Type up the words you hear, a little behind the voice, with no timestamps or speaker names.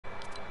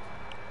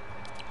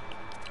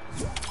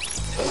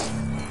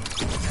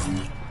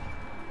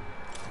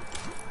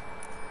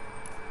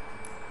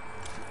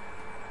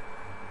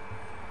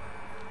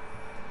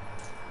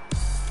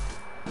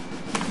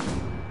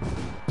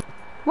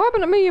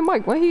happened to me and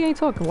Mike? Why he ain't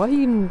talking? Why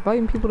he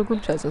inviting people to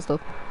group chats and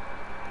stuff?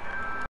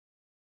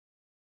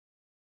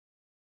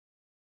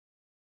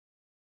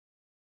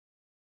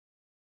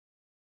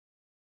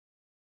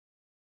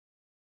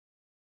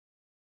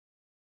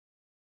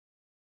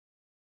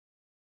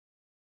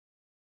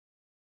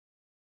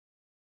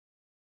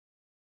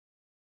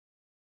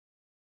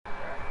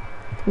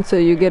 Until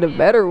you get a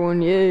better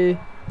one, yeah.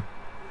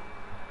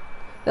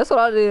 That's what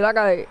I did.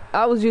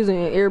 I was using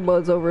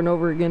earbuds over and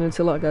over again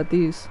until I got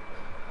these.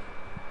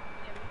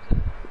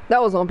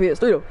 That was on PS3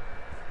 though.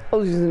 I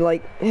was using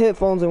like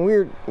headphones and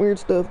weird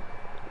stuff.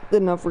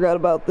 Then I forgot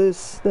about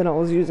this. Then I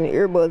was using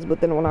earbuds,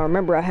 but then when I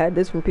remember I had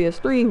this from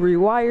PS3,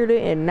 rewired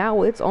it, and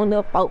now it's on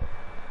the phone.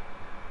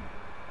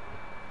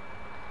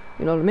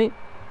 You know what I mean?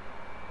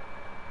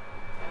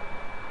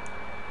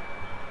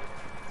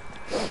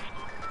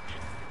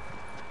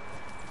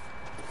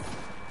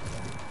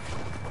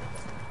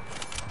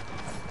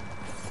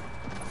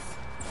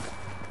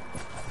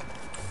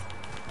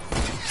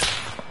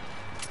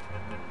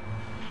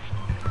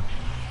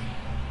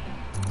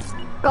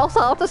 Go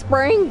south to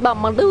spring, but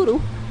my doodle.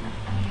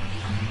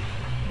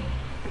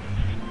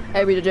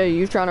 Hey, BJ,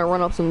 you trying to run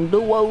up some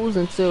duos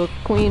until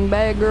Queen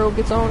Bad Girl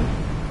gets on?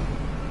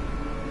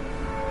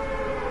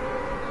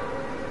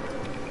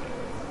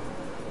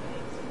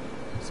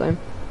 Same.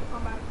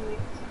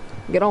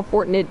 Get on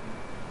Fortnite.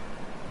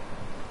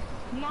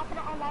 I'm not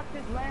gonna unlock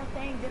this last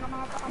thing, then I'm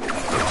not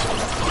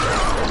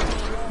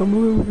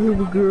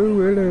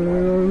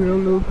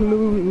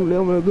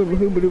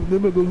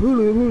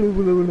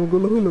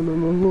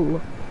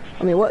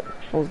I mean, what?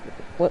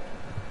 What?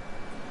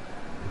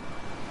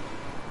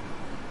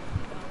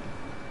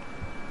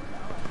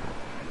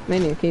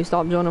 Minion, can you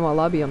stop joining my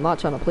lobby? I'm not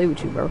trying to play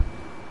with you, bro.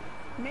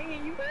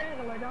 Minion, you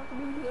regular, don't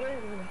be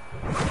regular.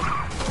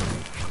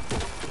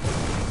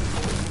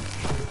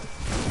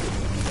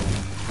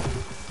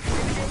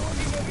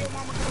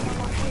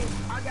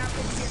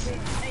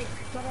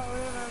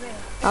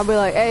 I'll be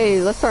like,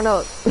 hey, let's turn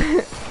up.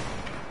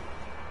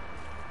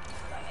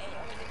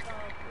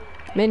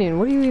 Minion,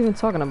 what are you even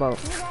talking about?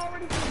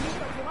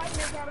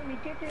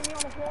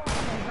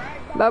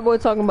 Bad boy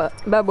talking about,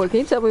 bad boy,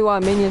 can you tell me why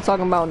Minion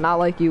talking about not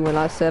like you when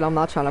I said I'm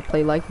not trying to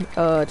play like,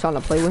 trying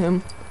to play with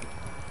him?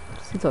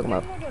 What's he talking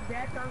about?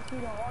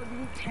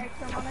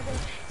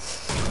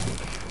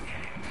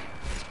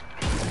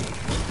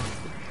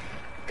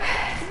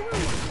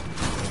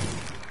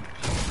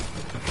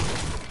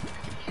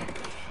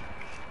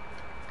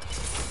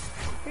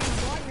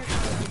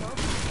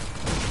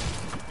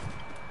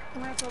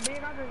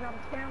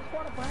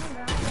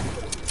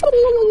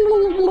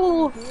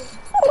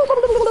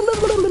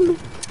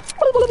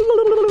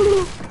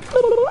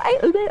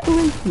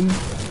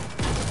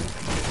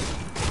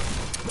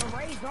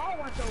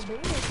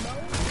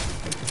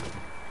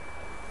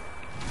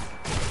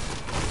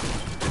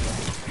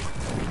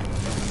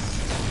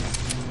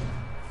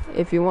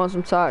 If you want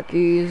some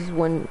Takis,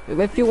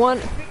 if you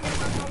want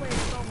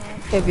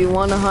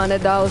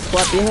 $100,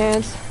 clap your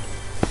hands.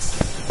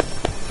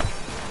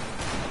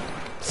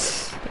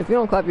 If you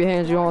don't clap your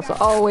hands, you want some.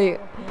 Oh wait,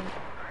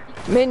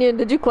 Minion,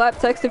 did you clap?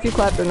 Text if you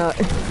clapped or not.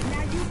 Now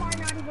you might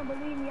not even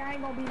believe me. I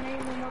ain't gonna be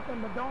naming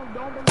nothing, but don't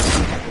believe me.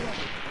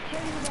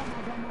 Tell you about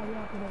my grandma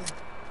today.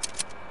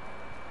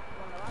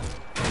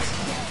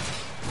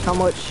 How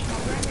much?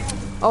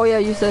 Oh yeah,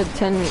 you said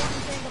 10.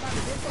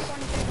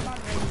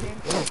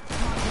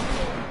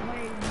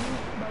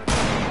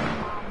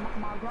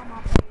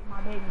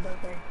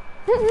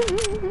 And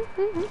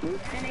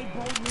they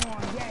both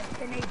won, yes,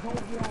 and they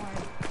both won.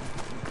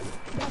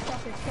 That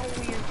stuff is so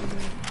weird to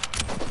me.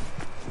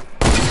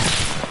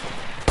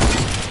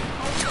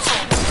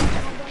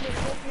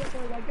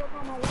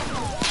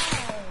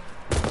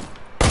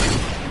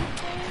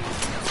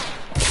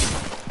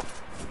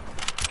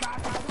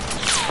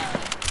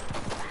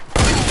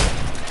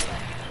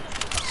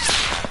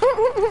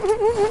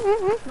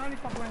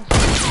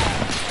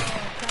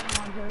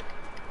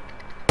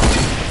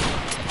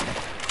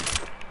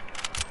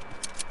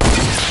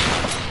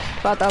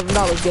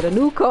 $5,000, get a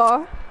new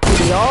car, give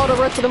me all the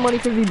rest of the money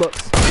for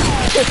V-Bucks.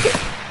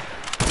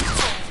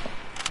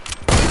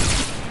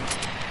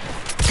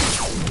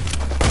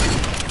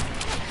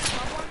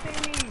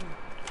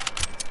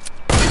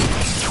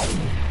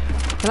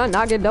 Can I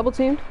not get double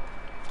teamed?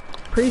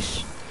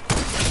 Preach.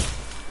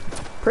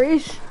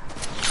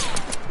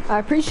 I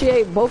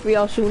appreciate both of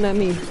y'all shooting at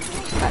me.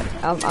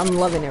 I'm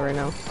loving it right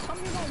now.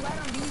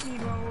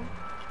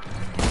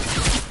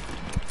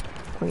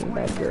 Queen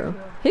Bad Girl.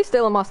 He's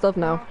stealing my stuff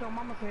now.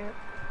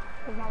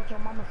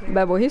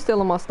 Bad boy, he's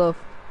stealing my stuff.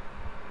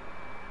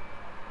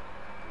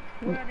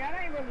 Well, that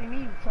ain't really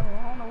me, so I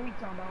don't know what you're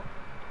talking about.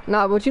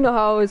 Nah, but you know how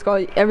I always call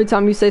you, every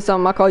time you say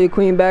something, I call you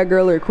Queen Bad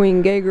Girl or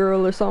Queen Gay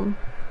Girl or something.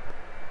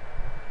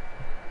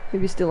 He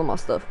be stealing my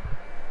stuff.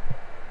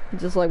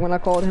 Just like when I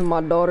called him my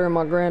daughter and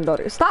my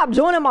granddaughter. Stop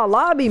joining my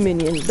lobby,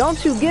 Minion.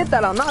 Don't you get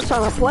that? I'm not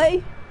trying to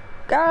play.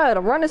 God,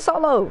 I'm running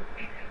solo.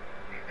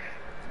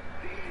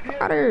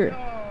 Fuck out of here.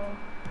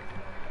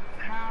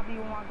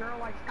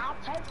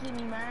 Stop texting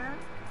me, man.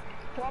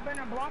 So I've been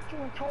in block you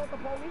and told the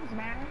police,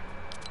 man.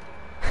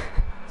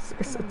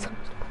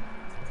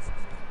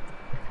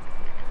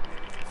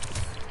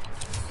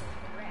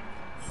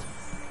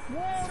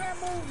 Whoa, that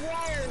move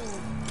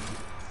wild.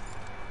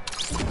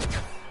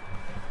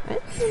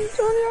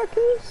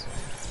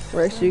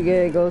 Rex, you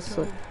gay, go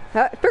suck.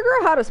 Figure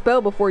out how to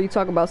spell before you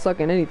talk about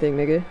sucking anything,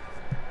 nigga.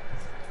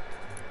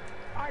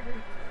 I agree.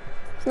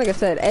 This nigga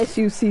said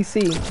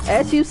S-U-C-C.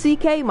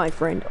 S-U-C-K, my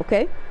friend,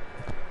 okay?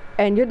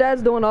 And your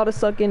dad's doing all the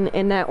sucking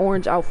in that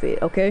orange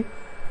outfit, okay?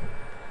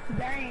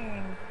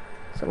 Dang.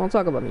 So don't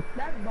talk about me.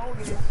 That's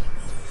bogus.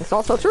 It's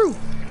also true.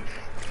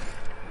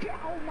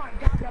 Oh my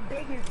god, the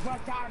biggest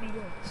vagina.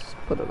 Let's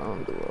put it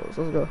on the walls.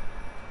 Let's go.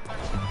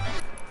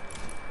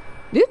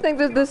 Do you think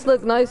that this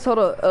look nice? Hold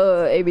up,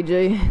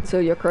 ABJ,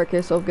 until your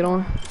crackhead self get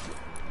on.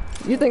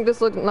 Do you think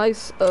this look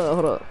nice?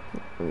 Hold up.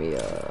 Let me,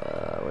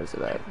 where's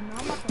it at?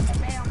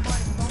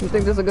 You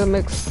think this is a good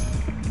mix?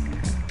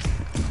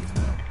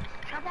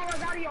 How far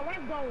was out of your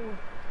left goal?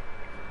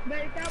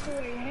 Made that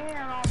boy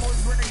hair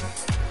almost break.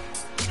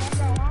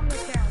 I'm the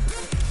count.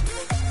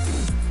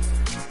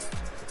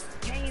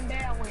 Came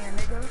that way,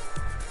 nigga.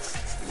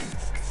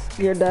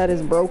 Your dad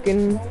is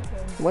broken.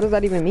 What does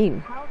that even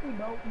mean? How's he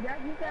broke? That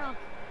you sound.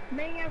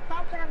 Man,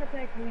 stop trying to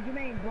text me. You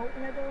mean broke,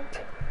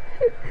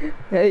 nigga?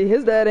 Hey,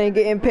 his dad ain't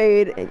getting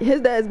paid. His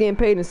dad's getting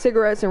paid in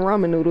cigarettes and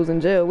ramen noodles in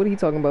jail. What are you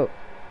talking about?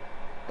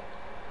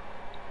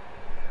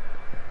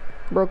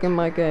 Broken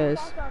mic ass.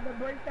 I tried to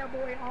break that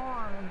boy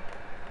arm.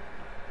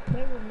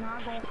 They was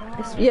not gonna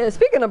come. Yeah,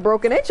 speaking of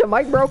broken, ain't your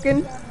mic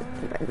broken?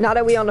 Now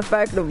that we on the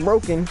fact of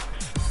broken.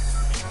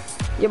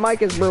 Your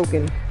mic is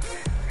broken.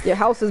 Your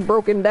house is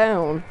broken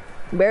down.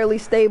 Barely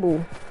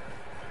stable.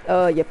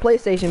 Your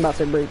PlayStation about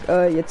to break.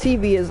 Your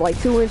TV is like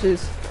 2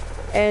 inches.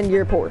 And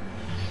you're poor.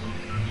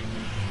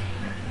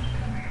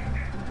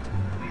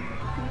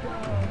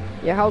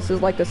 Your house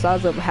is like the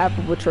size of half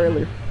of a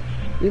trailer.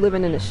 You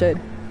living in a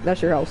shed.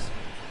 That's your house.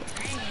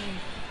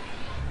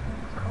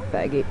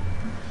 Faggot.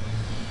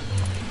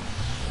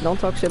 Don't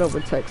talk shit over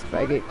text,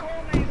 faggot.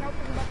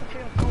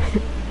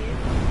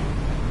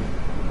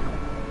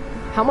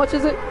 How much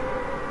is it?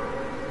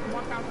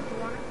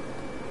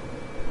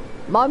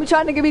 Mommy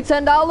trying to give me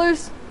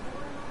 $10?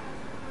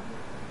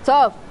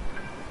 Tough.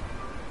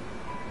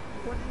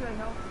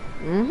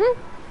 Mm-hmm.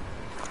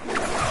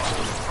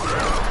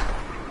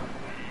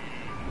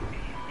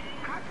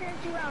 How can't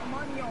you have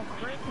money on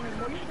Christmas?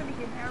 Well, you should be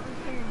getting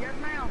everything. Yes,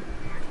 ma'am.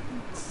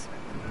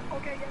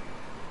 Okay, yes.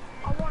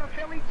 I want a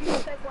Philly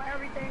cheesesteak with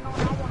everything on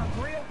it. I want a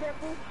grilled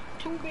pepper,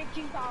 2 big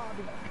cheese all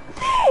day.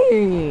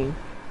 Dang.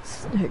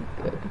 This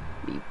nigga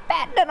be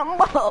fat than a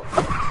mother.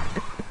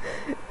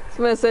 This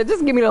man said,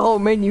 just give me the whole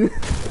menu.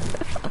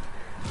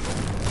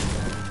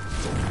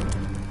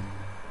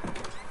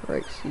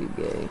 Rex, you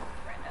gay.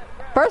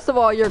 First of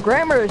all, your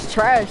grammar is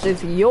trash.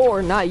 It's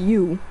your, not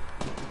you.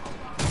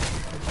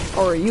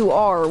 Or you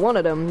are one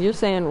of them. You're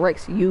saying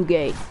Rex, you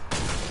gay.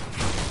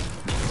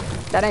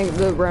 That ain't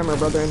good grammar,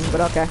 brother.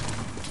 But okay.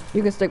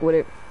 You can stick with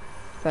it,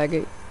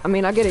 faggot. I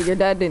mean, I get it. Your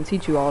dad didn't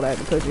teach you all that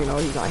because, you know,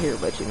 he's not here,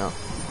 but you know.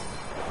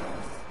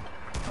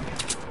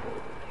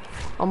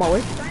 On my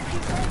way. Thank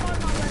you so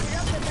much, my lady.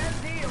 That's the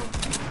best deal.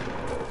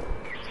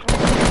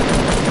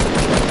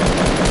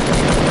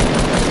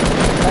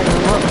 Backing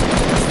him up.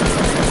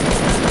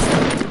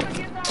 You can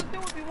get some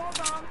too if you want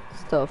some.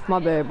 Stuff. My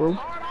bad, bro. All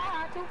right, I'll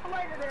have 2 for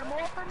later then.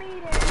 More for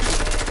me then.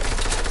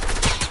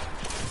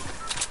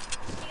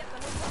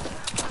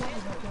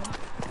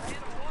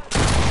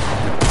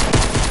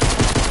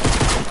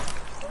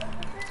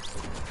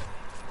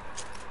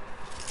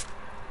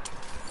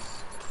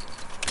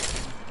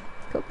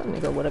 Kill that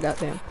nigga with a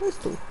goddamn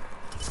pistol.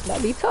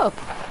 That'd be tough.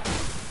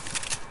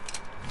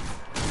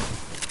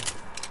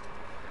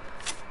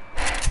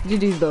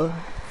 GG's though.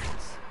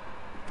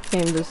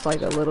 Came just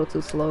like a little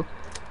too slow.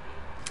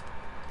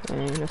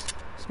 Man,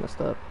 it's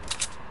messed up.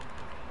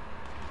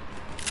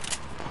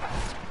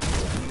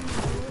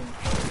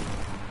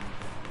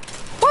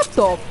 What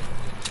the?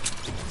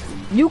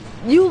 You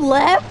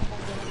left?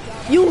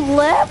 You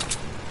left?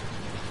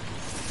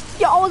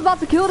 Yo, I was about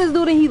to kill this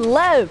dude and he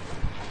left.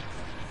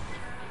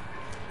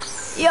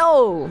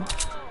 Yo.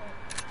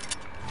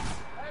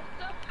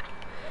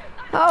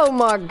 Oh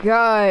my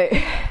god.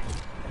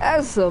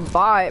 That's a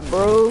bite,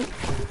 bro.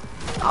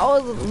 I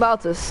was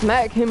about to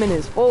smack him in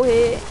his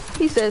forehead.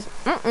 He says,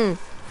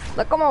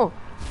 like, come on.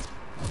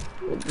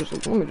 Let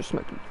me just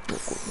smack you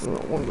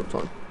one good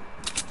time.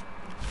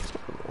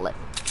 Left.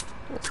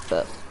 That's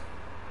tough.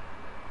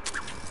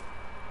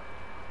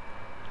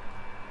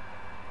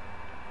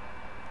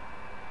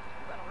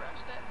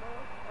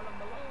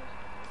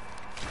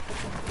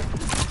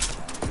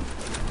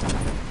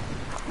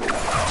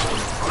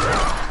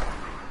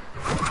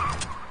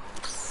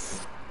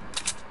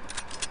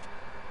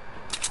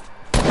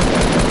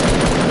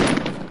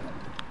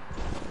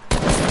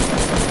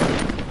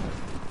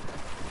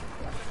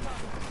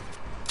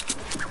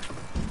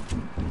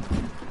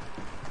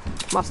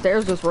 My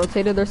stairs just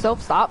rotated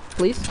themselves. Stop,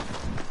 please.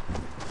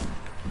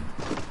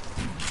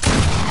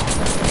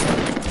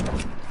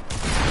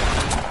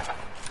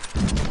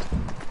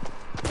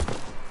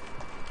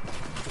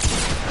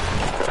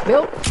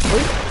 Build,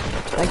 please.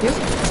 Thank you.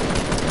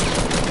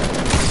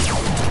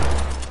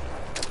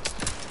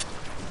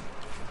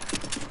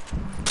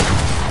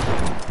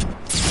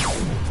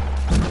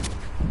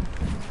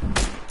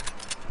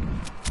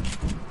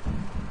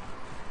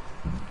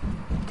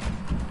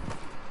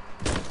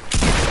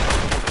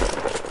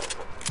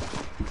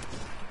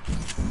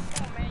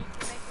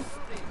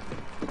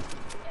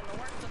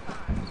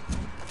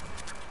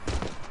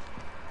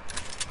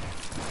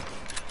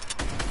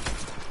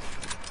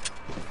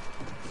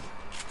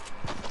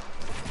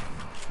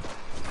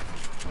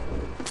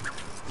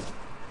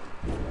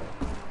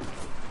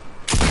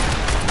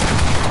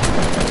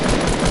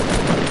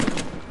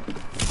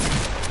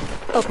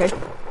 Okay.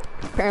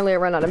 Apparently I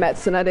ran out of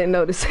mats and I didn't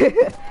notice. Hey,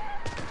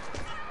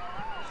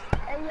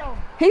 yo.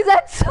 He's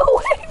at 2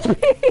 HP!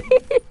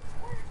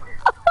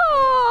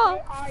 Oh.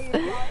 Say I if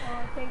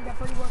y'all think that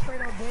Pretty Boy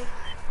Fredo did.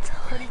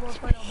 Pretty Boy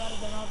Fredo better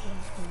than us.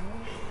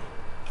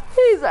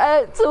 He's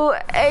at 2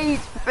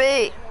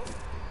 HP!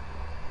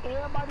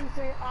 Everybody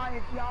say I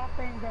if y'all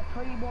think that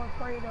Pretty Boy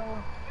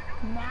Fredo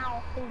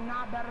now is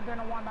not better than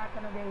the one back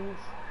in the days.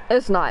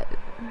 It's not.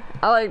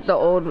 I like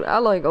old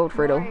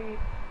Fredo. Right.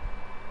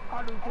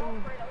 I do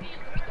too.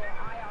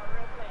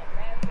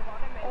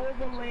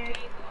 Overlit.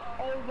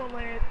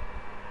 Overlit.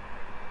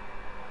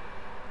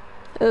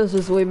 It was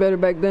just way better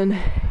back then.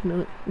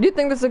 Do you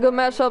think this is a good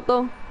matchup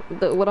though?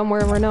 What I'm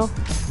wearing right now?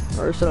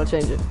 Or should I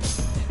change it?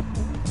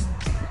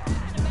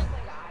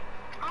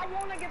 I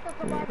wanna get the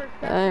Survivor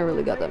I ain't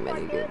really got that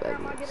many good back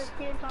I get a ones.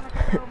 skin trying to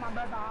control my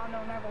brother, I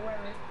don't never wear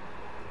it.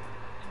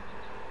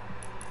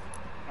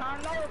 I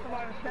know the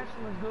Survivor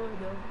Special is good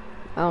though.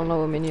 I don't know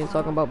what Minion's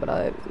talking about,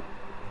 but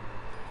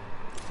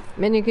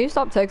Minion, can you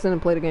stop texting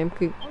and play the game,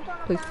 I'm trying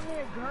to please? find me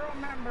a girl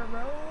member,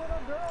 bro. What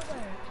a girl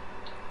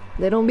at?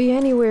 They don't be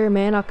anywhere,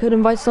 man. I could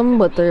invite some,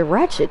 but they're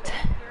ratchet.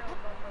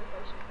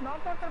 No, I'm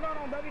talking about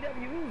on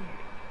WWE.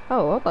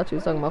 Oh, I thought you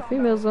was talking about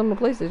females on the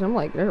PlayStation. I'm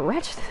like, they're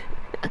ratchet.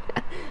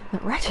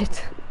 They're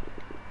ratchet.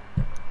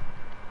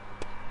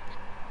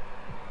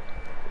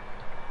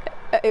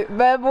 Hey,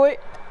 bad boy.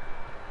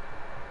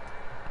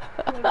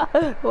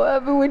 What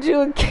happened with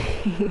you and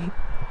Key?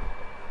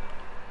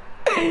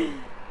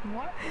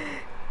 What?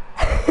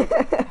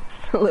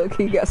 Look,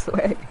 he got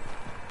swag.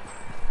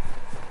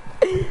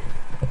 Don't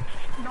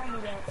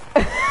do that.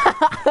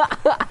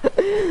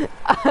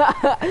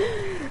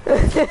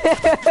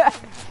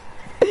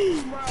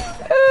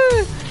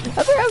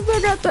 I think I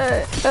still got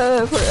that.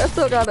 I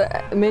still got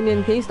a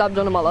Minion. Can you stop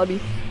joining my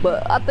lobby?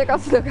 But I think I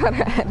still got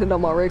it added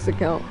on my Rex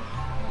account.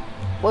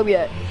 Where we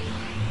at?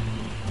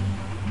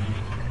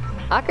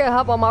 I can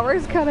hop on my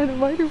Rex account and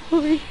invite her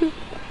for you.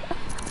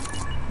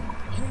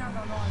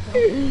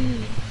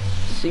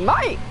 She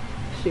might.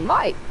 She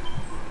might.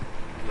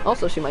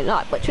 Also, she might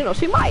not, but you know,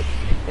 she might.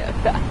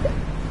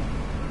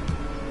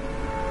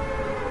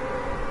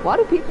 Why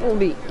do people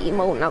be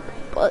emoting out the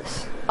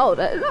bus? Oh,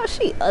 no,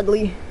 she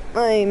ugly.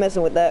 I ain't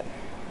messing with that.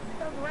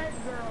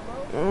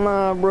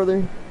 Nah,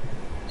 brother.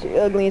 She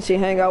ugly and she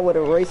hang out with a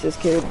racist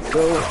kid, so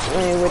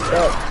I ain't with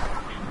that.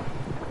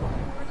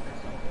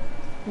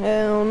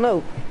 Hell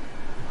no.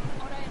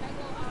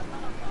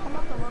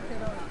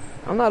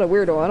 I'm not a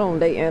weirdo. I don't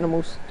date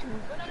animals.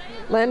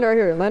 Land right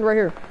here. Land right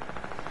here.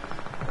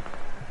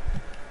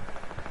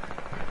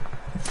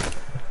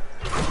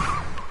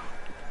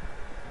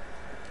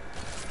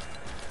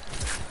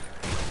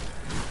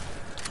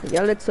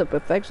 Y'all, it's a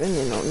perfection,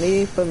 you know,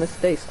 need for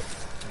mistakes.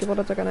 Keep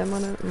on taking that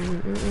money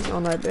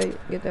on that date.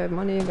 Get that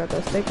money and got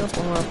that stake up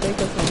on my fake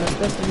up on that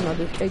person. I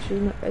just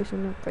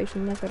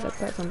facing like that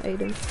pass on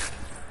Aiden.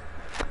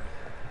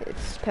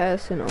 It's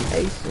passing on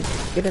Ace.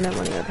 Getting that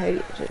money up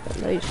hate.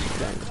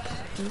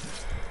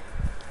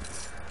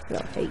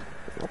 Without hate.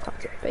 No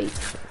cops of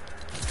face.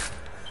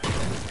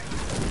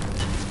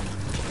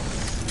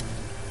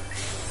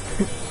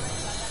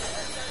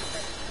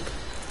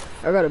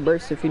 I got a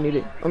burst if you need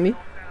it. On me?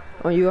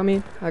 On you, I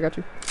mean? I got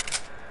you.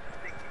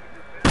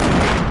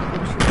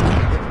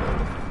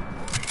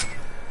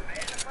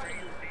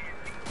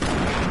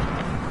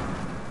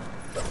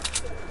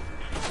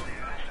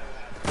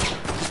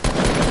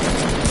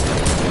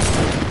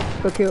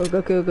 Go kill,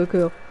 go kill, go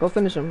kill. Go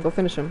finish him, go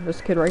finish him. There's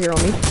a kid right here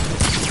on me.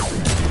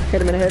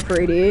 Hit him in the head for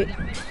 88.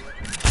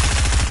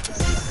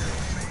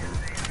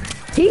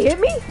 He hit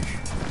me?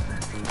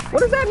 What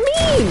does that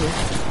mean?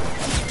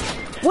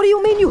 What do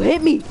you mean you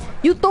hit me?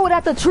 You throw it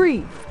at the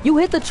tree. You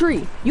hit the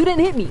tree. You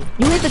didn't hit me.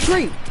 You hit the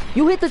tree.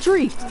 You hit the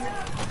tree.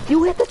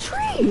 You hit the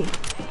tree.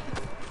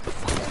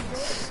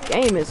 This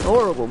game is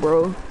horrible,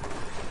 bro.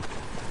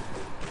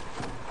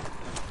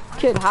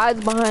 Kid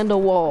hides behind a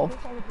wall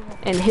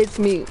and hits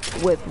me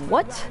with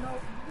what?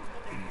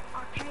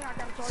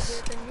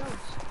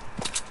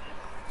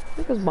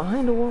 Nigga's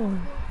behind the wall.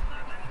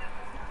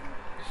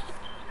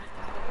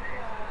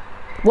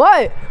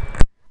 What?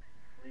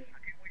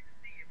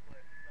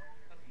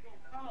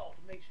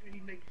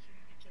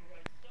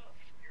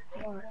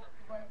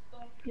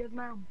 Yes,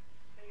 ma'am.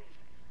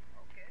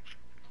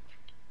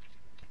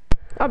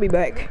 I'll be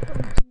back.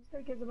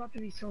 Cheesesteak is about to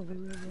be so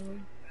good, bro.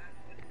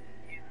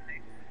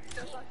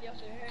 Just like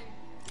yesterday, hey.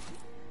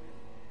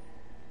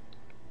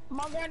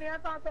 My granny, I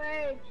thought say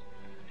hey.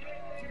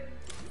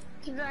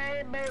 She said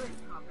hey, baby.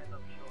 Comment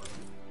up short.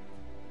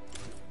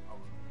 Oh,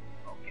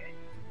 okay.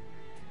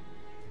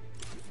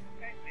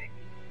 Okay, Vic.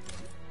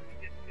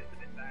 Just a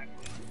bit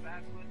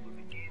backwards with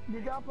the kids.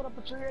 Did y'all put up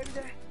a tree every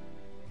day?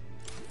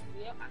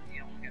 Yep. I see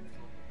I only got to do it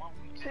for 1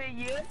 week. Say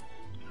yeah.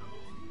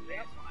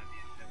 Last one I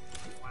did, that was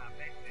a while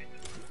back, man.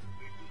 Just a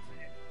week we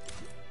had.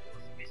 It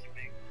was a mission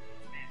back.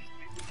 Man,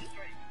 3 weeks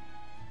straight.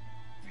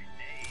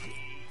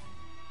 Renee.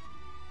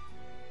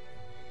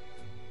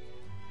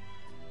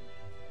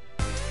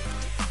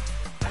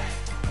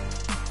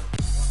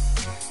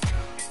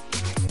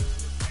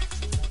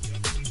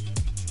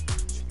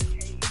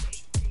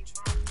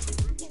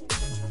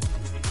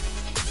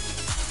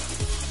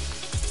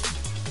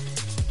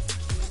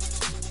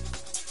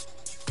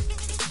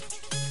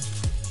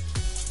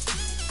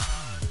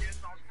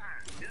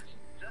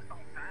 Just on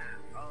time.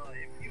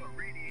 If you are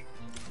ready,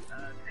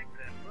 take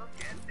a look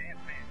at that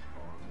match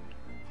card.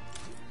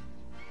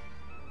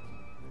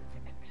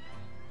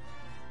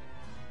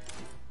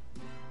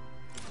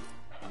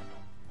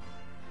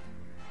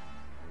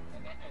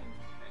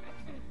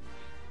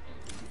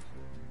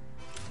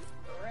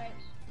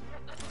 Correct.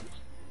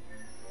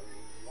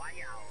 Why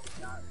y'all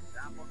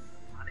supposed to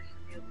punish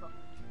me or something?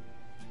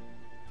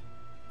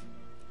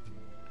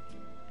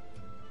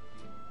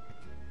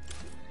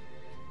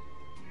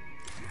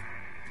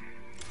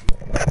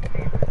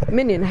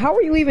 Minion, how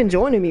are you even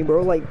joining me,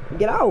 bro? Like,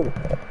 get out.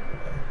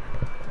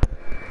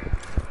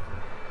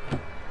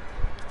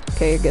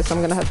 Okay, I guess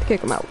I'm gonna have to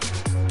kick him out.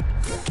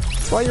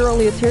 That's why you're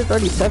only a tier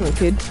 37,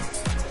 kid.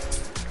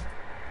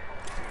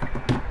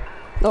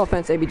 No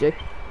offense, ABJ.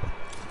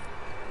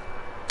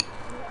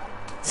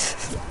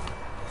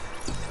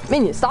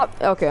 Minion, stop.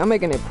 Okay, I'm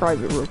making it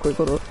private real quick.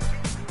 Hold up.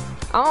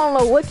 I don't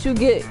know what you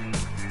get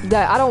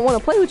that I don't want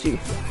to play with you.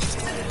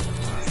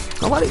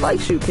 Nobody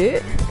likes you,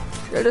 kid.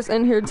 You're just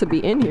in here to be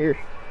in here.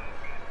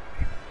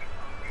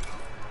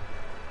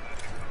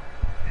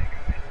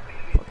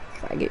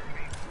 Faggot.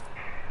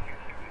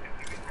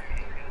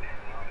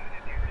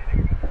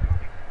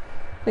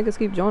 Niggas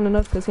keep joining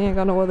us because he ain't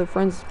got no other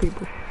friends,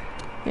 people.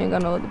 He ain't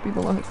got no other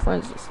people on his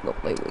friends. Just go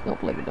play with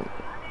them.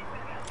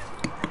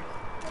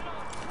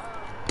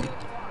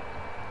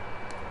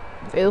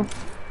 Phil?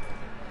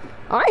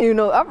 I didn't even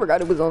know. I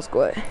forgot it was on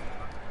squad.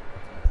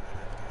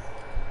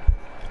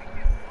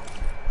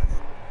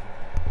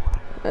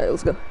 Alright,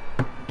 let's go.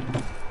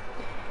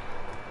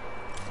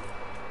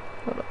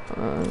 Hold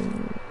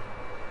on.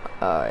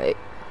 Alright.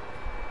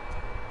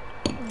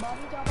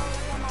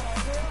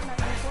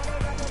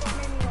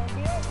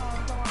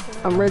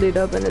 I'm ready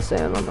to up in the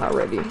sand. I'm not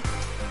ready.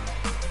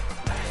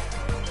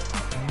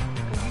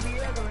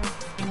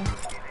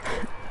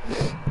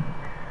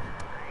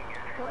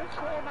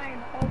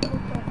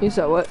 You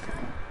said what?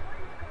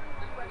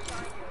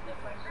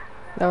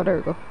 Oh, there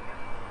we go.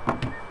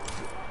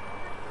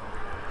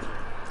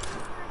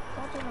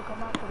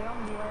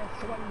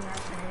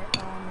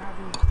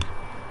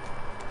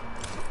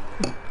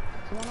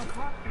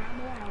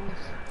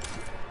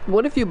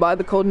 What if you buy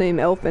the codename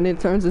Elf and it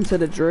turns into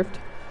the Drift?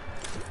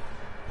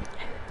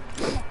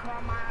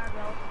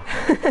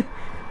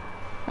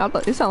 I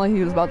thought it sounded like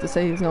he was about to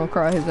say he was gonna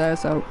cry his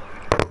ass out.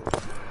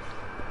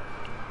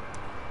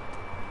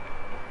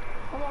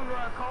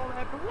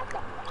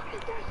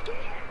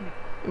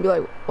 And be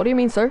like, what do you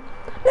mean, sir?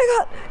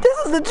 Nigga, this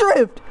is the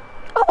Drift!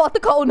 I bought the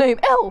codename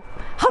Elf!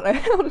 How the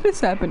hell did this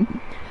happen?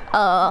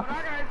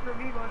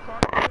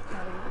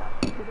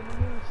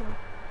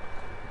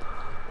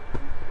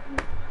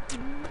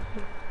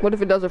 What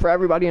if it does it for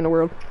everybody in the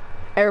world?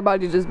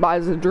 Everybody just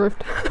buys the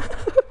Drift.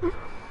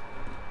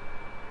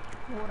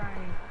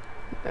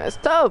 That's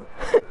tough.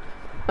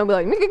 I'll be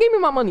like, nigga, give me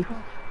my money.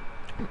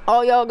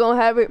 All y'all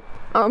gonna have it.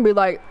 I'm gonna be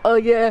like, oh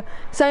yeah,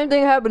 same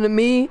thing happened to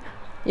me.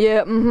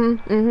 Yeah,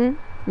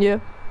 yeah,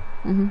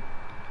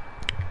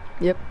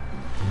 yep.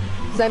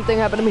 Same thing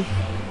happened to me.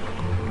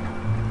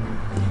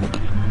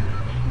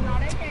 No,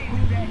 they can't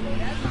do that, though.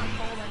 That's not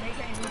Poland. They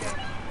can't do that.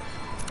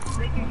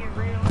 They can get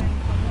real and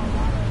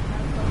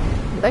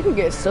They can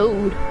get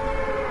sued.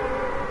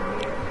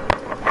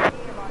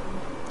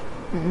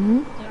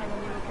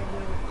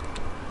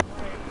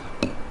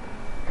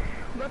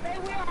 But they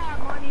will have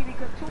money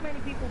because too many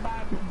people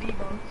buy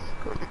debugs.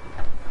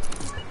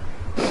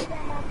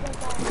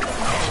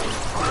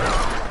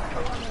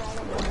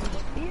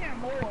 Even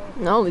more.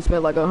 I only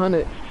spent like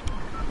 100.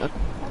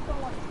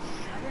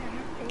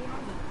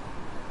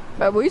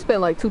 But we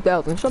spent like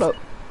 2,000. Shut up.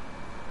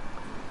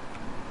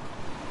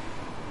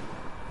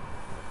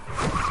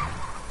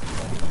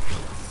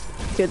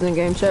 Kids in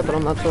game chat, but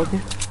I'm not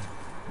talking.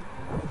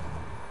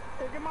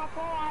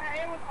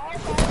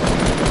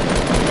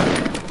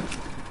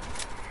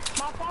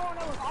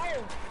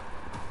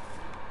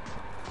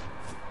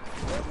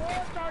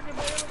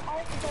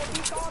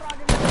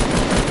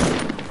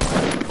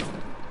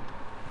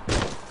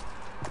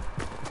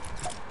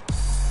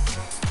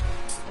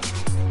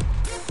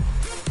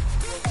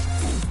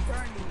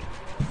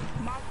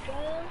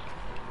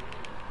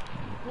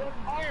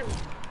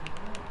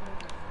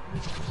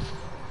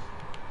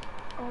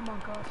 Oh my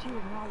god, she is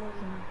not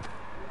listening.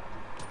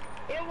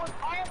 It was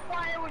off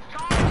while it was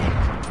charging.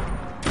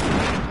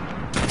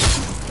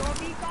 So if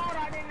he called,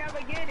 I didn't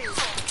ever get it.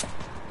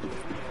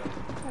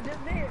 I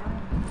just did.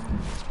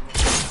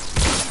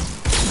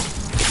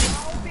 I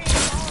hope he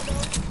ain't called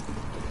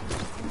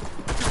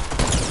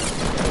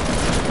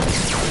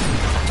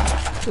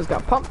though. Just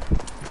got pumped.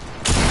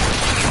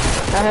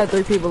 I had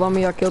 3 people on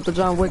me. I killed the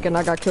John Wick and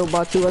I got killed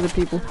by 2 other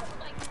people.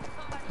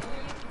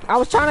 I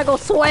was trying to go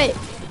sweat.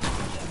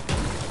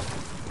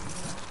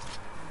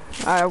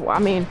 I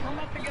mean,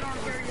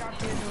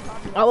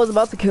 I was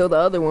about to kill the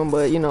other one,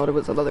 but you know, there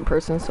was another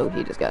person, so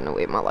he just got in the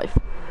way of my life.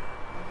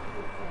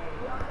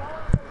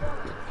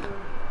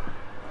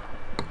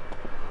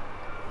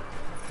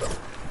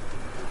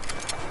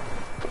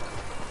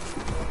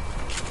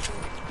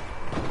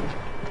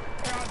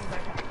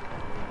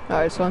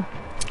 Alright, son.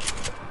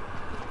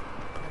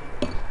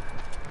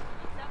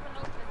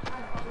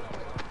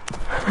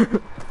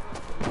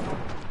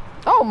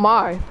 Oh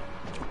my.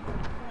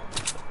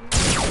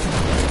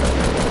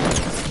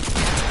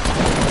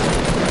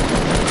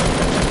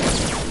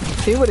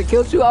 He would have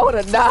killed you, I would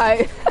have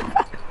died.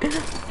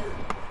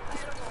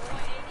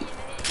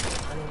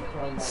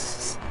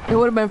 It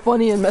would have been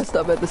funny and messed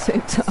up at the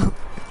same time.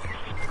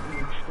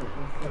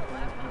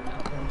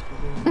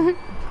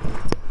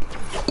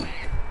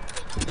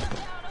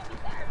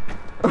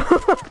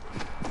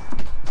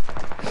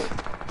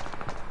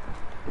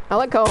 I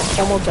like how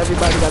almost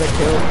everybody got a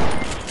kill.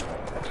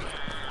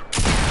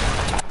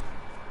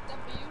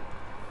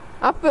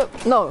 I feel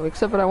no,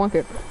 except for that one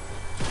kid.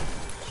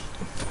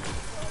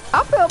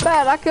 I feel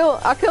bad. I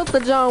killed the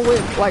John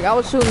Wick. Like I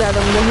was shooting at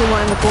him, then he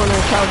went in the corner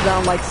and crouched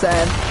down like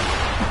sad.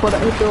 But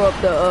he threw up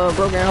the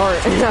broken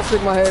heart, and I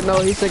shook my head no.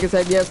 He shook his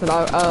head yes, and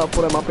I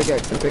put him my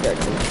pickaxe and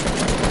pickaxe him.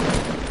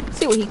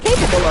 See what he's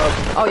capable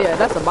of. Oh yeah,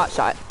 that's a bot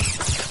shot.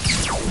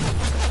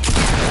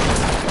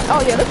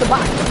 Oh yeah, that's a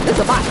bot. That's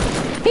a bot.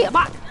 He a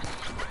bot.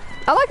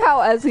 I like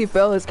how as he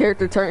fell, his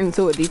character turned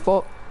into a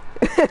default.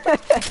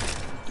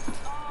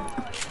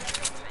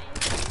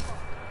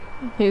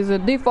 He's a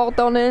default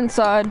on the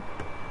inside.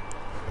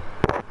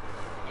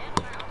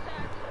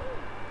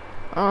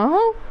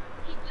 Uh-huh.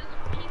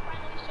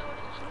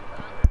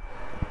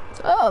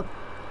 What's up?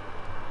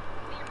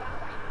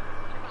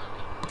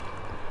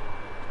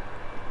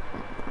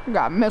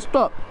 Got messed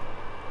up.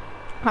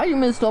 How you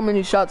miss so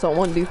many shots on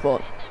one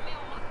default?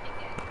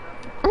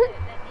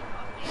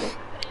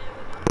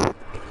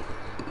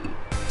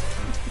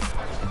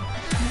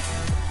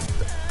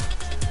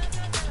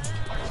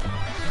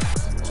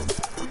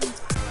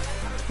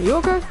 You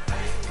okay?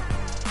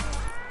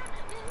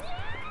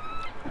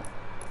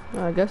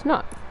 I guess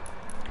not.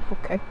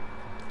 Okay.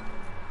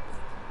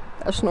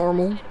 That's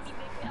normal.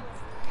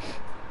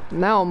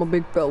 Now I'm a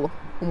big fella.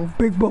 I'm a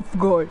big buff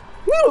guy.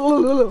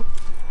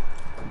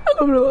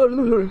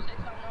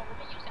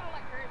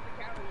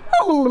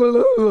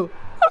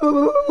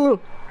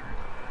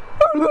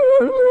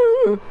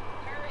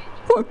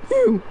 Fuck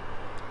you.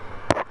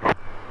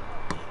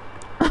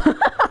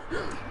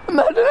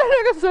 Imagine that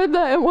nigga said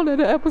that in one of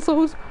the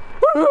episodes.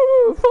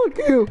 Fuck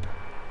you.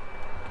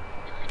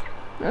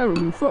 That would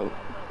be fun.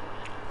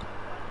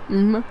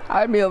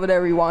 I'd be over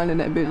there rewinding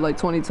that bitch like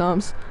 20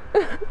 times.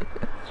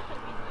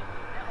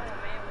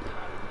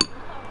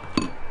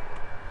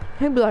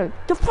 He'd be like,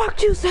 the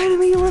fuck you say to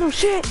me, you little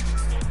shit?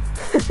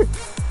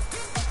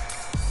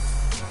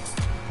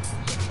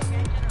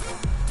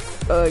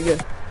 Yeah.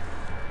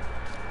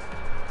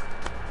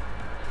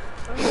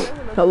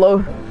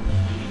 Hello?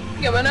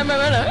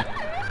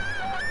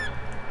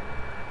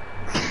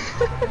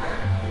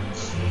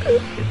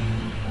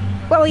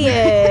 Well,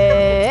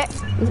 yeah.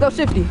 Let's go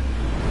Shifty.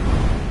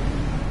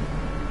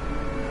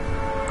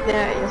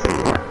 Yeah,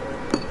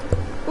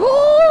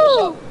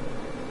 Woo!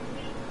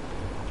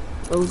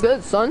 It was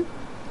good, son.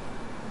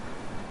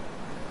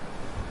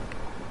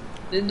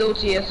 This dude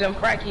TSM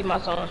Frankie, my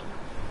son.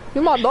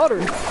 You're my daughter.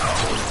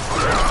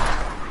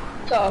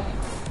 Tough.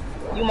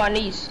 You my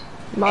niece.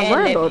 My and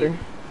granddaughter.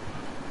 nephew.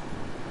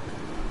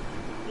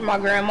 My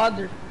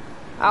grandmother.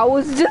 I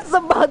was just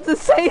about to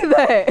say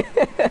that.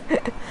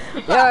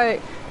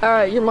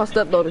 Alright, you're my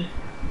stepdaughter.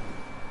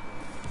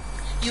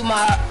 You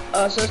my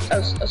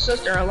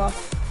sister-in-law.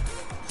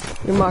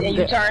 You're my And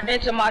you turned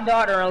into my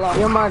daughter-in-law.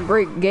 You're my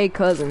great gay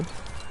cousin.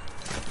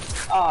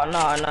 Oh,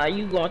 no,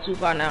 you going too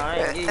far now. I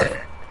ain't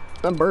gay.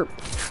 A burp.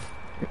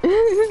 I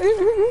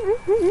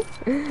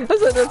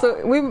said that's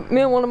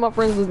me and one of my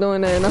friends was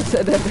doing that, and I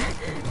said that.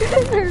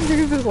 He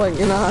was just like,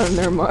 you know,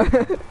 never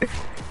mind.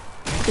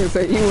 He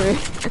said you win.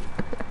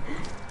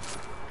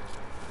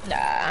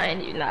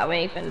 Nah, we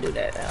ain't finna do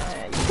that.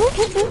 You a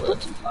little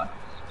too far.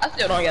 I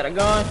still don't got a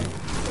gun.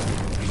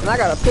 And I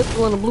got a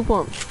pistol and a blue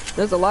pump.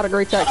 There's a lot of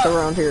great tacks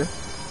around here.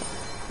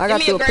 I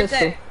got you a pistol.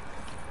 Tack.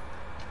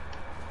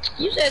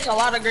 You said it's a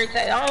lot of great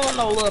tack. I don't want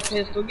no little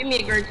pistol. Give me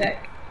a great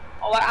tack.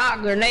 Oh, I'll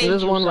grenade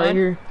There's you, one son. right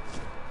here.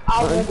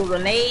 I'll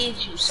grenade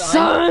you,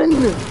 son.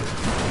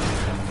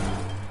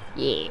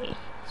 Yeah,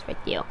 it's right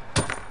there.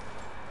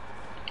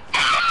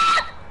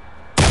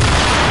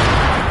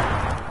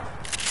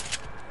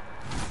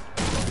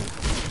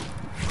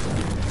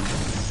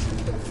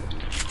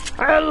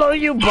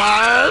 Hello, you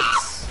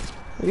boss.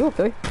 Are you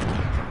okay?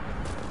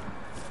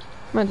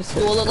 Man, just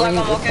Do it look like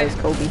I'm okay? says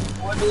Kobe.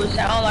 Or do it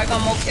sound like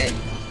I'm okay?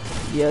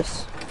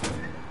 Yes.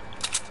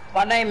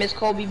 My name is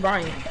Kobe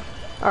Bryant.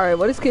 Alright,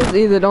 well, these kids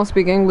either don't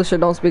speak English or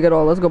don't speak at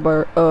all. Let's go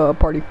by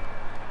party.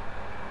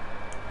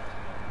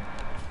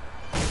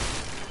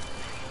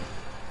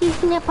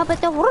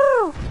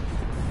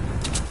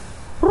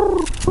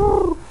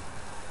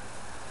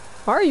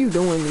 How are you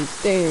doing these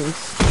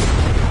things?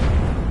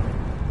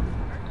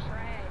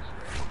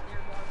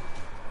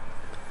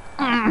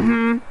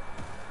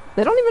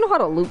 They don't even know how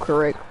to loot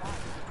correct.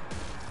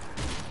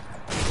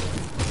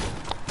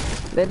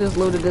 They just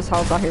looted this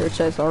house. I hear a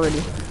chest already.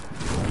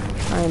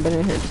 I ain't been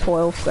in here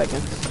 12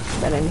 seconds.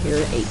 Been in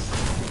here 8.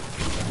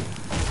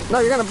 No,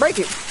 you're gonna break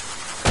it.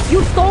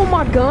 You stole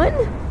my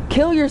gun?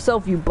 Kill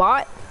yourself, you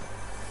bot.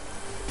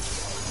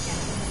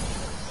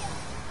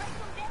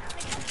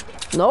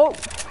 Nope.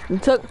 You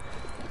took...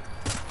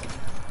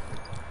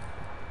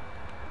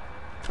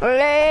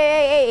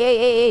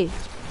 Hey.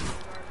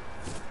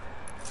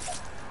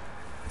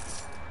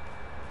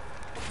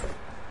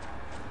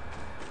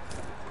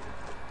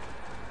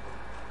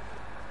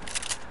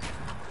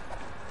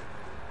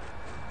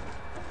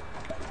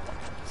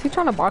 Is he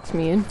trying to box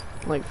me in?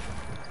 Like,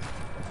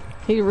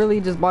 he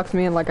really just boxed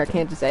me in like I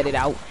can't just edit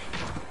out.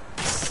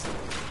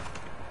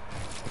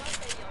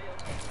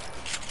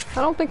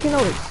 I don't think he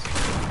noticed.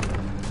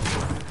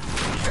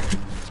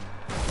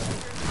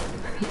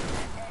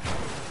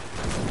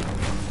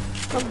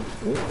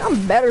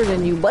 I'm better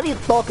than you. What are you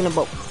talking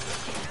about?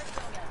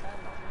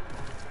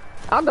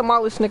 I'll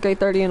demolish Nick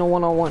A30 in a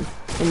one-on-one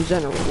in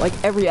general. Like,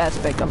 every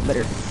aspect, I'm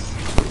better.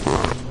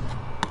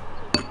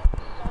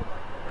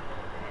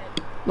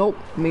 Nope,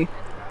 me.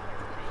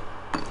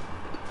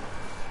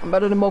 I'm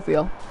better than both of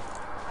y'all.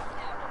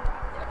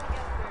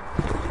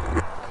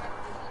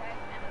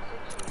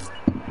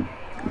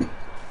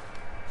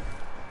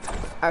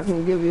 I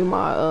can give you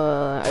my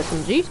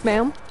SMG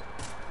spam.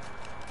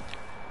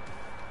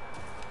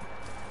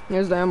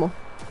 Here's the ammo.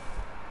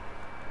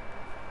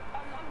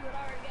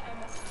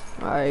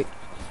 Alright.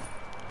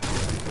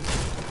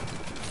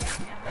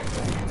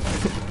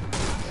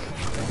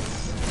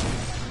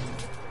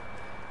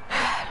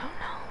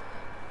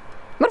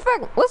 Matter of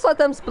fact, let's let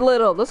them split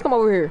up. Let's come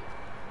over here.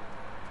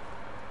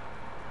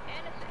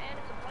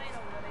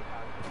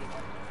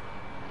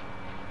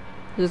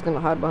 Just gonna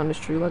hide behind this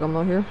tree like I'm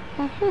not here.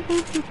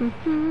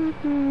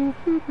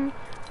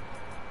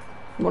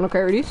 You wanna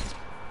carry these?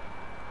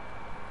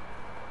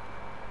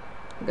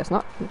 I guess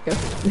not. Okay.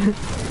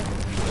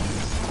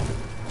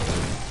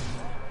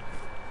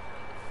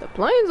 The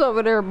plane's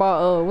over there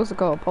by what's it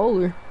called?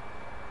 Polar.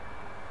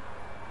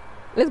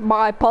 It's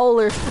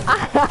bipolar.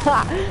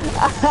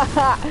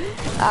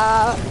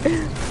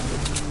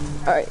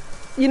 Alright.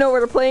 You know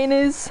where the plane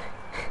is?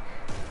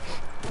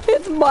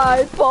 It's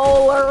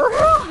bipolar.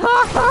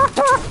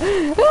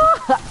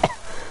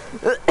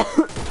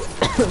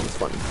 It's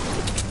fun.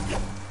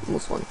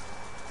 Almost fun.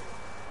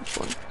 It's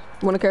fun.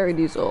 I'm gonna carry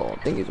these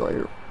thingies right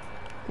here.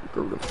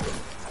 Yes.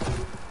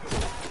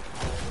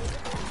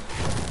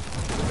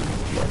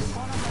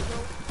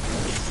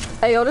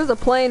 Hey yo, there's a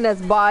plane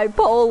that's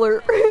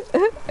bipolar.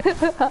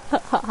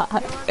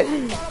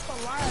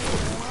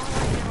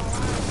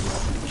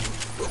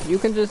 You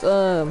can just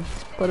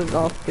put it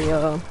off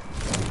the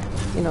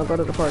you know, go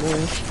to the party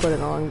and put it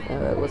on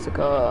what's it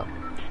called,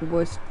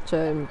 voice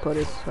chat, and put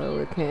it so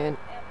it can't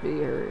be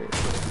heard.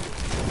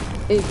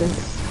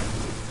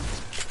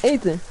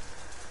 Ethan,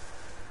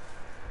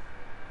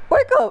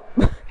 wake up.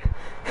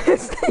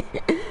 This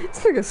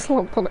nigga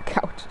slumped on the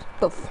couch. What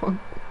the fuck?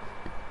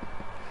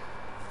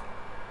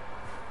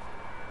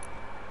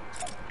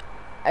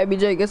 Hey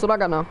BJ, guess what I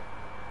got now?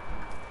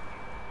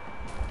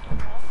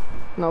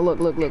 No, look.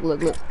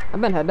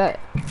 I've been had that.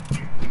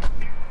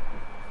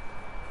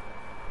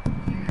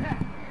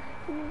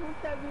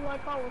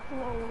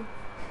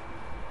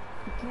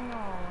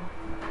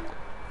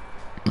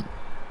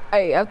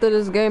 Hey, after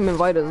this game,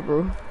 invite us,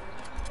 bro.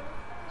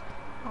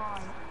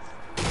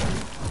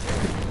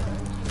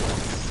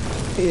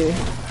 Yeah.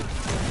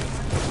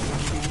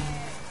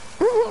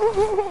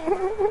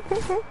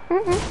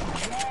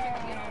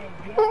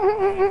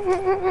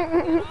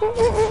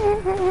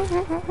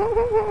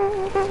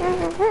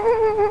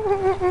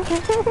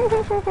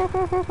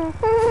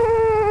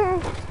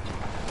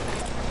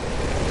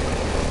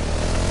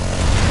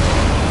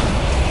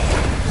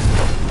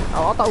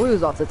 Oh, I thought we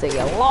was about to take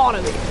a lot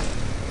of it.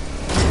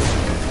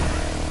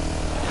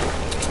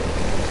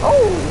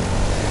 Oh!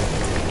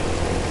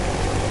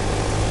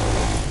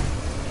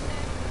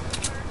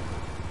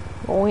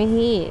 Go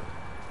ahead.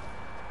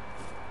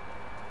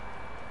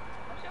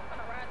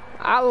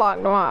 I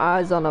locked my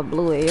eyes on a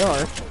blue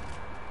AR.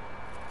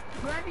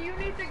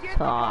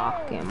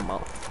 Talking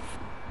about.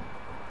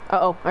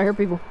 Uh-oh, I hear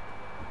people.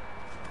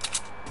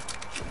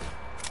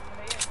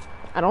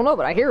 I don't know,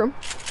 but I hear them.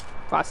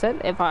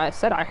 If I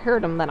said I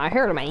heard them, then I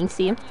heard them. I ain't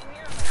see him.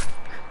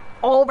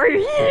 Over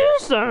here,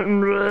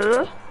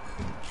 Sandra.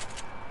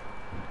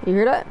 You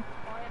hear that?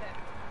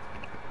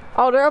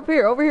 Oh, they're up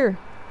here, over here.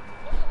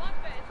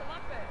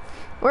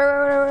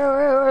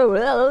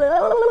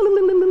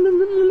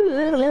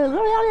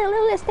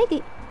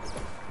 Stinky.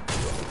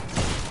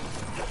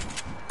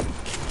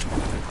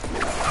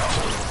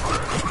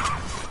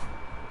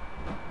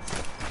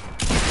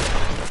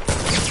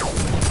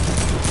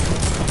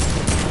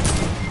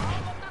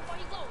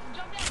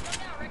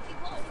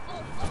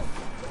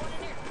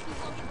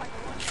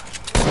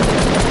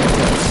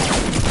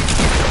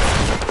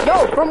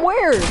 Yo, from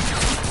where?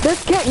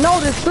 This can't. No,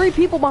 there's 3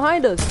 people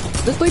behind us.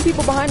 There's 3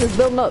 people behind us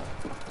building up.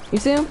 You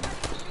see him?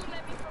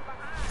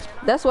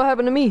 That's what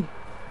happened to me.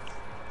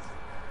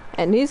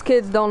 And these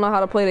kids don't know how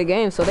to play the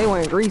game, so they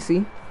went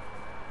greasy.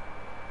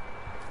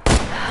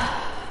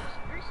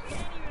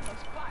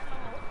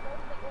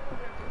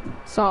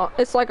 So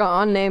it's like an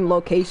unnamed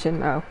location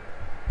now.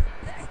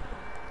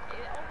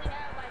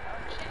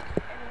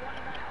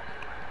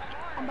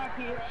 I'm back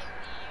here.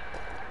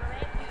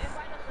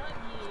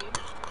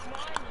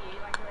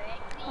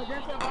 I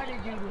just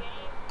invited you.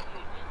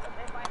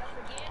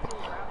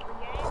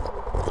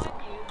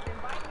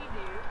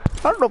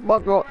 How the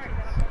fuck up?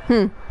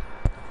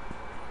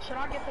 Should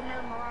I get the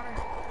Mirror Marauder?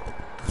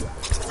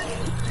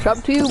 It's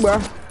up to you, bro.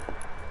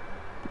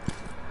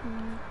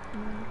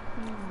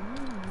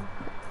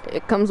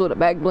 It comes with a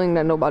back bling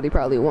that nobody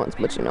probably wants,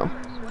 but you know. Who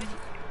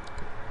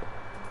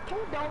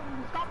don't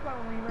stop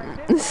playing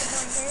with me,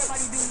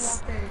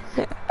 This everybody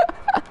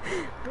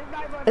do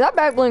want this. That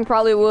back bling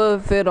probably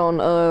would fit on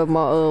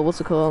my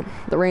what's it called?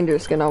 The reindeer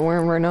skin I'm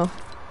wearing right now. The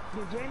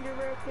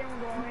gingerbread skin will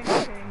go on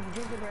anything.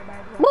 Gingerbread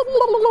back bling.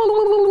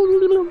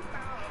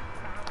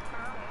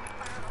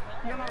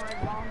 You're not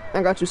right, Mom.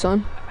 I got you,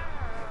 son.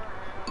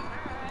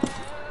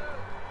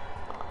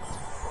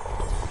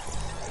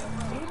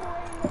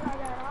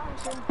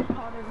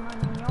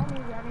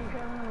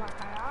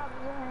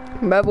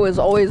 Bebo is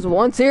always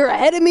 1 tier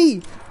ahead of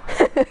me. I'm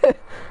a tier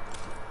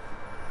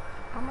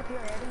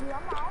ahead of you.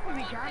 I'm gonna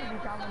be trying to be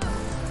talking.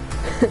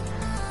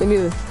 Me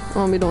neither. I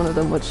don't be doing it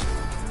that much.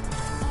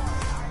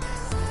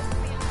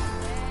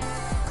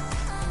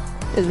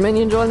 Is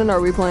Minion joining or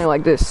are we playing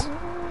like this? I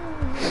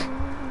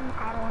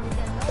don't even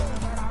know,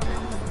 but I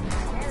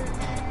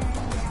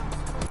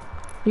remember.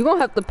 You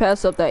gonna have to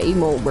pass up that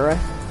emote, bruh.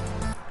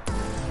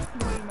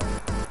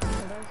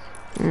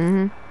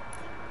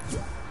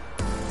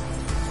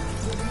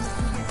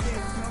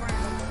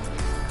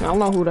 I don't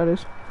know who that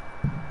is.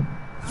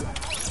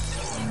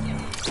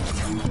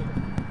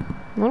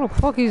 No, the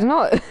fuck he's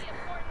not.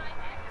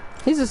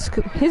 He's a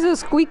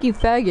squeaky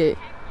faggot.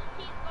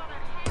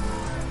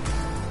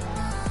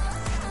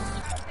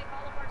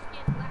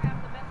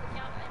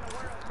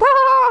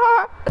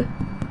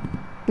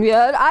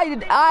 Yeah,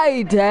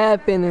 I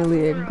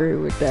definitely agree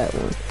with that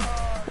one.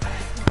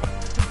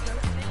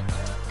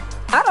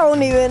 I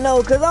don't even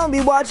know, cause I don't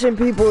be watching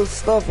people's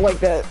stuff like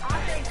that.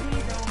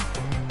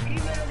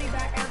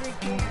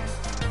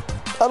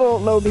 I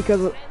don't know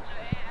because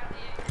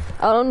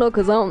I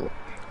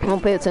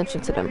don't pay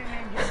attention to them.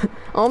 I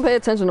don't pay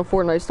attention to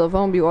Fortnite stuff. I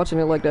don't be watching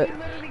it like that. He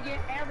literally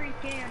get every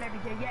skin and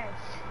everything. Yes,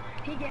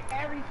 he get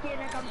every skin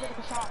that comes in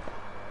the shop.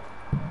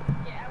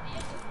 Yeah,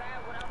 Elliot is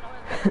bad without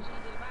knowing that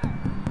she's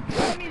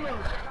bad. Let me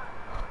look.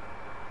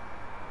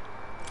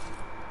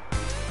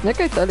 That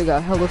guy thought he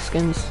got hella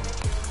skins.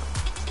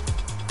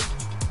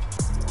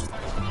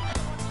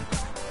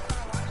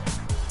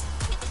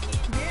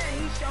 Yeah,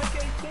 he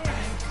showcased skins.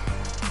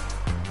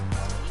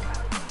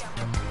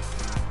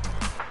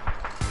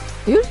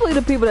 Usually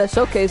the people that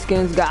showcase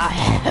skins got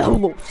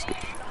hella skins.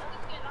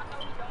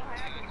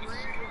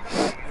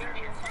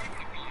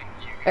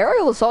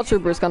 Aerial Assault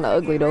Trooper is kind of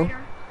ugly though.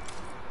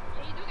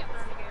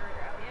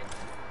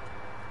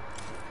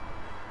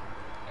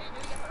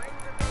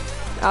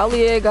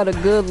 Allier got a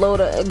good load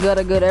of, got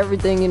a good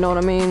everything, you know what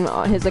I mean?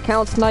 His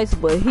account's nice,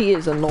 but he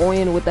is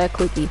annoying with that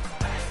clicky.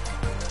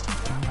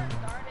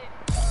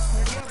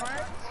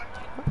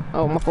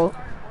 Oh, my fault.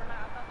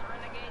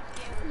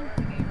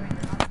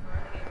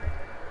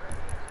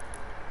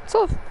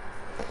 So,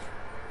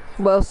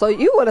 well, so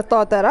you would have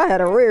thought that I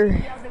had a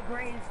rare.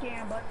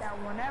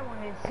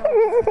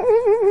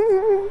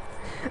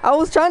 I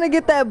was trying to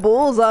get that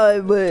bullseye,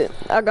 but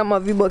I got my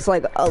V-Bucks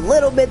like a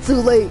little bit too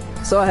late,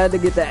 so I had to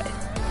get that.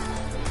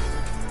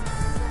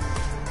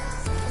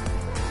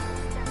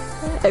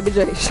 Hey,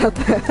 BJ, shut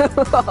the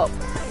hell up.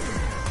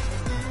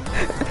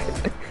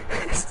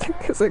 This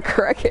nigga's a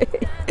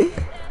crackhead.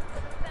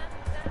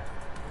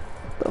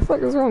 The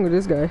fuck is wrong with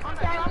this guy? I'm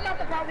about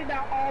to probably buy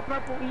all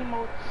purple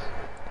emotes.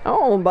 I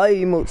don't buy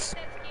emotes.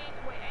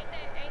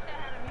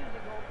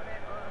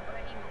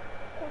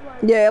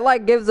 Yeah, it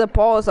like gives a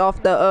pause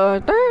off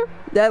the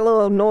that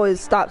little noise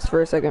stops for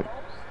a second.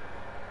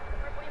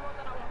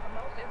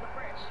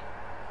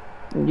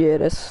 Yeah,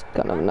 that's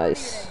kind of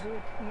nice.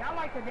 Yeah, I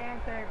like the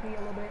dance therapy a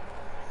little bit.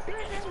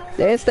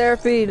 Dance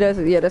therapy,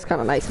 that's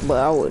kind of nice, but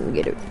I wouldn't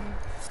get it.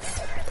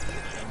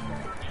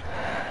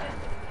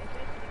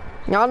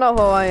 Y'all know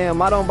how I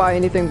am. I don't buy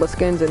anything but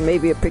skins and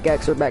maybe a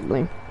pickaxe or back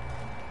bling.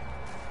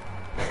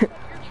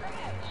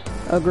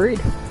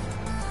 Agreed.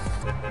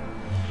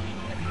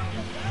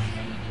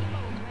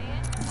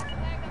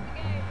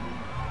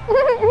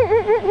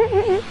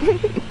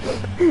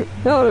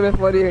 That would have been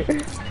funnier.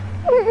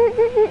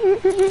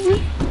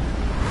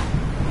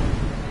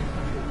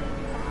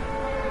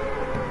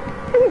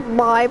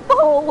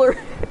 Bipolar.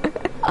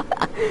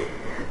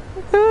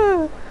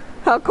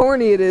 How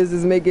corny it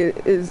is make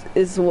it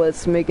is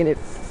what's making it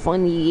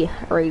funny,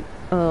 right?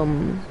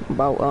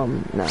 About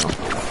now.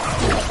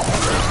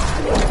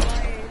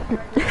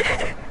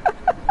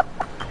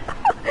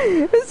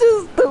 It's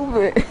just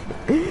stupid.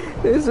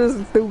 It's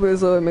just stupid,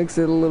 so it makes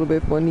it a little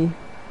bit funny.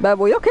 Bad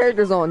boy, your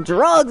character's on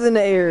drugs in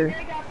the air.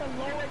 They got the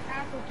lowest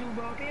altitude,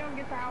 bro. If they don't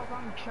get the house,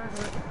 I'm sure.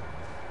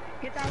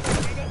 Get the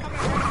house. They come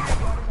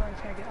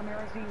in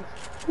right now.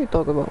 What are you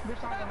talking about?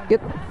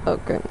 Get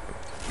okay.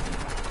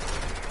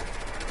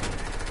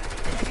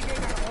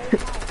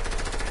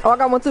 Oh, I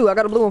got one too. I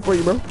got a blue one for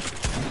you, bro.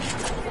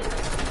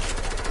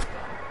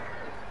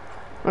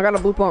 I got a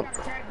blue pump.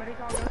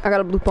 I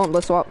got a blue pump.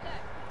 Let's swap.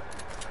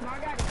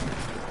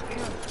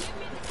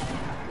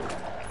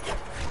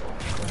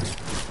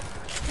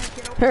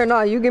 Here,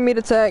 nah, you give me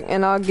the tag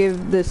and I'll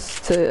give this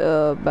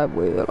to bad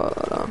boy.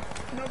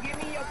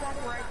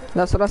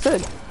 That's what I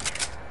said.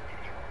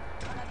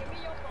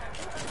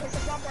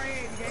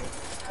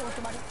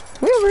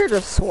 We over here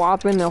just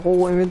swapping the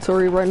whole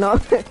inventory right now.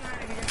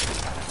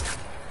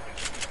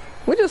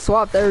 We just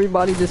swapped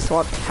everybody, just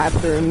swapped half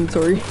their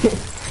inventory.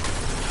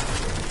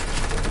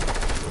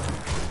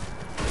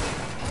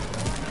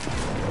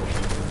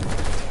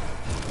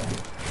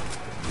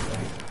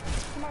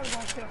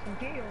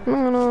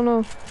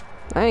 No.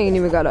 I ain't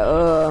even got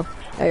a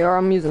AR,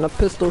 I'm using a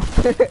pistol.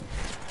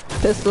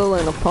 Pistol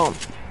and a pump.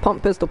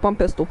 Pump pistol.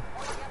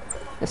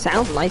 It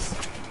sounds nice.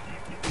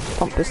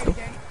 Pump pistol.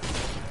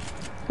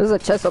 There's a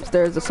chest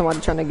upstairs, there's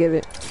somebody trying to give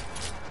it.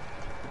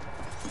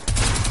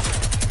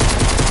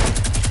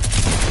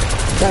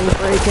 Down the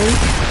breaking.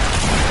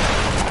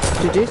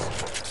 GG's.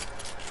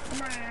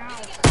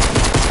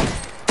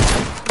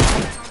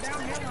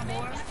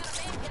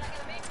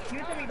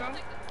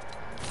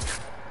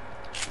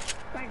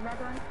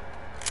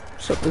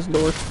 Shut this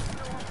door.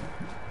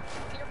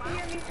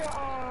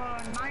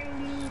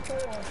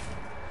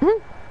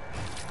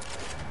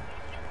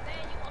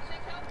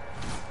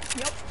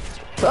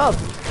 What's up?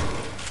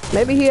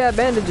 Maybe he had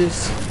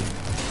bandages.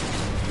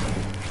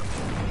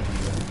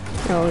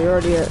 Oh, he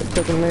already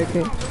took a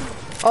medkit.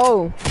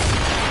 Oh!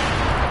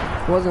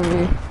 Wasn't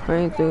me. I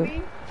ain't do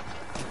it.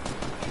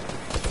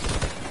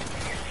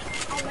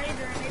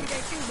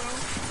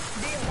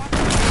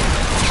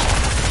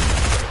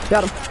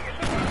 Got him.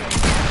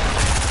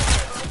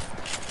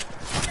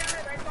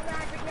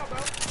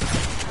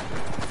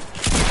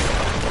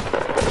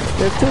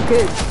 There's two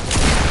kids.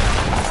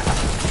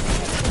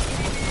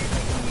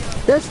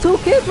 There's two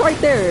kids right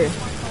there.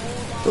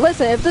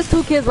 Listen, if there's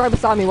two kids right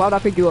beside me, why would I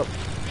pick you up?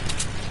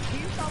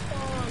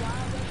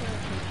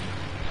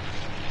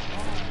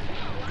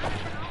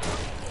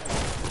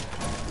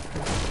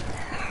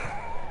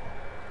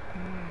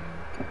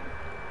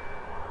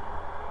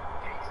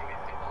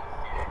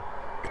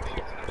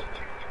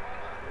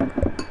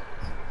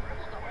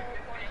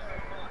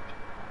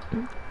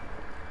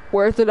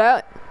 Where's it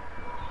at?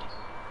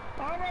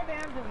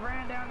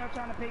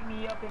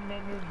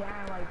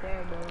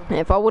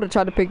 If I would have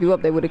tried to pick you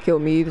up, they would have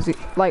killed me.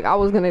 Like, I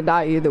was gonna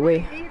die either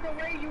way. Either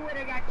way, you would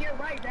have got killed,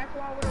 right? That's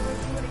why I would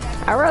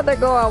have. I'd rather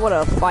go out with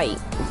a fight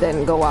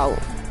than go out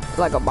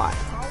like a bot.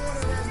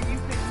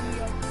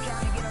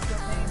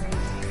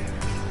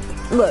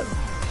 Look,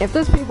 if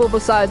there's people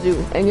beside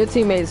you and your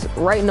teammates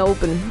right in the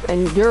open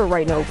and you're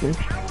right in the open.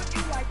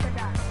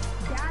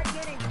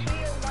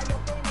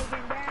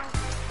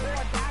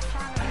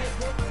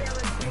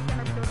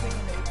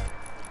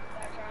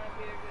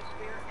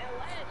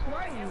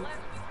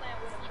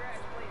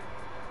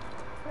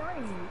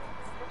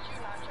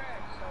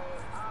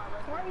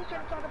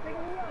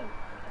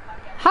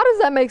 How does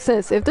that make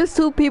sense? If there's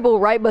two people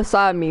right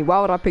beside me,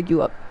 why would I pick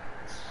you up?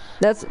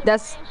 That's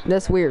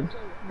weird.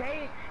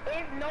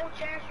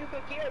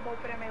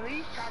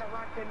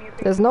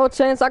 There's no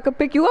chance I could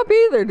pick you up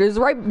either.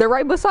 They're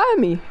right beside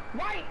me.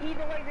 Right,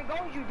 either way it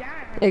goes, you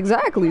die.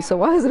 Exactly. So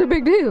why is it a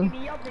big deal?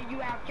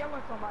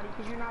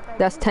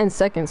 That's 10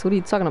 seconds. What are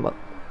you talking about?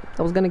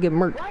 I was gonna get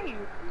murked. Right,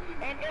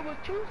 and it was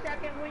 2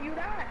 seconds when you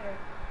died.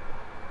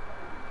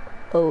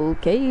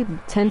 Okay,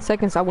 10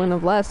 seconds. I wouldn't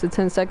have lasted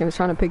 10 seconds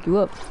trying to pick you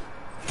up.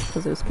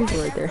 Because there's people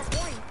right there.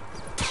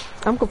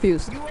 I'm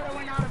confused.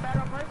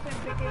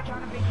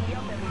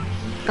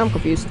 I'm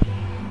confused.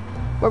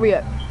 Where we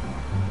at?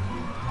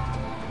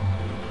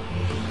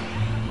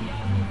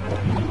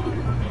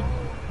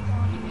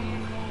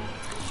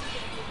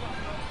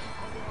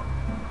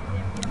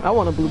 I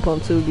want a blue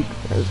pump too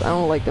because I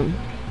don't like them.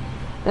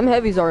 Them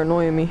heavies are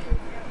annoying me.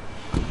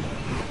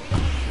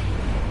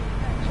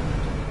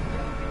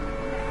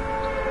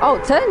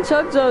 Oh, 10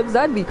 chug jugs,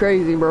 that'd be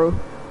crazy, bro.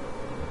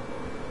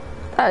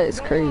 That is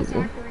crazy.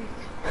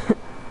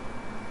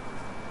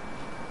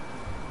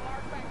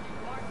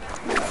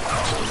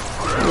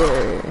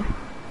 Yeah.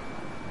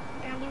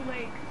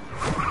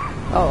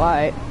 Oh,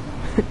 alright.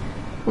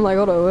 I'm like,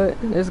 hold on, what?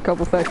 There's a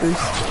couple factories.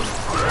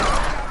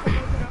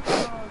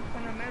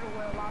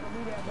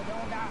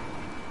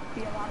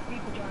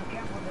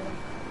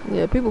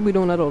 Yeah, people be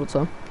doing that all the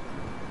time.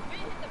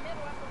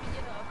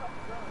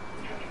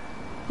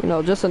 You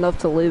know, just enough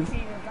to live.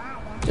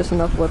 Just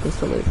enough weapons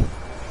to live.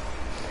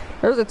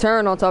 There's a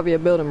turret on top of your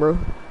building, bro.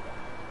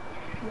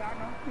 Yeah, I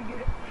know. We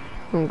get it.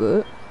 I'm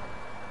good.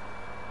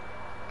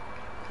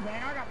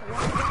 Man, I got the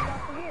one gun I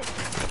forget.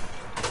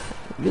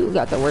 You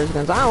got the worst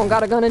guns. I don't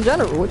got a gun in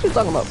general. What you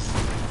talking about?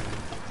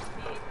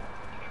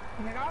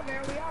 Nigga, I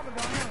barely have a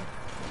gun.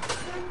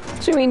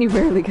 What you mean you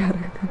barely got a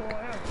gun? Boy,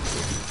 hell.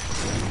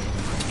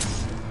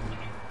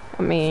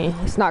 I mean,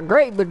 it's not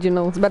great, but you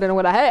know, it's better than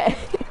what I had.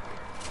 They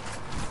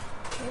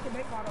can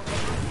make my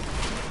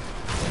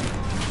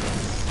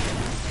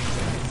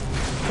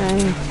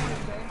Dang.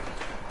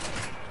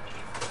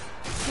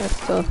 That's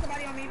tough.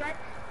 somebody on me, right?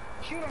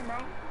 Shoot him, bro.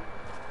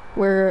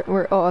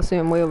 Where, oh, I see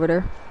him way over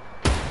there.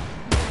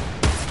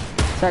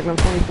 Tagged him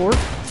 24.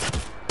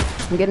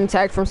 I'm getting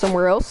tagged from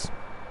somewhere else.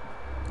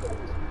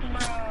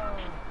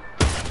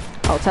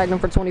 Oh, tagged him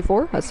for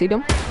 24. I see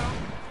them.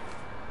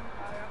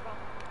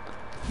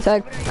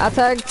 I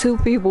tagged 2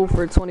 people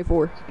for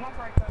 24.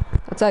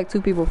 I tagged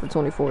 2 people for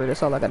 24.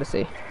 That's all I gotta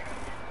say.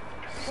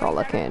 That's all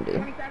I can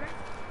do.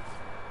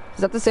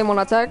 Is that the same one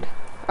I tagged?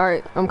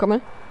 Alright, I'm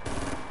coming.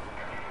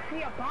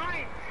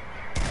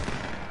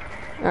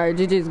 Alright,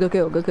 GG's. Good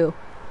kill. Good kill.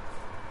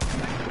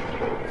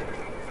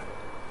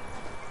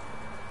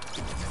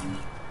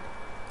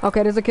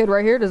 Okay, there's a kid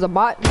right here. There's a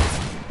bot.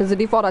 There's a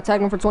default. I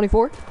tagged him for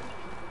 24.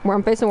 Where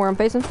I'm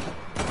facing.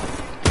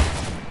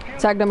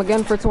 Tagged him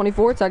again for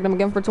 24. Tagged him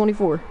again for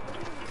 24.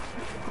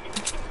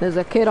 There's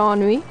a kid on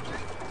me.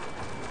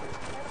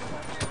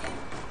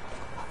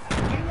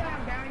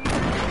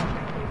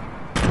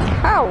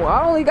 How?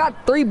 I only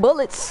got 3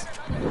 bullets.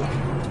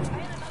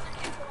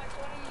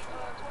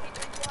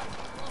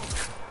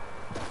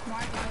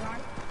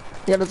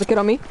 Yeah, there's a kid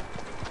on me.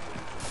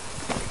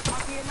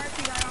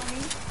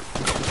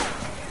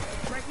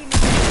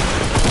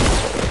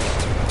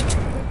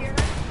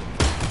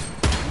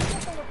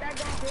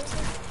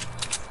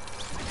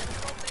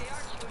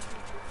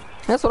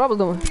 That's what I was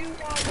doing.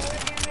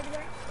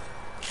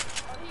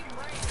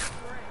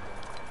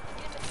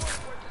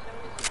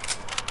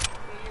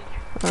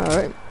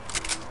 Alright.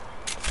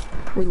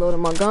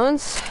 Reloading my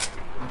guns.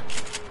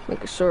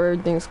 Making sure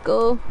everything's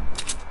good.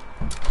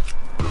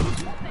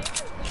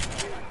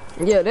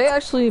 Yeah, they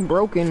actually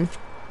broken.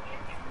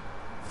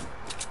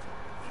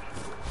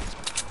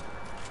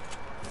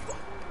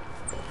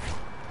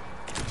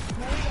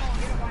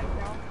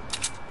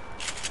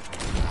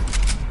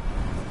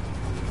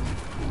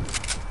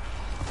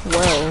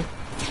 Well,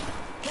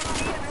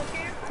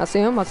 I see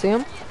him. Okay.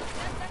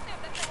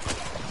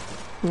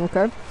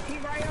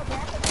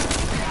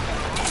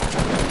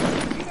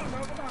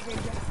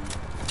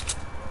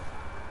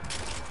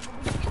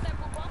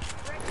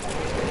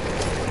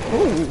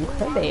 Ooh,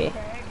 hey.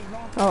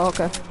 Oh,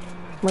 okay.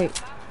 Wait.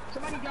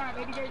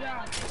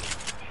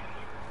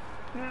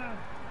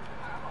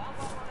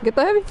 Get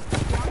the heavy?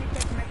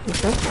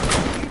 Okay.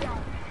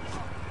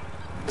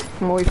 I'm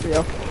gonna wait for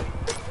y'all.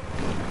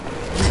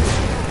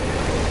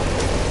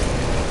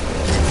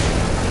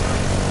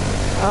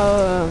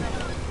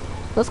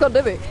 Let's go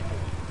divot.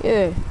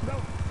 Yeah.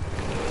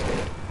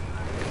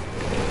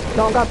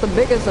 Don't got the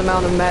biggest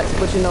amount of mats,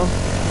 but you know,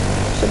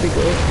 should be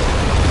good.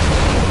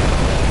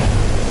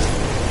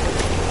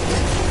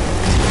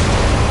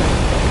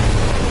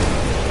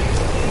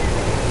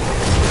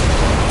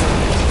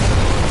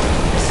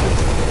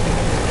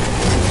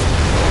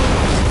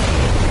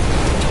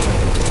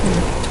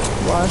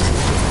 Why?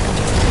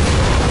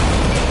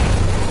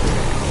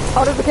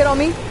 Oh, there's a kid on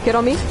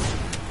me.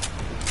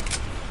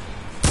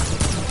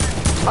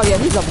 Oh yeah,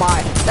 he's a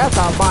bot. That's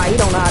a bot. He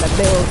don't know how to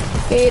build.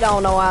 He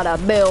don't know how to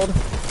build.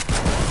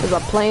 There's a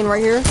plane right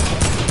here.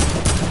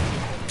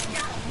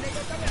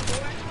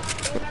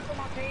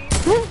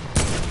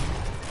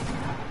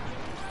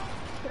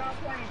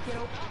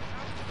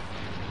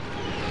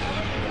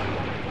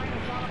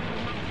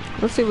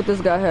 Let's see what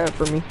this guy had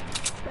for me.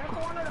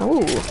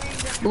 Ooh,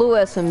 blue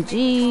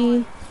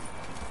SMG.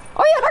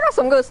 Oh yeah, I got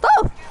some good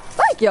stuff.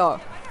 Thank y'all.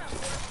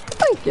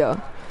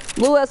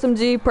 Blue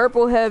SMG,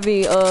 purple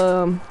heavy,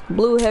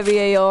 blue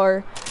heavy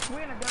AR,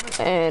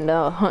 and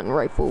hunting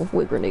rifle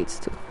with grenades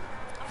too.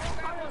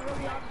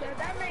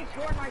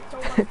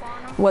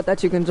 What,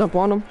 that you can jump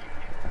on them?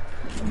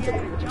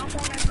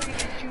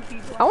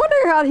 I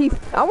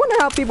wonder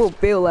how people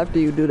feel after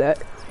you do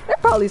that. They're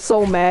probably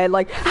so mad,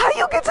 like, how do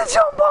you get to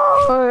jump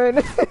on?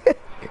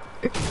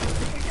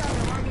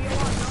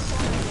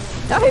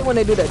 I hate when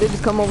they do that. They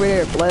just come over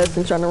there blast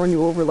and trying to run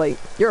you over like,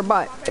 you're a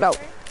bot, get out.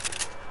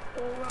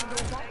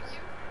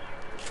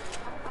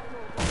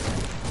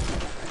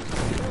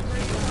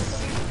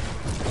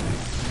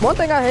 One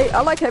thing I hate,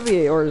 I like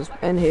heavy ARs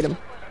and hate them.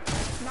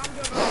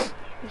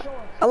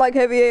 I like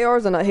heavy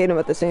ARs and I hate them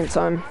at the same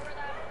time.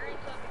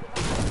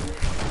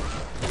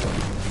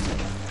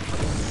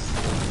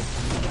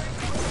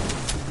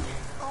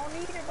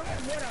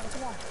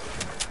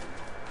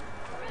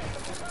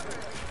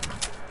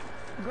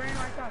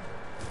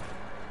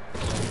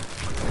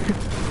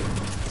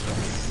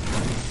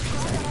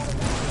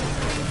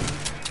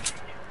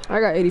 I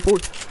got 84.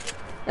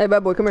 Hey,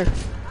 bad boy, come here. I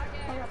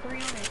got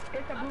 300.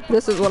 It's a blue.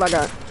 This is what I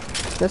got.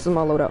 This is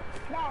my loadout.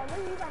 No,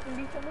 you got some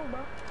decent loot, bro.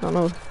 I don't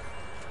know.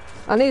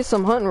 I need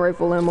some hunting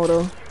rifle ammo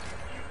though.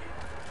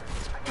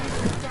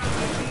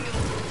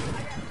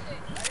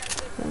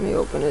 Let me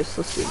open this.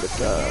 Let's see what's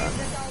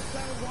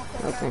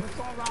okay.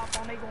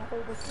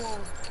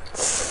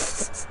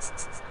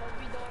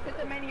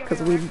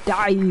 Because we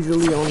die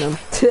easily on them.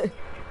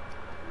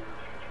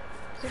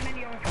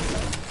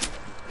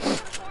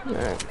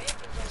 Alright.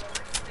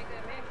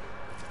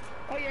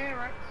 Oh yeah,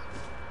 right.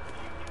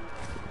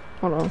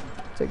 Hold on.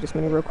 Take this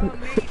mini real quick.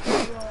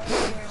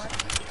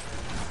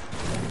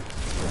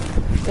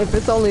 If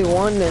it's only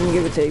one, then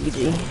give it to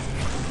ABG.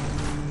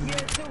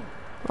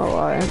 Oh,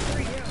 alright.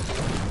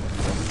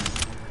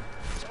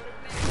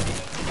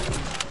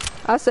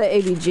 I said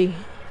ABG.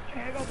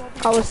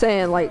 I was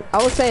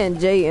saying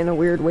J in a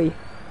weird way.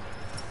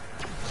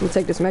 Let me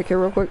take this Mac here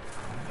real quick.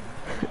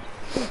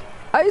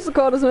 I used to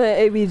call this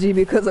man ABG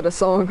because of the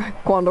song,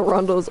 Quando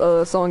Rondo's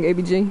song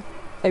ABG.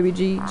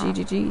 ABG,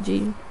 G,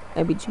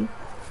 ABG.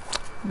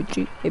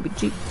 ABG,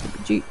 ABG,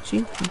 ABG,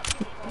 G.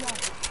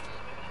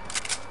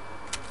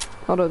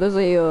 Hold on, there's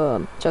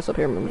a chest up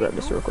here. I'm gonna grab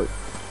this real quick.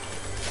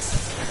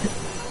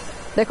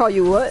 They call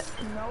you what?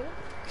 No.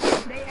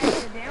 They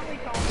accidentally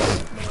called me.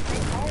 They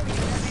called me.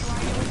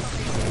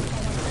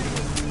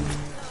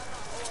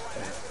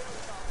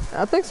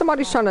 I think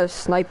somebody's trying to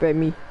snipe at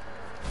me.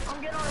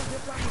 I'm getting on a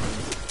zip line.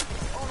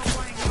 On a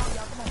plane.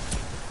 Come on,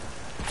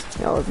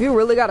 Yo, if you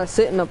really gotta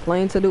sit in a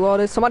plane to do all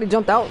this, somebody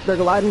jumped out. They're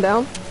gliding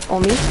down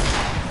on me. I'm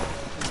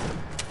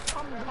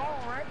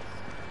gone, right?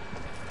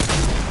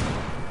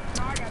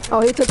 No, I got you.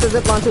 Oh, he took the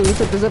zip line too. He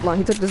took the zip line.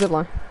 He took the zip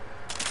line.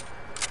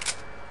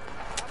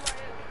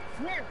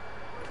 Where?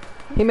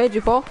 He made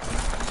you fall?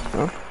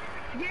 Oh.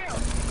 Yeah.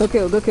 Good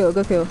kill, good kill,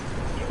 good kill.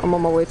 I'm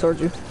on my way towards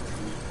you.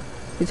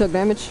 You took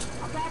damage?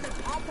 I tried to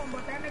pop him,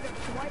 but that nigga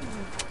sweating.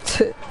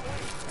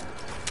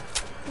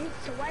 He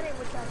sweated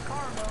with that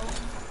car, bro.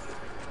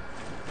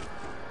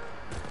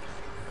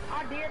 I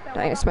did that.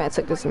 Dang, this man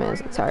took this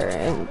man's entire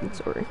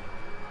inventory.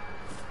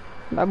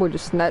 My boy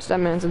just snatched that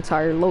man's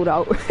entire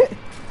loadout.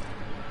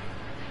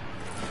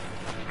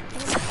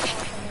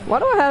 Why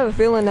do I have a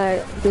feeling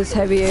that this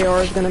heavy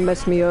AR is gonna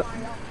mess me up?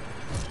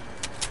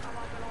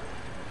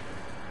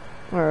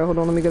 Alright, hold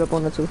on, let me get up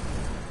on that too.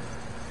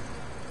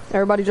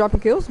 Everybody dropping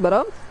kills, but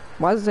up.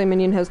 Why does it say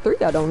minion has 3?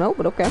 I don't know,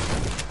 but okay.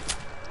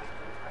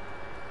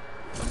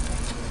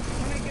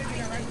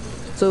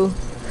 2.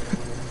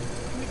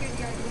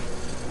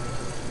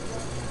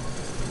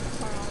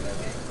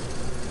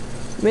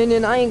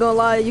 Minion, I ain't gonna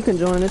lie, you can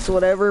join us,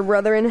 whatever,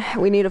 brethren.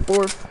 We need a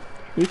 4th.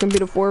 You can be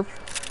the 4th,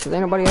 cause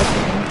ain't nobody else.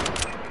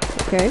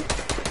 Okay.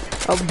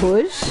 A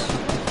bush.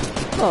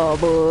 A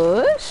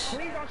bush.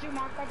 Please don't shoot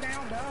my stuff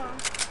down, duh.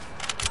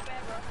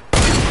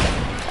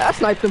 I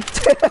sniped him.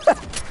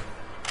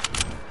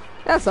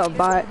 That's a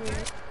bot.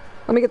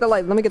 Let me get the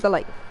light. Let me get the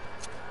light.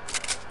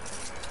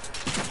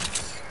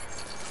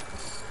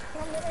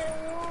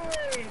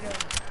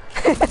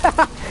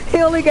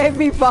 He only gave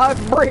me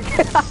 5 brick.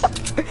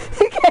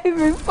 He gave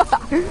me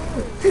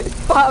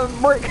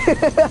 5 brick.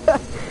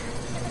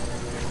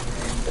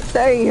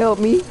 That ain't help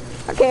me.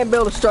 I can't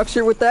build a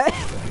structure with that.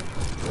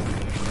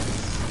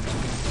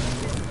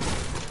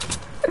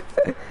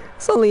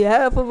 It's only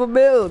half of a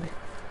build.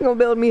 You gonna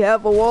build me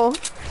half a wall?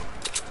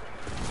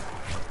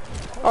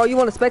 Oh, you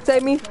want to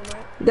spectate me?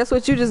 Guess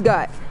what you just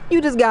got?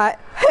 You just got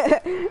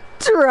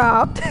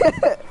dropped.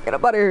 Get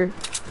up out of here.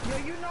 Yo,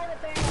 you know the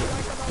thing I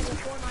like about the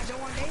Fortnite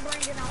doing? They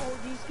bringing out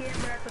OG skins,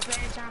 but at the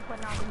same time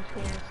putting out new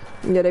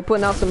skins. Yeah, they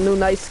putting out some new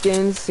nice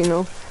skins, you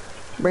know.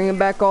 Bringing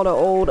back all the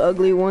old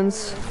ugly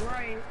ones.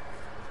 Right.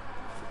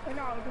 And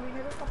all ugly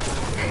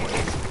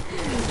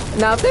niggas.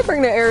 Now, if they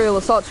bring the aerial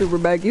assault trooper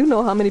back, you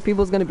know how many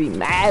people's gonna be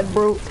mad,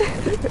 bro.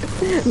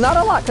 Not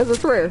a lot, cause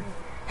it's rare.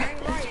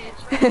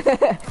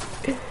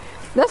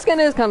 That skin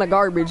is kind of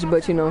garbage,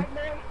 but you know.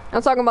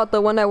 I'm talking about the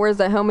one that wears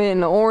that helmet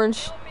in the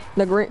orange,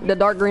 the green, the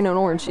dark green and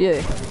orange.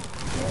 Yeah.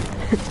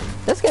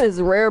 That skin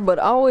is rare, but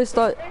I always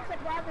thought. It's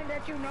surprising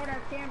that you know that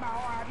skin by all.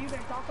 Have you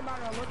been talking about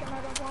it or looking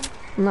at it or something?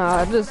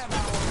 Nah,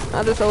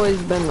 I just always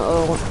been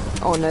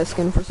on that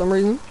skin for some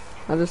reason.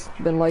 I just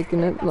been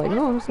liking it. Like,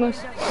 oh, it's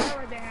nice.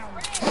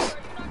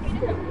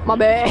 My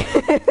bad.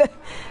 Y'all know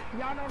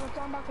the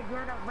song about the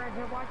girl that wears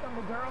her watch on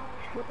the girl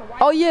with the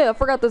white. Oh yeah, I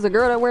forgot there's a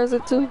girl that wears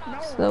it too.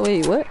 So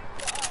wait, what?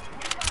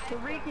 The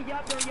Ricky,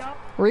 yup.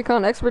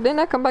 Recon Expert, didn't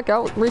that come back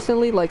out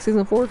recently, like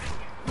season 4?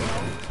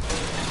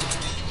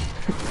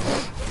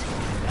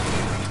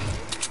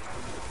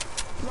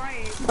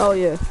 Right. Oh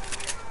yeah.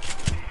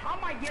 I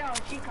might get her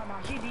if she come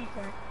out. She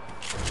decent.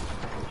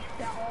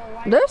 That all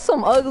white. There's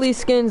some ugly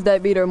skins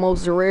that be the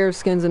most rare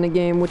skins in the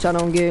game, which I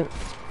don't get.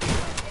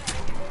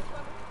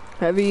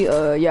 Heavy,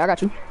 yeah, I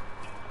got you.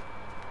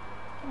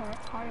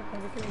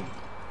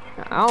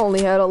 I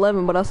only had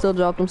 11, but I still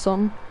dropped him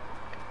something.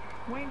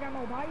 We ain't got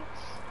no bikes.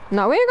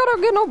 Nah, we ain't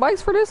gotta get no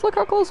bikes for this. Look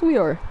how close we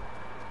are.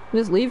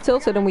 Just leave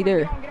tilted and we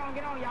there. Get on,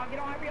 y'all. Get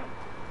on, hurry up.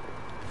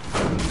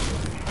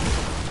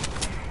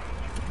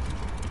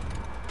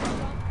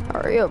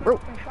 Hurry up, bro.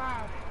 And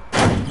 5,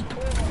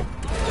 4.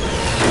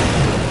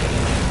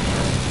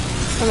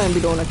 I'm gonna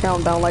be doing a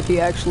countdown like he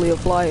actually a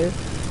flyer.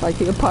 Like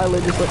he a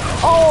pilot, just like,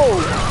 oh!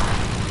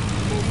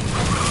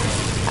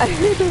 I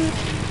hit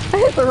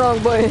the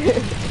wrong button.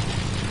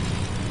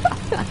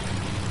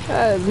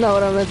 That is not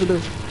what I meant to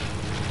do.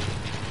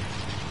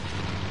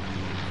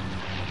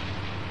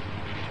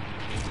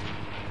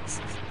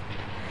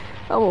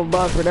 I'm a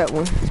bot for that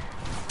one.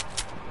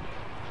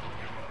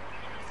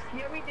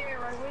 Yeah, we did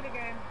right. Win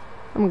again.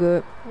 I'm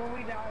good. When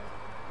we died.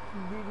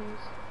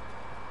 BBs.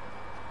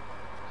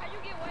 How you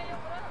get way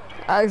over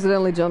there? I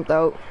accidentally jumped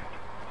out.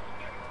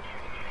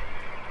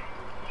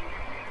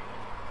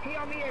 He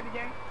on me every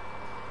day.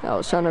 I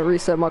was trying to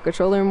reset my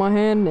controller in my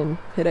hand and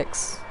hit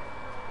X.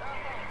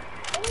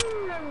 You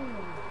got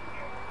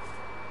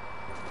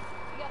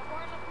a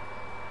partner?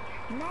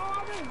 No,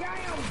 I just got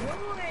him good.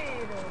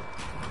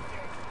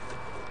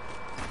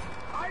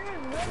 I just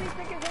really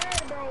took his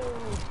head, bro.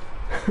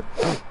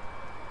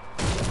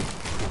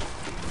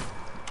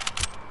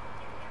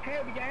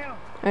 Hell, we got him.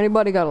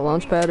 Anybody got a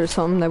launch pad or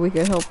something that we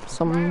could help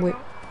someone with?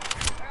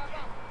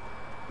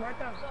 Right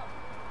there.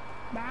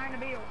 Behind the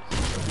bill.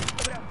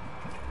 Over there.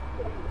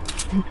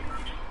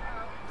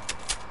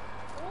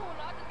 Oh,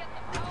 no, I just got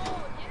the.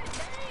 Oh, yeah,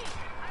 dang.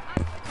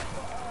 I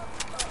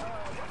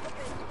what's the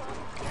thing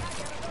called?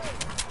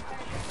 I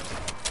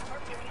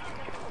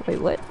gotta go. Wait,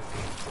 what?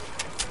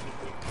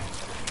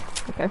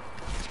 Okay.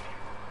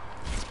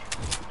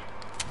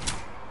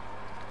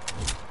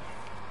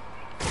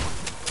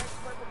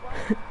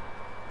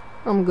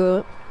 I'm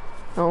good.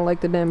 I don't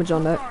like the damage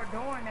on that. Start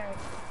doing that.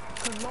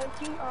 Cause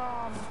low-key,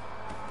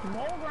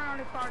 low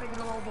ground is starting to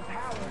get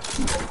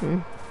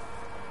overpowered.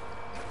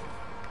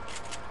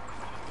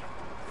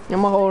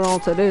 I'm gonna hold on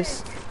to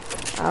this.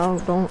 I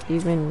don't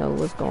even know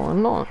what's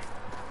going on.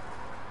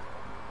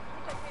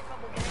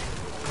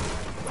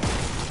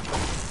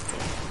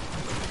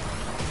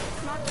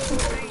 Not the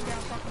thing that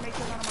fucking makes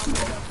none of my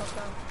videos fucked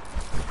up.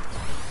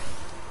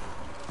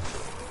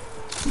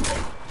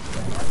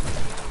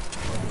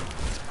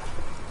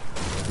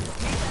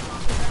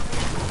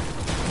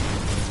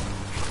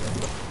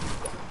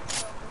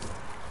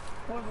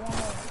 What's one more?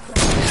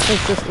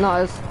 It's just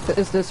no,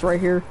 it's this right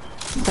here.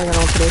 Hanging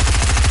on to this.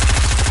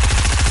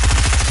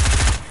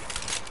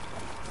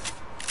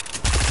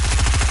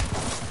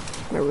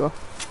 There we go.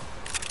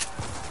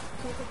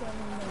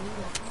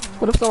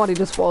 What if somebody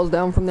just falls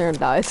down from there and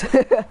dies?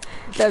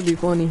 That'd be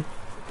funny.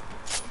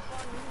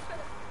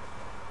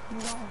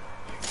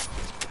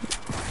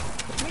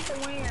 We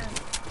can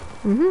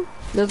win.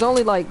 There's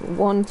only like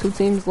 1-2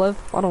 teams left.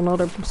 I don't know,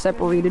 they're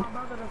separated. My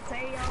brother to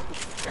say,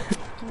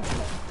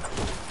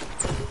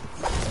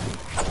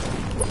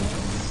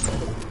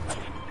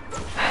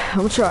 I'm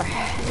gonna try.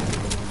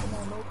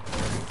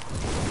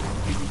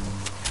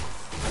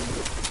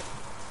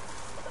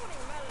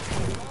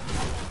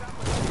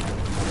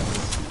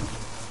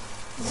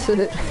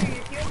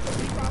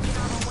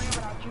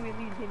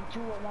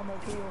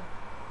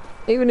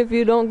 Even if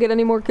you don't get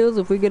any more kills,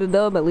 if we get a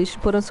dub, at least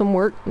you put in some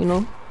work, you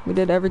know. We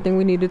did everything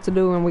we needed to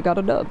do and we got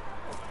a dub.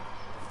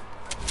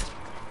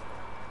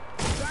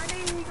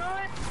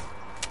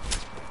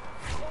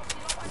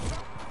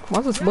 Why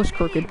is this bush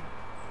crooked?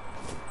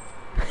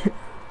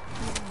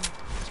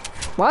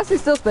 Why is he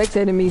still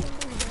spectating me?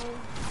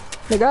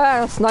 The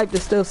guy I sniped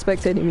is still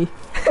spectating me.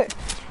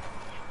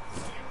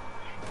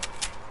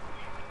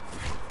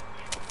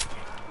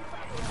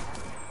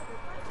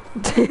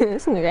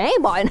 This nigga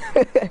ain't buying.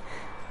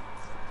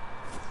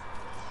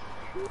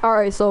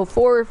 Alright, so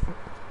 4.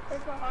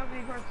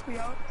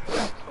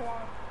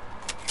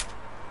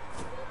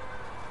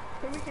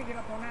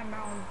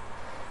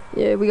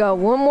 Yeah, we got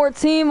one more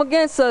team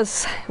against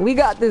us. We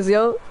got this,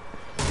 yo.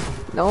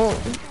 Don't.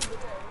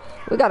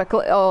 We gotta.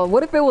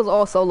 What if it was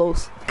all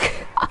solos?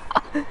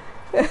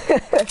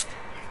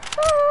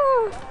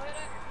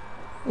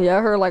 Yeah,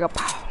 I heard like a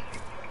pow.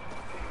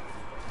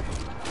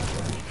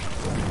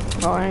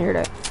 Oh, I didn't hear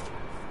that.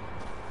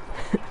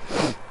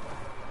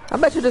 I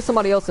bet you there's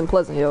somebody else in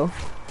Pleasant Hill.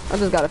 I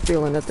just got a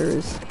feeling that there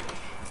is.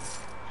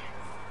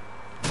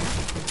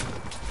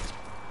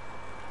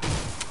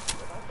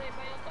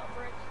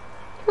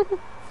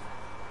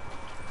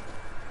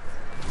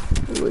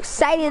 You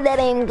excited that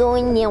I'm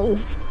going now?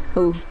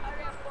 Who?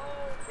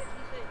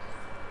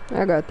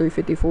 I got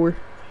 354.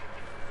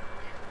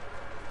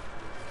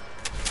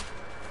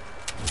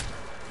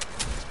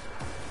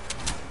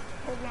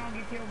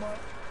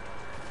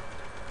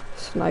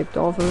 Sniped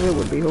off of it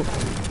would be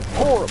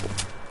horrible.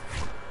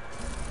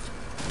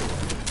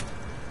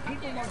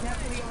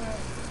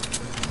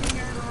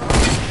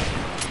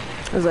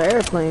 There's an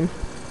airplane.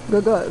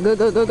 Good, good, good,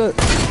 good, good, good.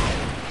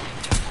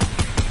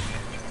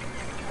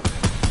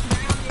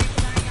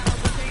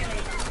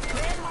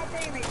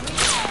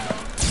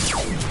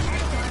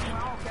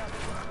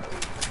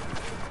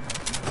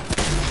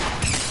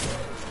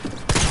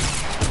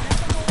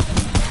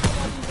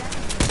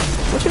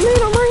 What you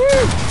mean? I'm right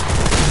here.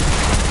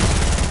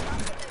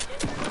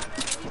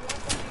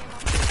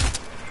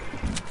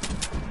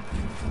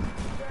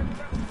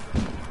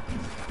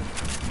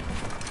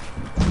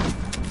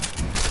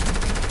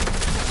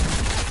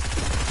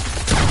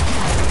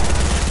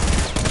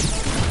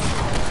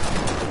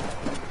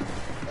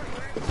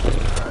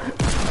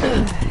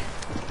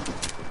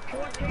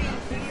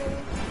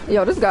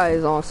 Yo, this guy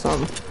is on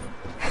some.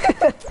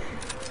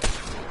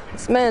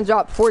 This man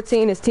dropped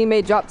 14, his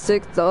teammate dropped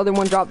 6, the other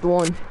one dropped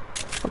 1.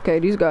 Okay,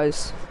 these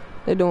guys,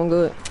 they're doing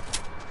good.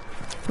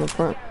 In the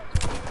front.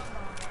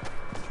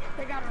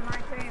 They got a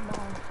nice aim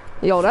ball.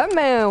 Yo, that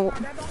man.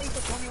 That don't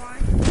equal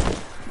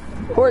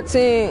 21.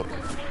 14,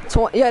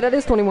 20, yeah, that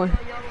is 21.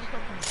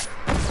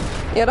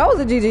 Yeah, that was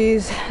a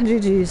GG's.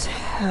 GG's.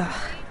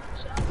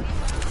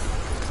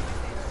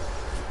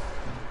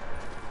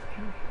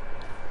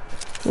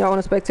 Y'all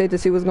want to spectate to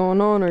see what's going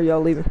on, or y'all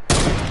leaving?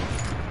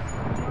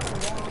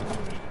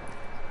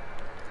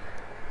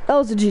 That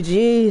was a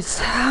GG's.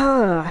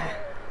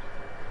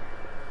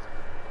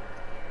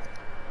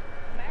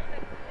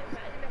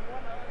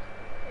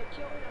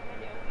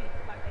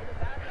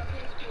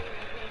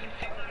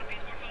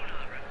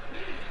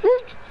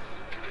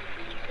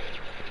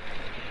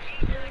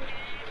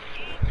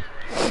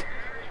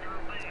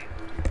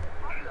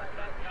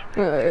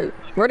 Alright,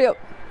 ready up.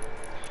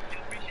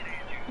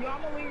 Yo,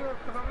 I'm gonna leave her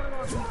because I'm gonna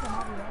go do some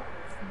other work.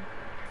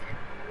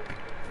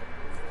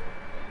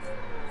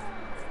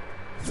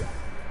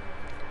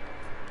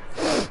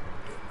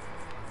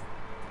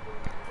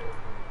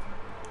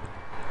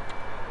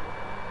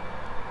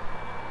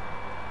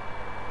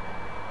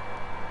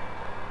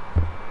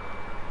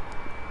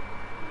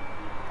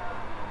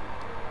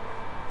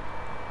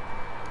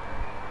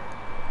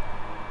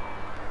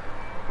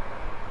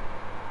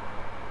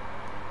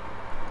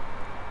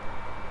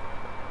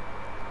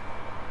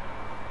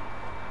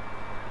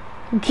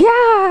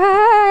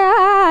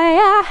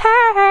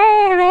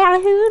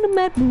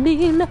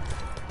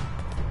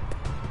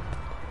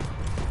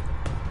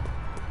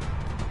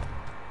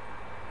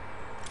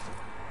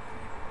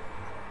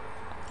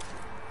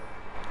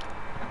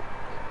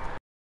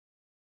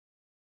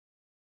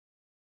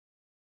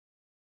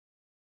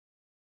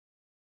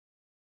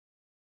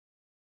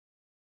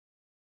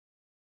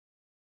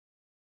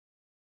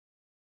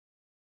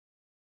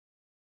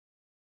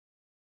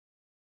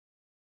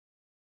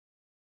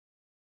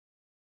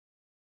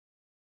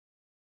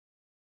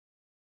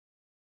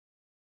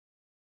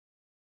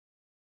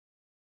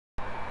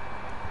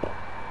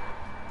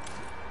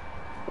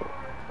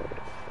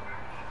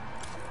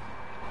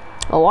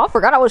 Oh, I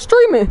forgot I was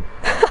streaming.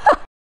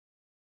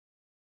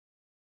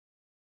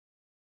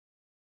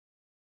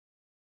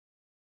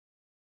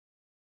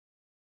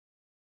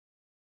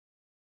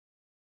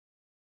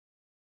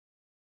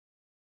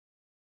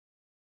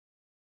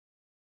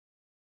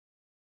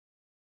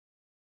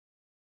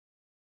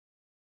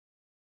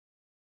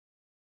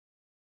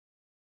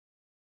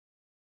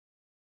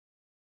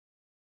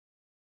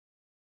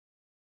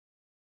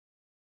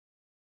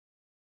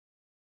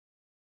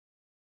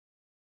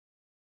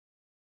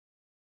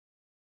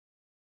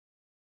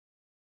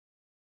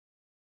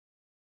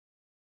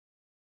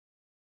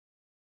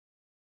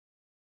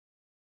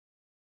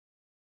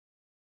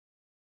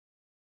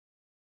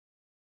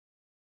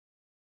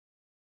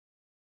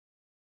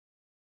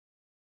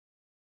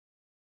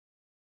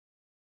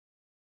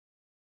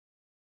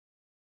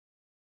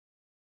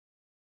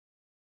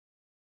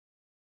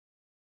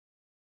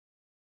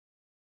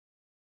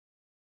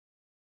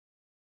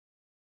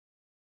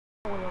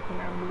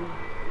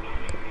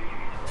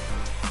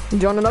 You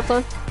joining up,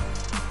 son?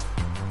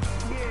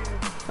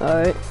 Yeah.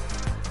 Alright.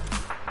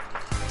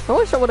 I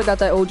wish I would've got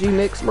that OG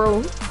mix,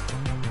 bro. Now you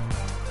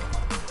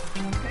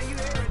hear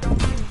it,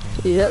 don't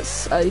you?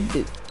 Yes, I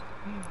did.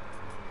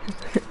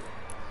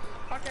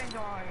 I can't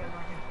join again,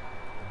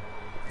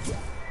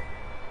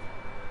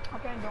 I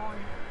can't join.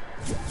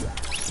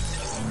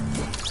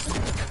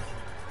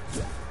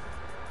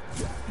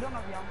 Don't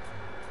know, y'all.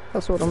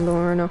 That's what I'm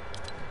doing right now.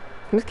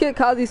 This kid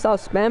Kazi stop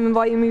spam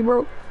inviting me,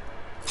 bro.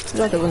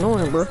 Jack is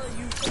annoying, bro.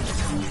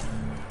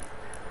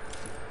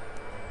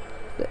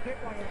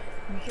 Pick one.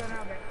 You shouldn't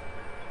have it.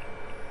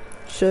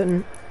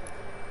 Shouldn't.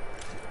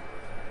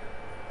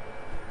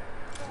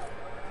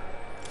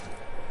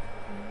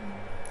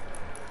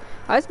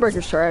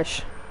 Icebreaker's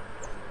trash.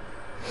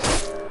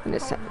 And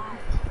it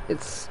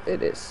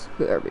is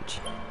garbage.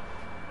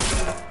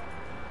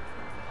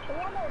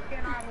 One more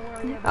skin I have to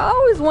wear. I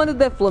always wanted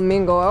that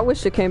flamingo. I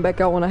wish it came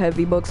back out when I had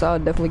V-Bucks. I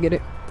would definitely get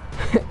it.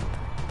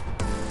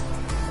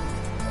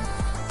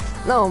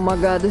 Oh my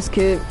god, this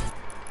kid.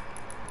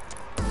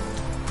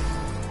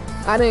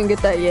 I didn't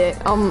get that yet.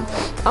 I'm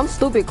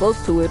stupid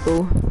close to it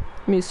though.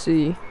 Let me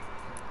see.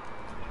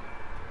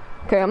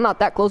 Okay, I'm not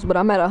that close, but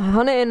I'm at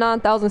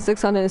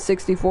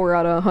 109,664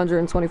 out of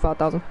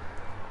 125,000.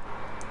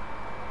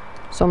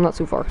 So I'm not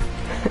too far.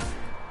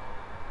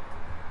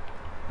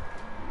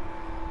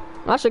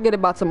 I should get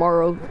it by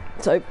tomorrow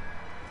type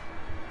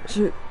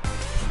shit.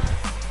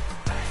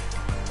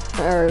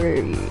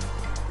 Alright.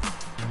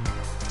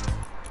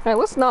 Alright,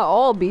 let's not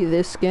all be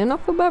this skin. I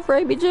feel bad for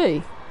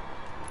ABJ.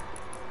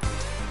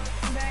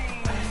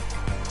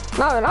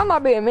 No, I'm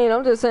not being mean.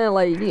 I'm just saying,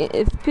 like,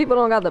 if people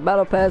don't got the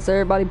battle pass,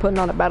 everybody putting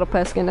on a battle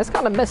pass skin, that's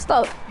kind of messed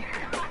up.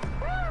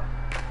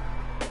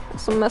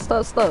 That's some messed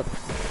up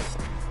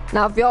stuff.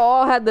 Now, if y'all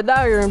all had the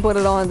dagger and put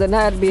it on, then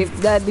that'd be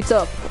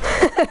tough.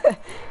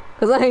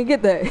 Cause I ain't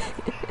get that.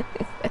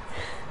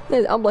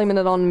 I'm blaming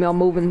it on my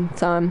moving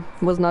time.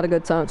 It was not a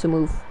good time to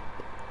move.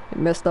 It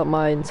messed up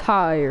my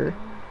entire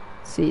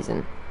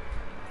season.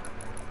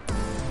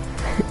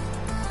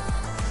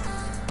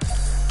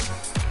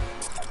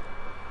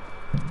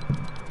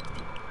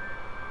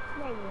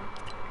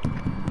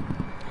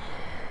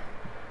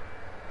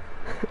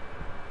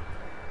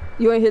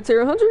 You ain't hit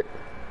tier 100?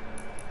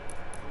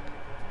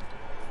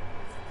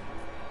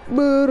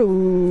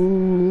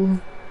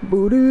 Boo-doo.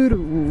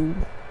 Boo-doo-doo.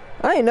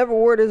 I ain't never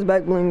wore this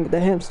back bling with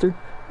the hamster.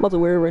 I'm about to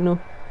wear it right now.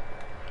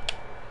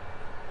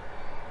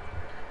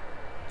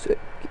 Sick.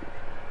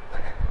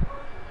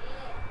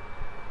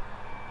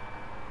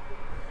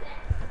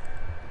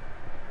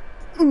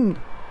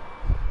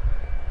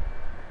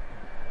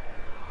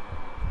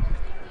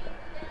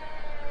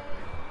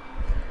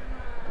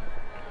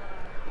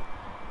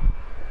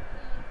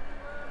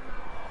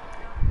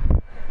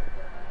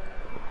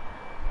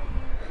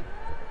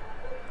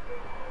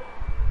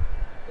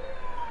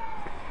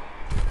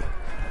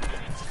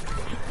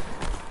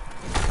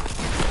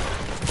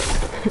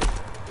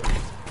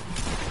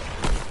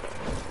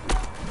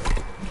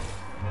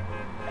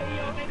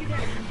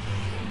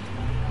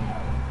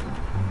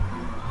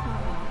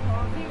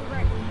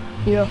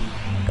 Yeah.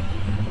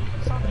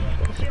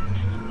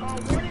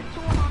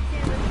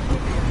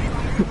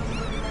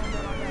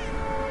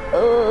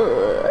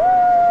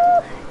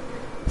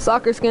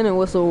 Soccer skin and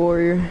whistle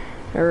warrior,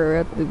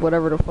 or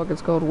whatever the fuck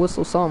it's called,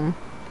 whistle something.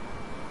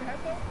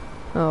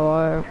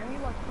 Oh,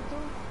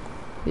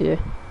 yeah.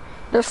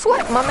 They're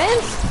sweat, my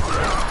mans.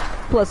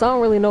 Plus, I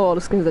don't really know all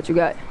the skins that you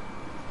got.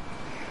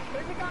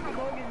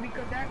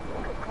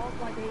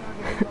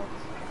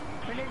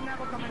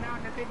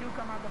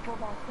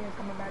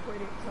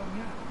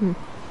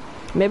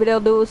 Maybe they'll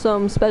do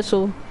something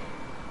special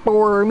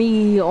for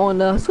me on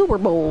the Super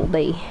Bowl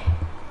day.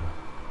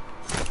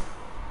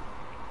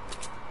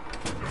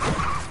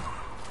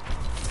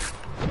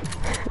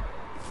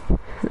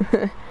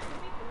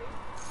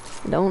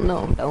 Don't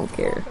know, don't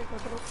care.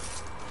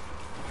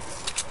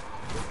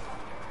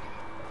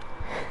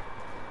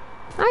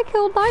 I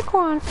killed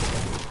Daquan.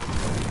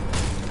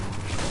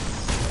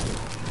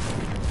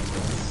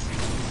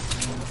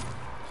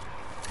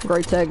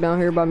 Great tag down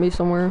here by me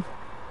somewhere.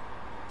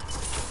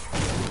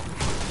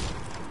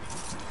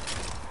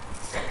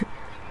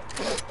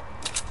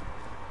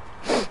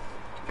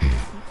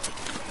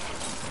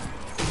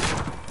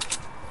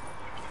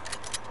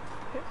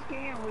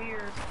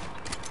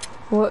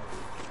 What?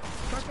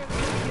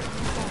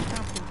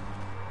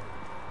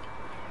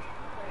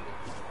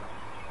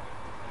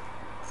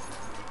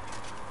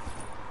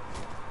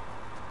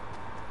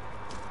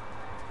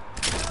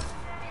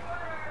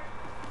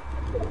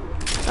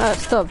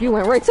 That's tough. You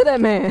went right to that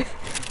man.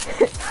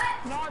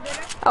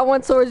 I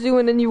went towards you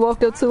and then you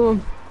walked up to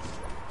him.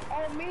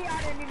 Oh, me?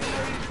 I didn't even know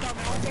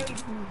you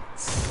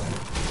was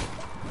coming.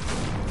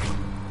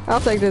 I'll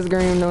take this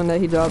green knowing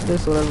that he dropped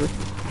this, whatever.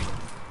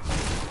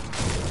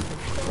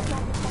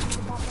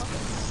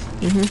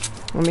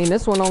 I mean,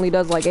 this one only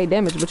does like 8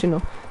 damage, but you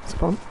know, it's a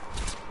pump.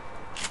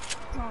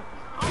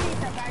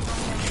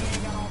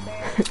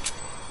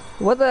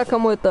 What did that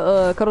come with,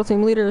 the cuddle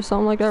team leader or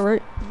something like that,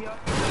 right? Yep.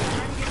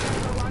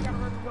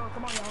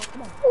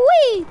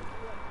 Wee!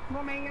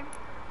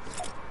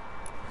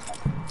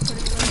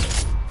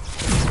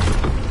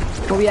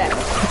 Where we at?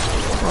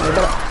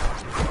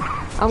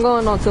 Alright, I'm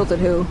going on Tilted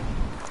Hill.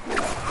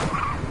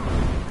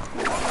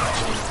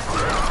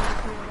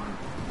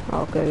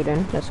 Okay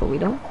then, that's what we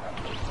do.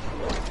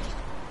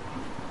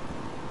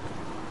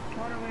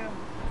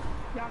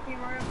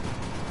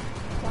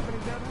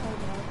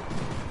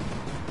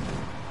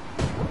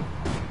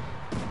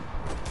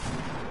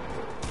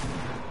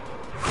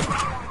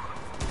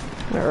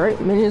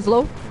 Alright, minions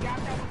low.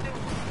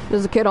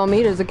 There's a kid on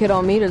me, there's a kid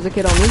on me, there's a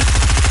kid on me.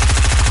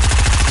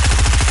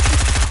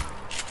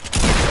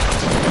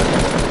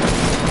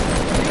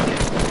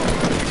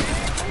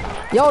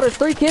 Yo, there's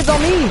 3 kids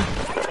on me!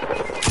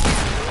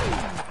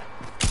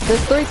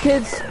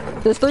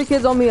 There's 3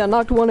 kids on me. I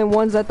knocked one and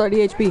one's at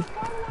 30 HP.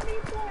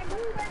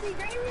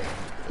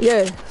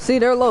 Yeah, see,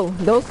 they're low.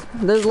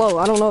 There's low.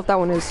 I don't know if that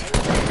one is.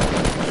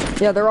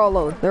 Yeah, they're all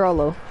low. They're all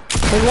low.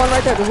 There's one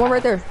right there. There's one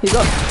right there. He's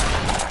up.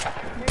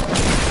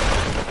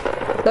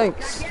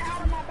 Thanks.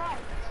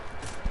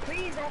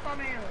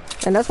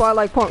 And that's why I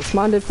like punks.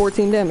 Mine did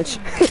 14 damage.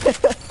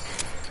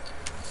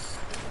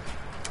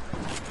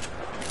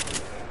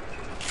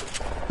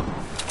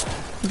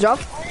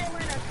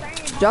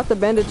 Drop the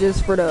bandages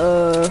for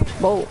the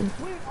bolt.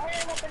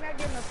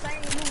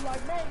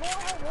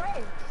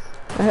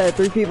 I had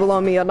 3 people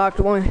on me. I knocked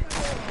one.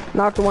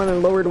 Knocked one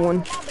and lowered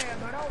one.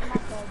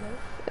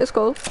 It's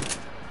cool.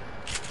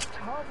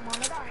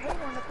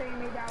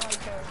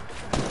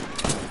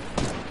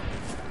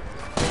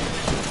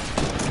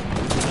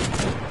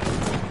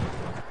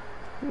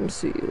 Let me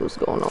see what's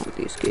going on with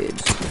these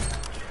kids.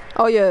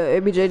 Oh yeah,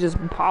 ABJ just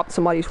popped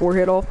somebody's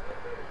forehead off.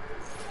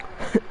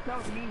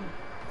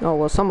 Oh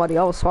well, somebody.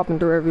 I was swapping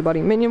through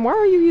everybody. Minion, why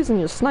are you using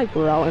your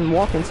sniper out and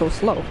walking so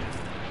slow?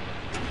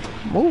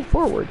 Move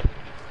forward.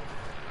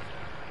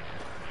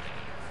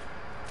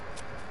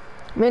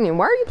 Minion,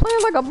 why are you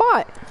playing like a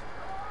bot?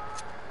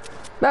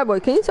 Bad boy,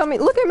 can you tell me?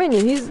 Look at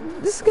Minion.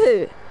 This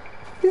kid.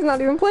 He's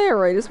not even playing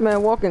right. This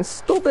man walking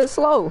stupid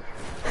slow.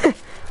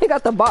 He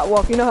got the bot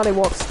walk. You know how they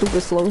walk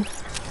stupid slow.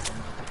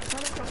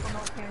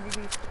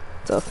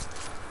 Tough.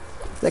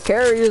 The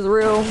carry is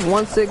real.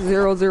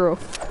 1600.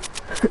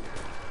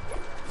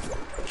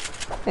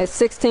 At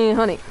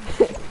 1600.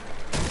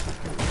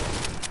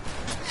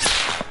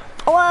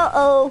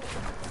 Oh.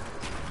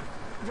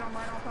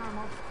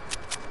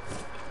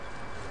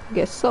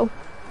 Guess so.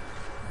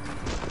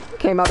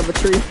 Came out of a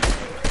tree.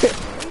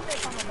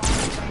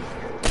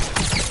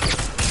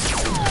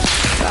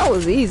 That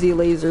was easy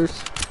lasers.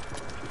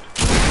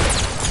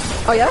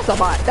 Oh yeah, that's a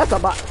bot. That's a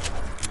bot.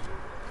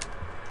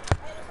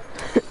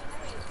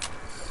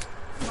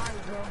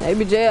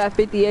 ABJ at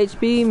 50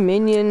 HP.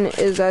 Minion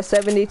is at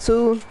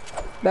 72.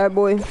 Bad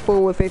boy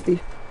full with 50.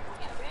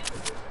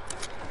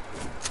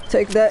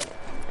 Take that.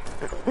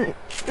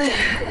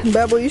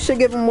 Bad boy, you should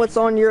give him what's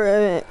on your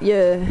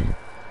yeah.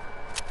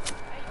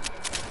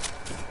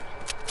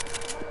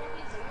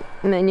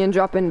 Minion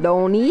dropping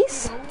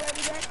donies.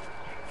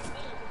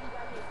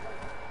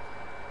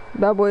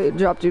 Bad boy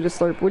dropped you the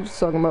slurp. What you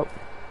talking about?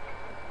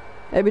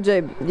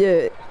 ABJ,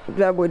 yeah,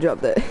 bad boy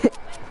dropped that.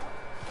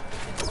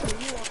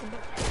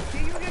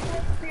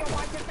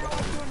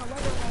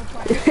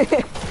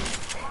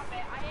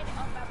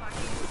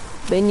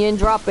 Minion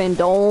dropping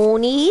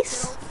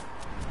donies.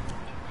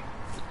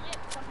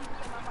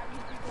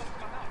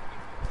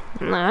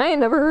 Nah, I ain't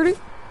never heard it.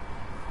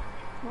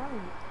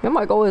 It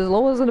might go as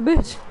low as a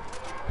bitch.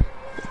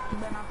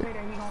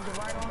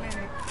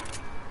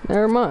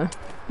 Never mind.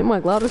 It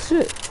might loud as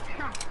shit.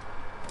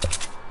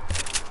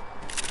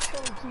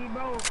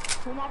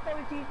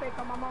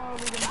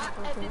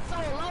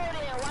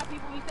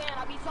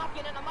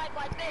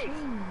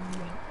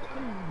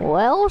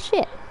 Well,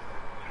 shit.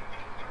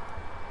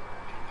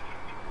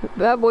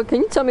 Bad boy,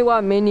 can you tell me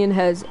why Minion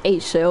has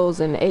 8 shells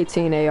and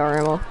 18 AR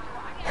ammo?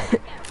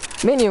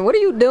 Minion, what are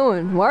you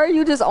doing? Why are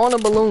you just on a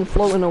balloon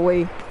floating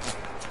away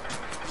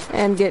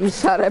and getting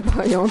shot at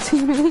by your own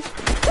teammate?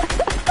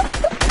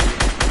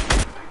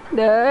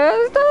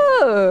 That's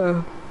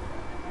tough.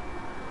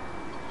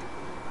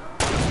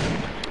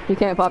 You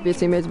can't pop your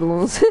teammates'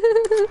 balloons.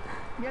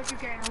 Yes, you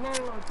can.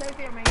 Look, take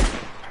it, man.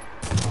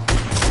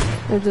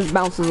 It just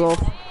bounces off.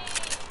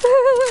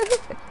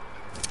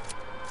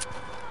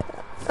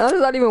 That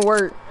does not even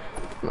work.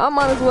 I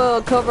might as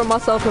well cover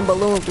myself in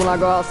balloons when I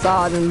go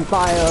outside and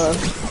buy a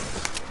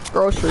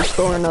grocery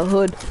store in the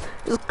hood.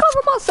 Just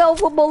cover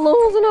myself with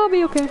balloons and I'll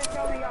be okay.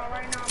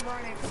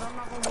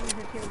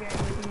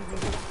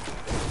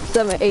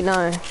 7, 8,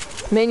 9.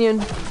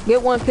 Minion,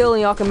 get 1 kill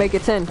and y'all can make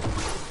it 10.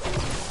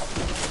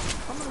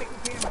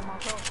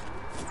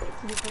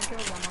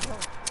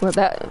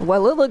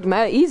 Well, it looked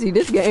mad easy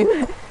this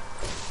game.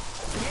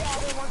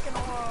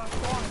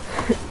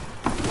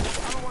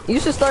 You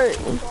should start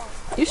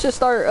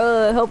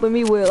helping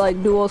me with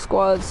like duo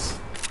squads.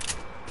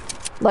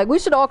 Like we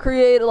should all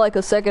create like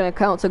a second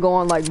account to go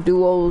on like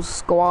duo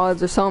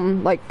squads or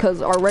something, like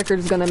cause our record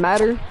is gonna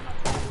matter.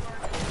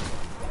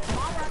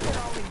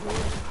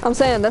 I'm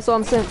saying, that's what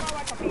I'm saying.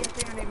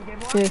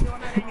 Yeah.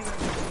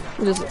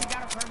 Just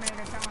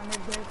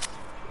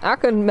I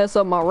could mess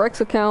up my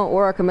Rex account,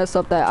 or I could mess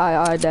up that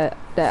I-7.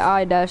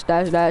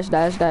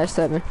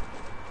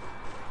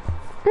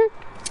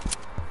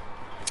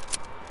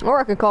 Or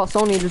I could call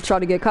Sony to try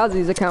to get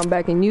Kazi's account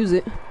back and use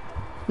it. You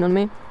know what I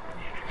mean?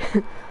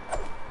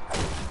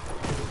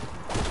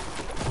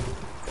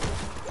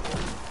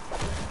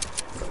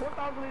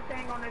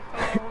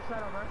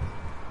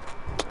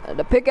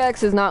 The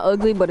pickaxe is not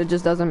ugly, but it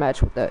just doesn't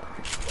match with that.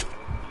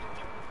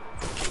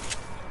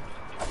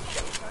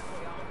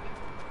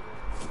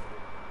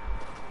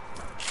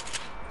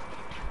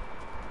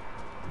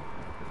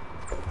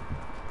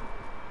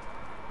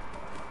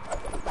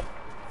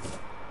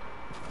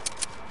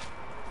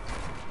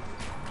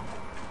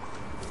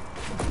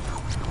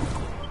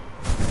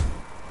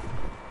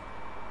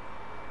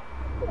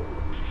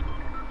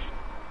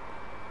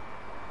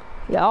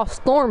 Y'all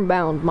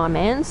stormbound, my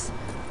mans.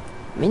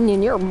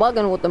 Minion, you're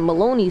bugging with the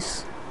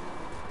balloonies.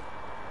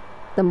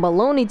 The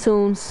baloney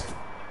tunes.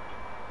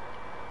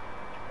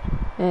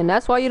 And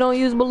that's why you don't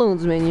use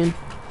balloons, Minion.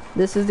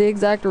 This is the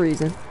exact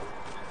reason.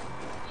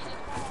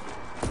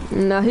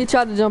 Now, he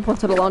tried to jump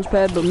onto the launch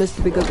pad, but missed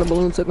it because the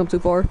balloon took him too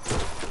far.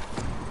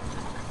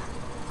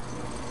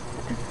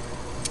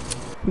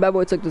 Bad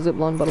boy took the zip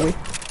line, by the way.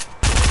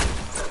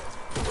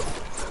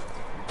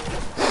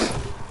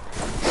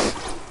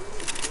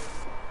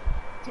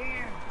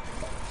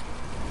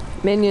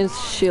 Minions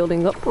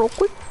shielding up real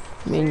quick.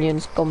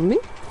 Minions coming.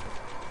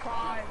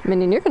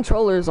 Minion, your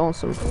controller is on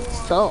some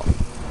stuff.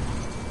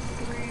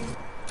 3,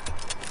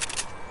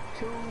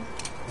 2,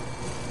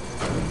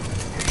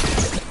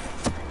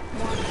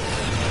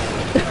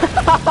 1.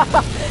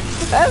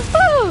 That's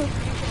tough.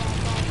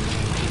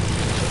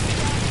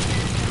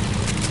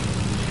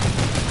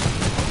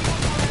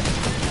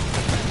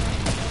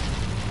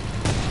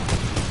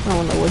 I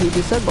don't know what he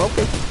just said, but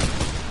okay.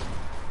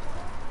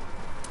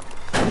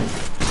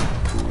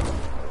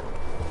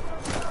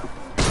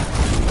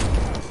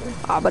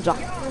 Abaja.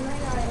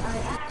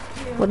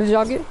 What did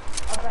y'all get?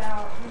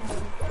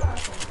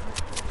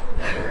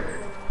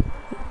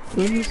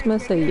 What did this man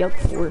say yup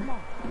for?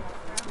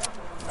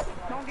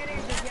 Don't get in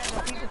just yet,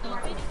 but keep it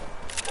smart.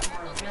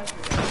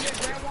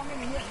 Grab one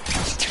mini, yeah.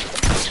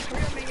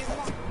 Real minion, come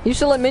on. You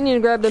should let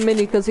Minion grab the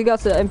mini because he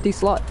got the empty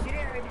slot. Get in,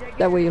 baby, get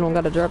That way you don't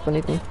gotta drop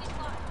anything.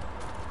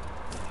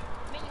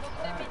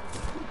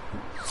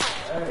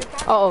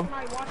 Uh oh.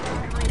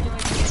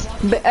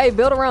 Hey,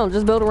 build around.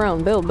 Just build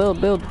around. Build. This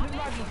might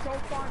be so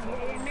fun.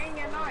 Yeah,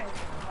 minion, nice.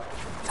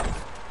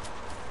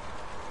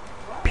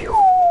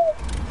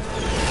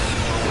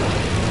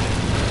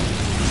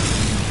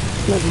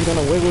 This is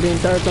gonna wiggle the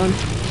entire time.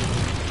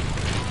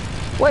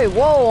 Wait,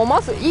 whoa, on my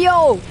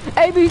yo,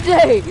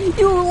 ABJ,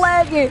 you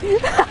lagging.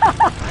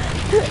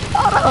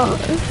 Hold on.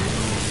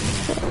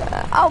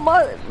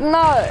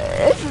 Nah,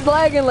 it's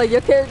lagging like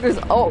your character's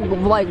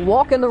like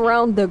walking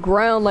around the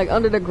ground, like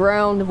under the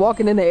ground,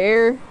 walking in the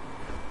air.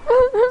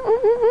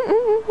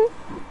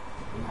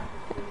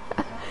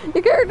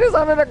 Your character's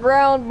under the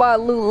ground by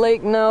Loot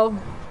Lake now.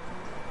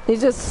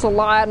 He's just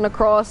sliding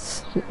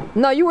across.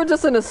 No, you were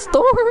just in a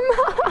storm.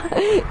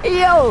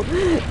 Yo,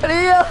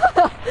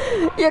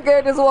 your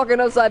character's walking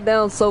upside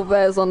down so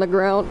fast on the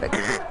ground.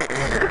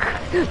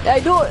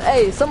 Hey, do it.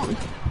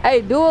 Hey,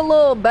 do a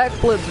little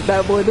backflip,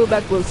 bad boy. Do a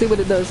backflip. See what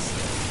it does.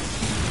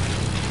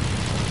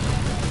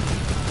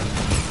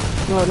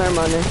 Oh, never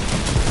mind then.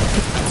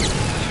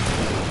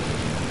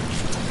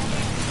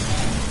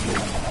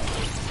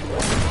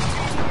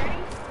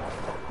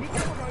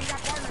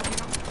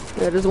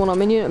 Yeah, there's one on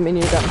minion. A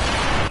minion got him.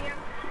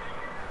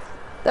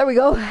 There we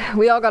go.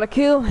 We all got a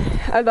kill.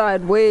 I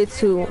died way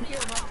too.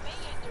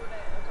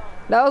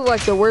 That was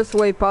like the worst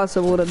way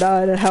possible to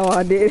die than how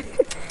I did.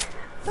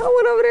 I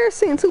went over there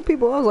seeing two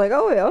people. I was like,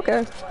 oh yeah,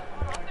 okay.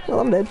 Well,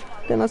 I'm dead.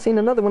 Then I seen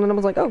another one and I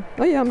was like, oh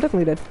yeah, I'm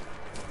definitely dead.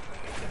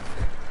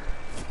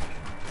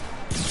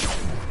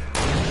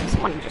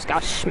 Someone just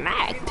got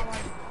smacked.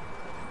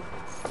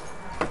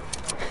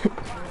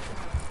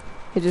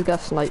 He just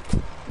got sniped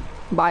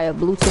by a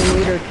blue team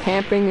leader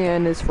camping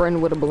and his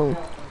friend with a balloon.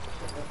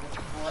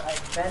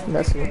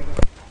 That's it.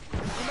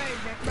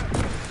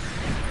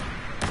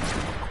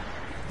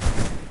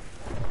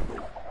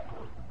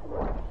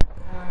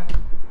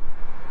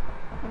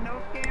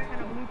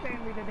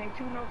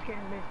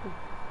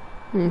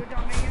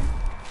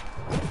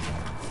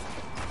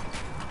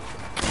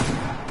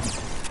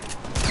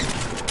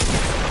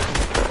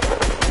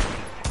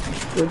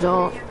 Good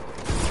job.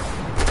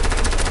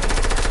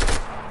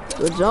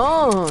 Good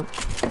job.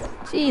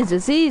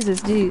 Jesus, G.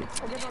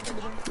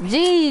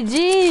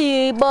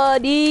 GG,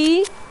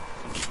 buddy.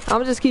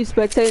 I'ma just keep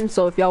spectating,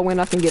 so if y'all win,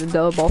 I can get a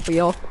dub off of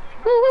y'all.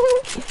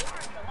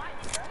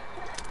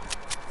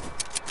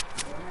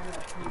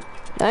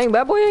 Dang,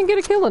 bad boy didn't get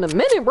a kill in a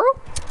minute, bro.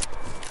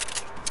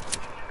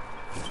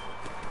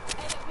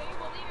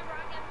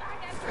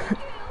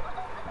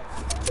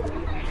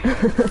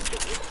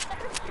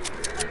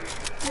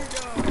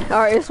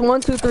 Alright, it's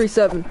 1, 2, 3,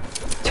 7.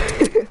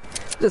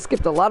 Just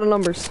skipped a lot of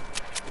numbers.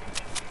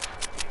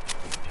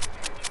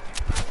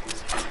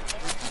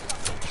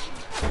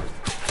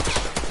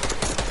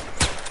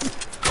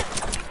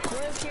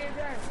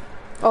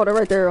 Oh, they're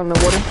right there on the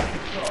water.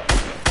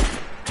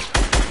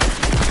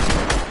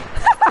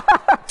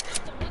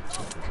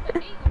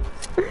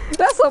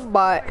 That's a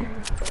bot.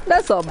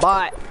 That's a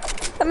bot.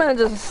 That man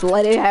just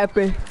let it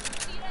happen.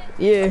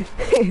 Yeah.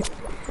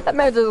 That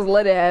man just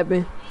let it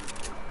happen.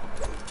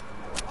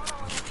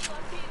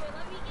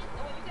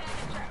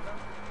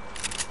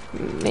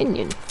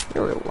 Minion,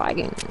 you're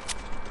lagging.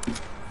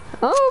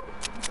 Oh,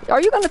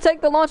 are you gonna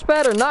take the launch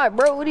pad or not,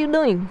 bro? What are you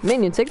doing?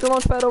 Minion, take the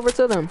launch pad over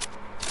to them.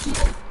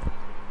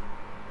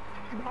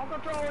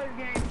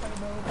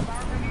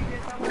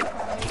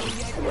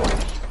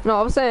 No,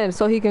 I was saying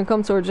so he can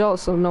come towards y'all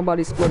so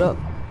nobody split up.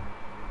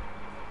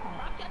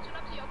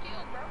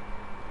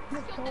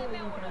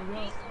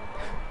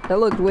 That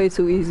looked way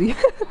too easy.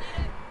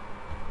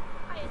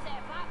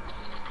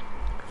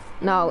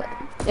 Now,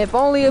 if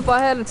only if I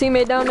had a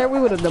teammate down there, we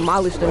would have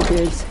demolished them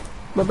kids.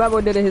 But Bad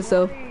Boy did it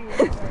himself.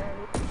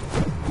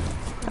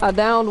 I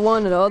downed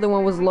one and the other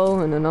one was low,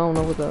 and then I don't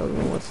know what the other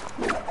one was.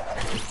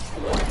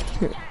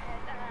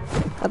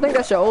 I think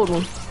that's your old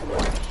one.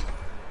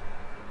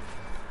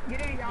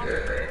 Get in, y'all.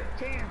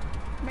 10,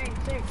 9,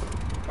 6,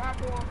 5,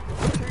 4,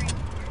 3,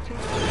 2.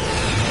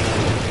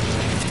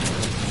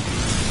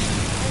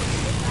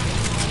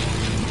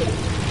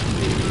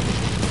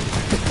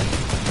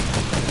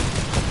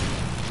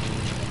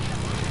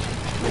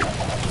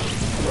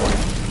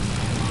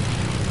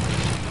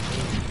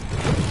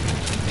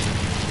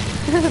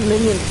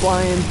 Minions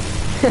flying.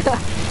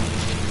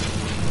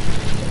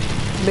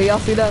 Do y'all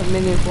see that?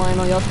 Minion flying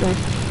on y'all screen?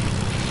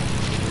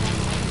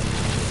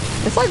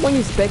 It's like when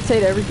you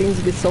spectate, everything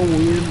gets so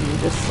weird and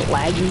just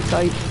laggy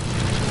type.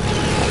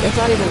 It's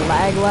not even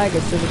lag,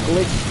 it's just a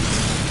glitch.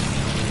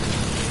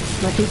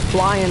 Like he's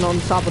flying on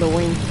top of the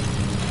wing.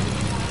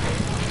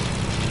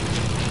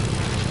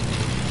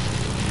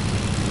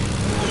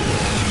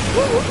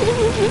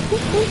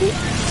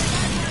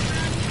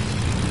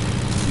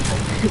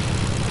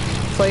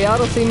 So y'all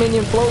don't see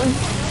minion floating?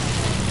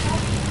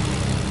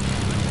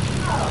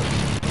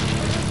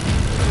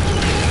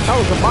 That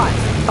was a bot.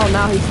 Oh,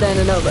 now he's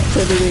standing up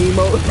to do the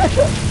emote.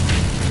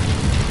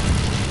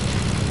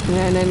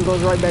 And then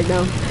goes right back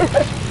down.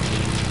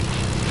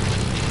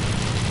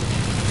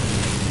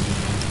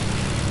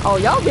 Oh,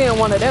 y'all being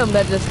one of them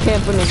that just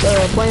camping and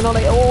playing all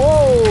day. Oh,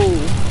 whoa.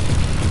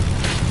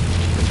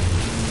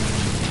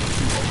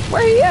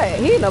 Where he at?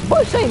 He in the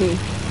bush, ain't he?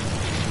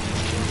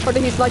 Or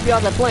did he snipe you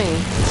out that plane?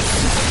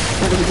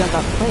 Or did he jump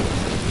out the plane?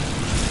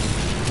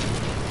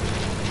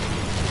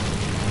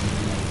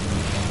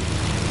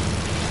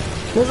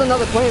 There's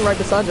another plane right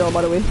beside y'all,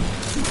 by the way.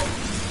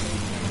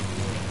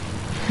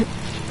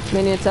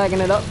 Minion tagging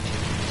it up.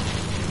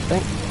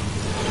 Think.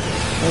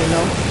 There you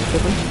know.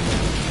 Different.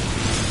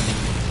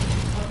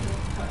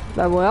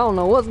 That way, I don't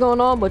know what's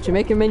going on, but you're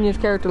making Minion's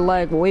character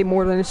lag way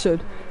more than it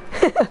should.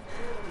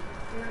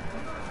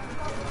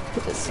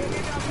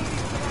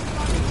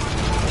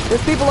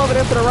 There's people over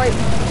there to the right.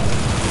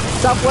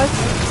 Southwest.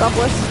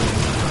 Southwest.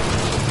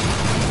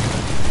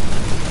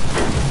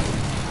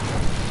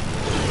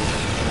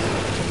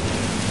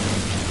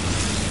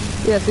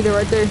 Yeah, see they're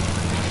right there.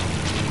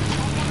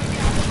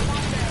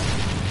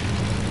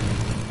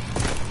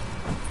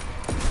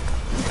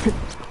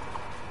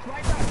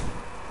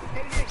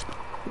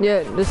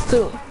 Yeah, there's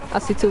two. I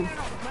see two. He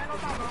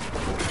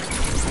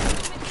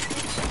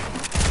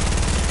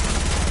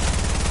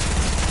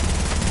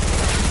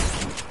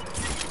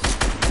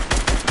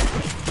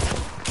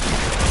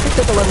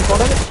took 11 fall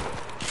damage.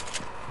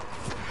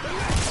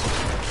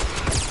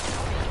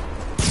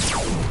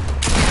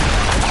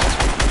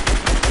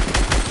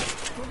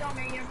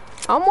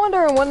 I'm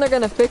wondering when they're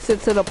gonna fix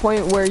it to the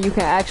point where you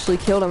can actually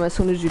kill them as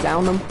soon as you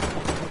down them.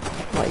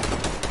 Like,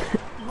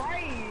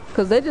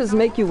 cause they just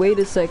make you wait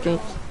a second.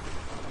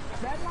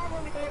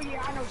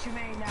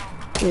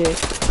 Yeah.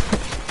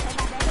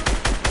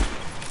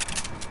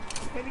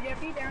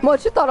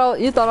 What you thought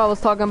I was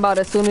talking about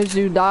as soon as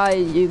you die,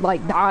 you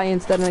like die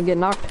instead of get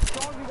knocked?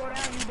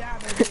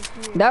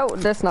 that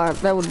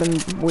would have been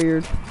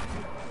weird.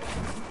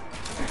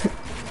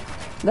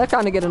 That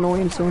kind of get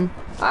annoying soon.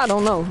 I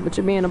don't know, but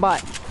you're being a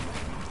bot.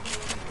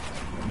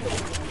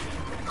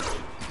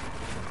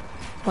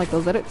 Like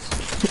those edits.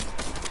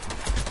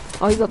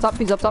 Oh, he's up top,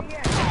 he's up top.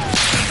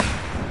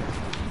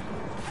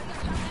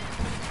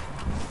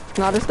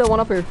 Nah, there's still one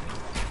up here.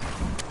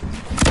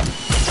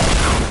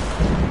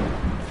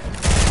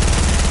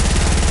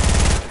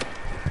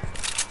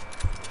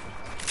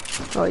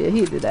 Oh yeah,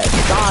 he did that.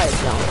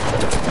 Dive down.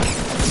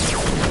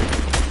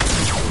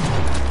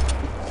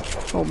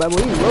 Oh, Babel,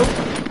 you low.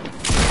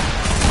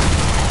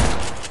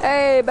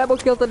 Hey, Babel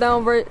killed the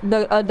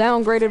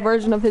downgraded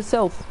version of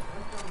himself.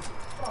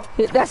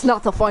 That's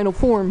not the final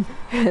form.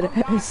 Yeah,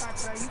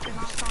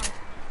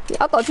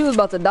 I thought you was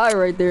about to die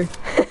right there. Hey,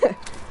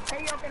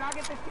 yo, can I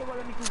get this kill?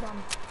 Let me do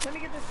something. Let me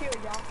get this kill,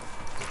 y'all.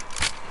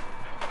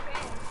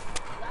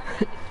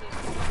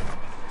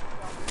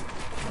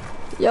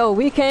 Yo,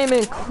 we came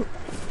in.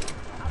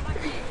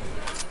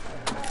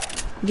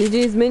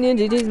 GG's Minion,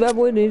 GG's Bad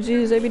Boy,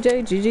 GG's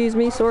ABJ, GG's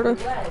me, sorta.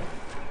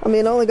 I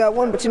mean, I only got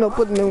one, but you know,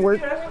 putting in work.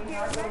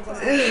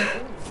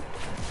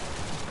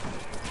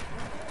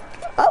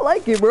 I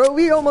like it, bro.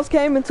 We almost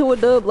came into a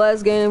dub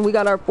last game. We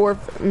got our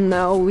 4th.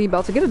 Now we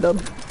about to get a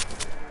dub.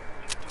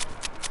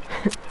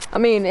 I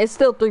mean, it's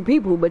still 3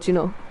 people, but you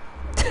know.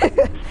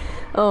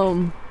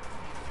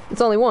 It's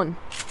only one.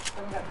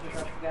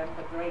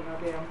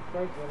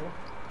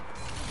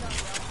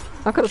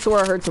 I could have swore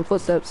I heard some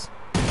footsteps.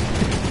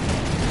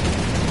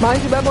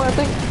 Behind you, Bad Boy, I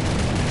think.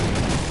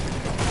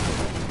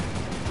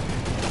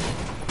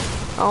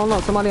 I don't know.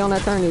 Somebody on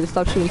that turn needs to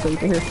stop shooting so you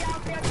can hear.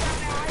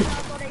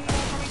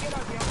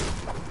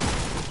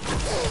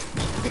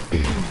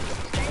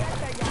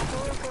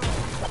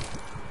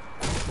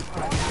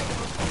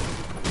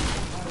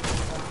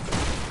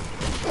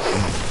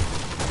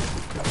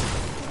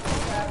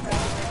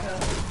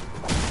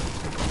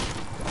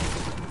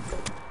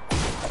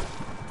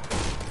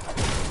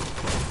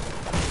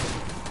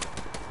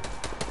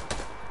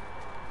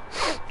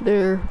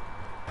 There.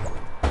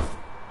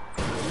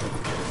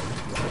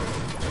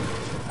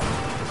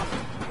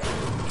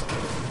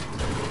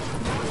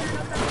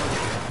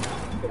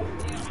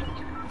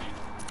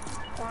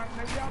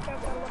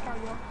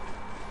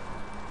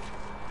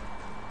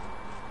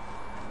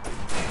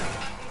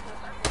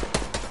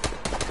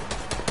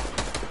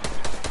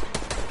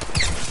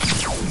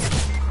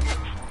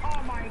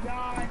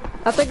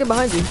 I think they're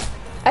behind you.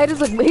 Hey,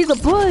 he's a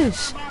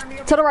bush.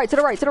 To the right, to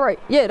the right, to the right.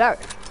 Yeah, that.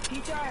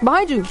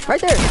 Behind you,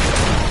 right there.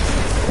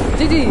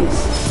 GG's.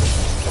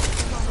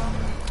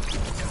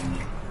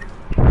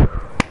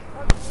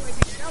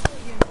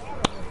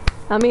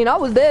 I mean, I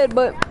was dead,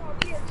 but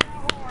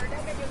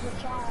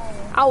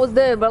I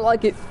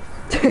like it.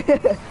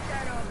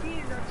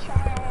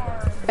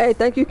 Hey,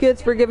 thank you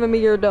kids for giving me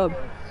your dub.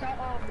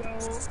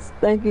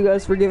 Thank you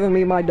guys for giving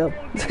me my dub.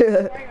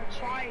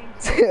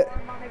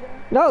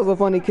 That was a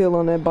funny kill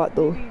on that bot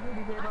though.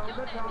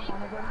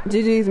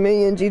 GG's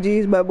Minion,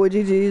 GG's Bad Boy,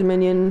 GG's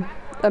Minion,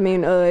 I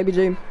mean,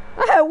 ABJ.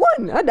 I had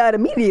one. I died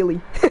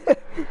immediately. How many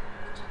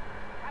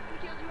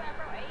kills you have,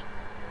 bro?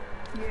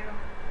 8? Yeah.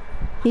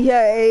 He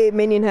had 8.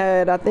 Minion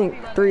had, I think,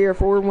 3 or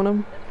 4. One of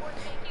them. That's 14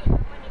 kills.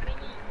 How many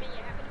kills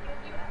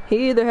you have?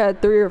 He either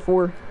had 3 or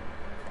 4.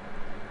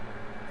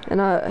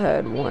 And I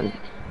had 1.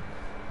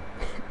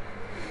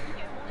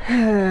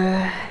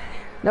 That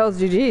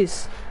was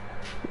GG's.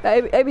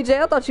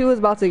 ABJ, I thought you was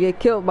about to get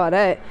killed by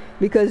that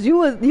because you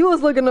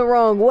was looking the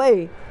wrong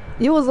way.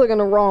 You was looking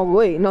the wrong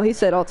way. No, he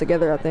said all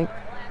together, I think.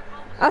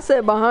 I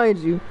said behind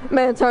you.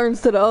 Man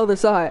turns to the other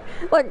side.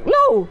 Like,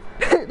 no,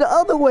 the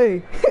other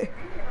way.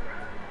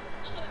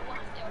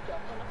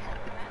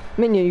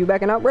 Minion, you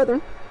backing out,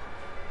 brethren?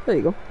 There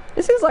you go.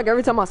 It seems like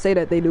every time I say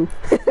that, they do.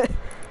 Let me see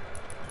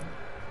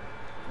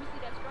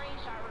that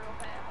screenshot real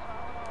fast.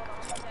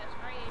 Hold on. That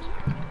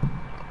screenshot.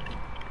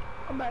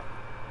 Come back.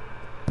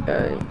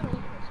 Alright. I'm gonna look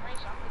at the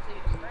screenshot. Let me see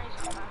the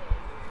screenshot of my head.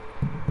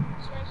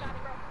 Screenshot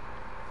it, bro.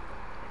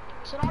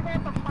 Should I go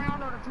with the frown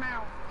or the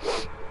smile?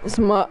 It's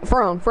my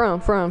frown. Bro,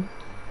 did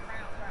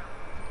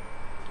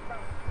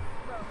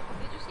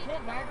you see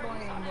that? Back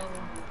blame, bro.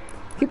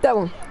 Keep that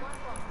one.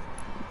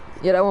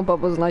 Yeah, that one pop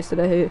was nice to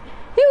the head.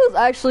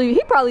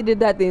 He probably did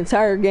that the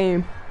entire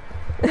game.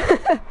 Right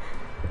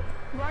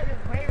this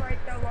way right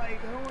there, like,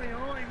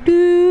 oi.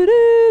 Do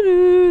do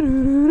do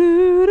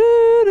do do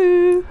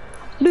do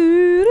do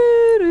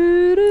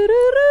do do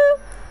do.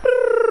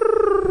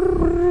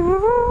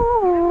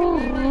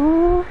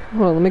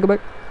 Hold on, let me go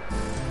back.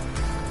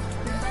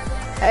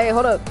 Hey,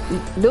 hold up.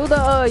 Do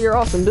the you're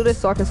awesome. Do this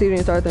so I can see the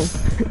entire thing.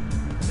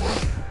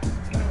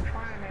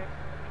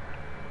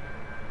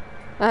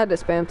 I had to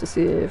spam to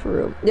see it for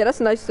real. Yeah, that's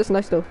nice. That's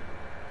nice though.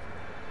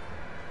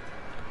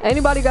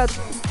 Anybody got?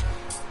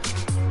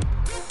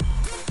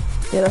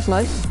 Yeah, that's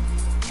nice.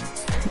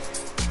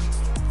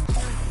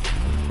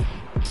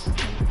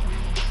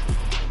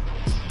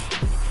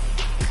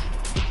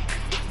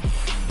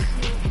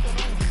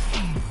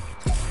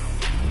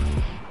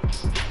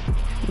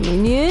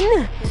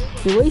 Minion,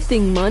 you're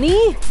wasting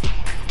money.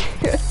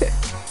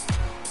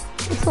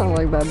 That's not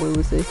like Bad Boy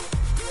would say.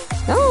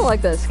 I don't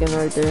like that skin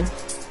right there.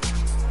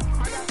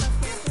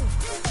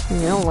 Yeah,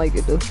 I don't like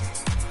it though.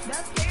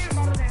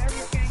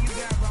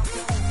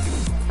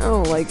 I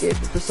don't like it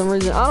for some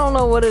reason. I don't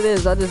know what it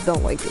is. I just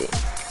don't like it.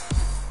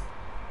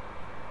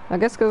 I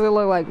guess because it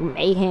look like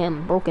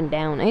Mayhem broken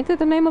down. Ain't that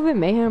the name of it?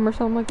 Mayhem or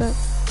something like that?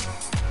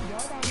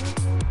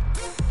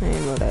 I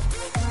didn't know that.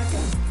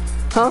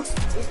 Huh?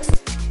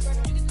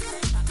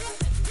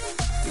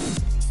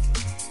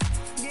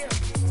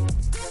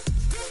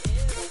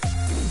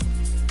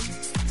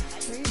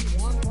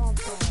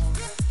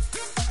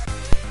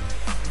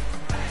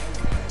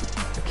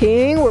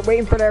 King, we're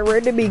waiting for that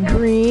red to be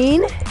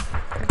green.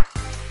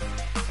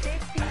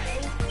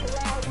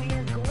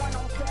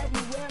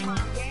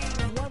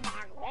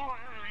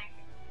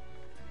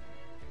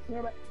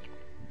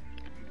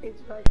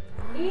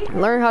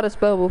 Learn how to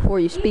spell before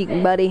you speak,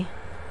 buddy.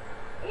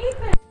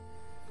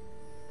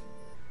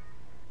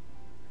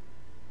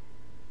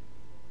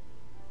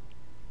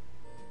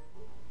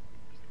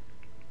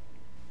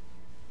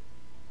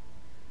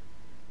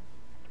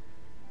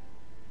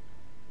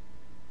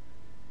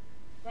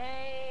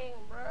 Dang,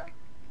 bruh.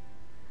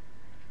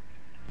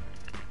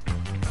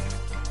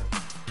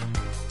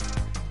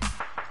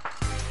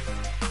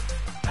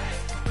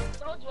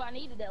 Told you I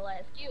needed that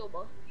last skill,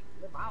 bro.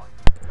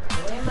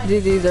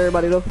 GG's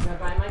everybody though.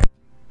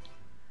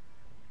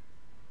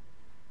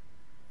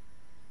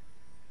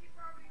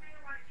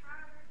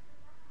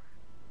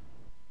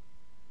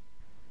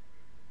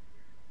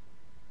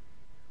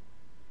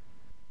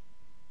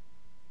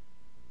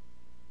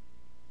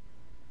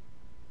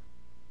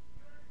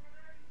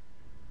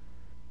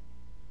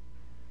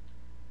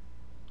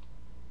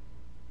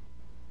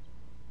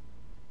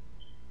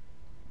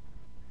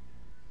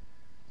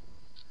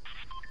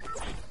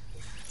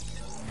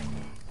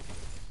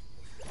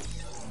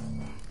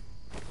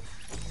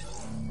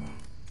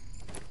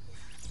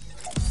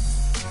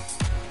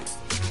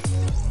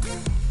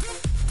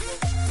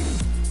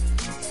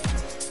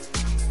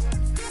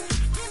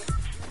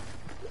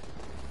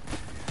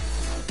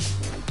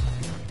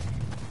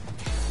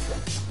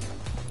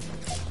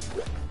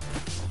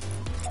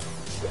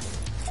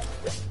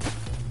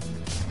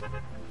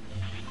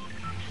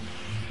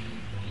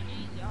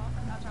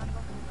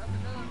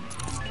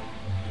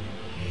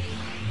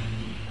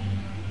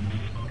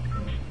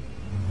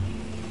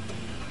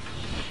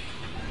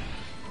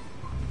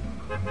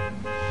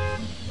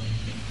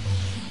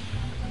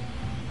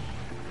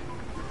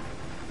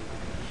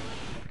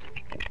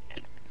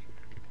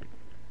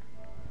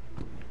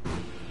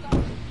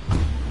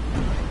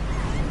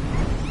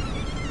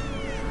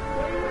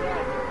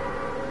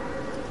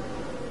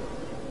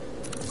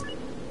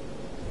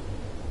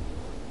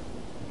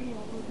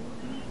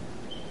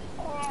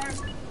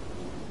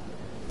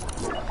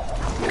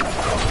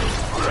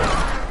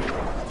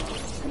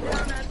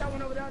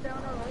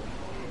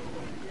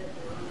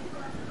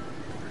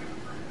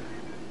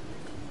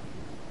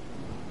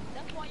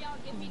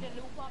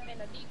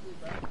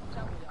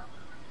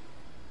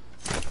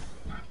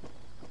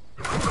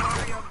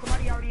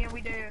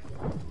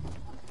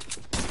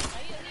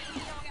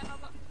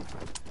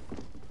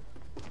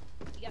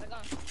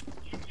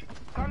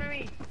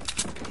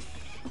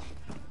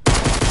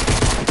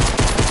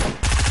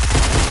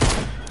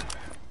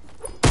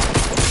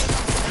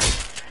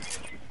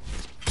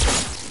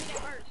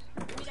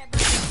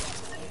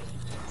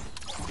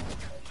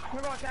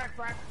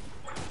 frack.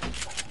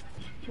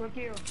 Good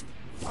kill.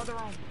 Other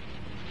room.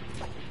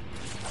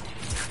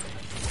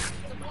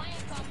 The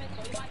plane coming,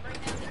 so you might bring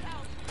down this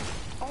house.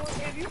 Oh,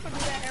 if you could do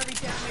that every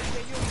time,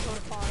 maybe you'll go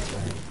to fire.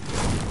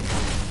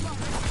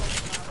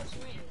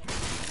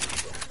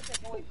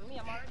 Take away from me,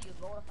 I'm already a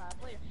gold 5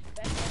 player.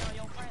 Back then on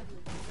your friends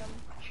with you, feel me?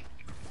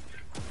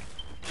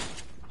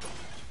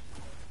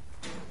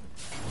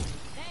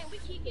 Dang, we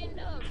keep getting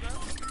dubs, bro.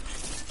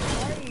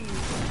 Hey.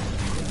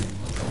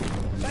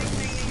 Same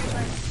thing in your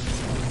life.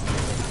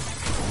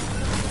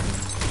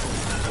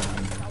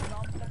 I was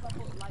off in a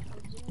couple, like,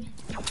 for 2 weeks.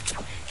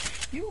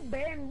 You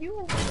been, you,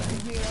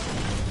 yeah.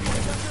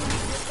 Like, that's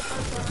really just the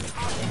first time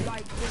I was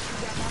like, just you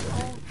got my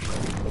phone,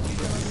 but you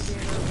didn't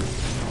understand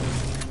earlier.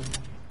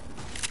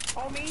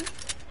 Oh, me?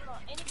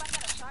 Anybody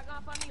got a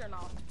shotgun for me or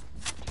no?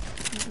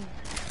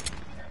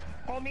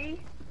 Oh,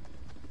 me?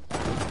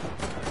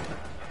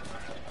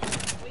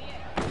 Where you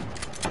at?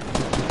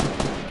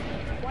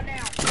 One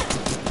down.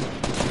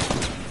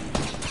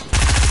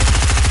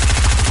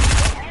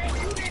 Oh,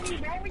 you didn't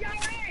even, bro. Y'all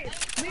in.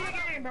 Lead the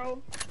game, bro.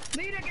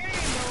 Lead the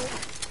game, bro.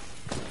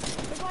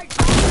 It's like,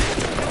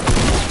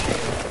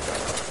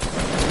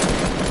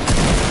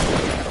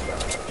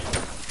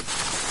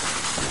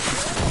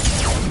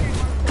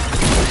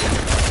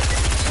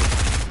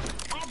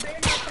 I'll ban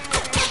that sound,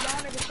 and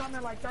y'all niggas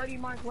coming like 30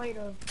 months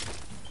later.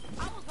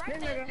 I was right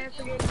This there. nigga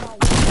instigated my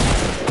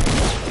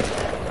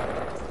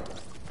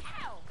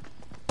Ow!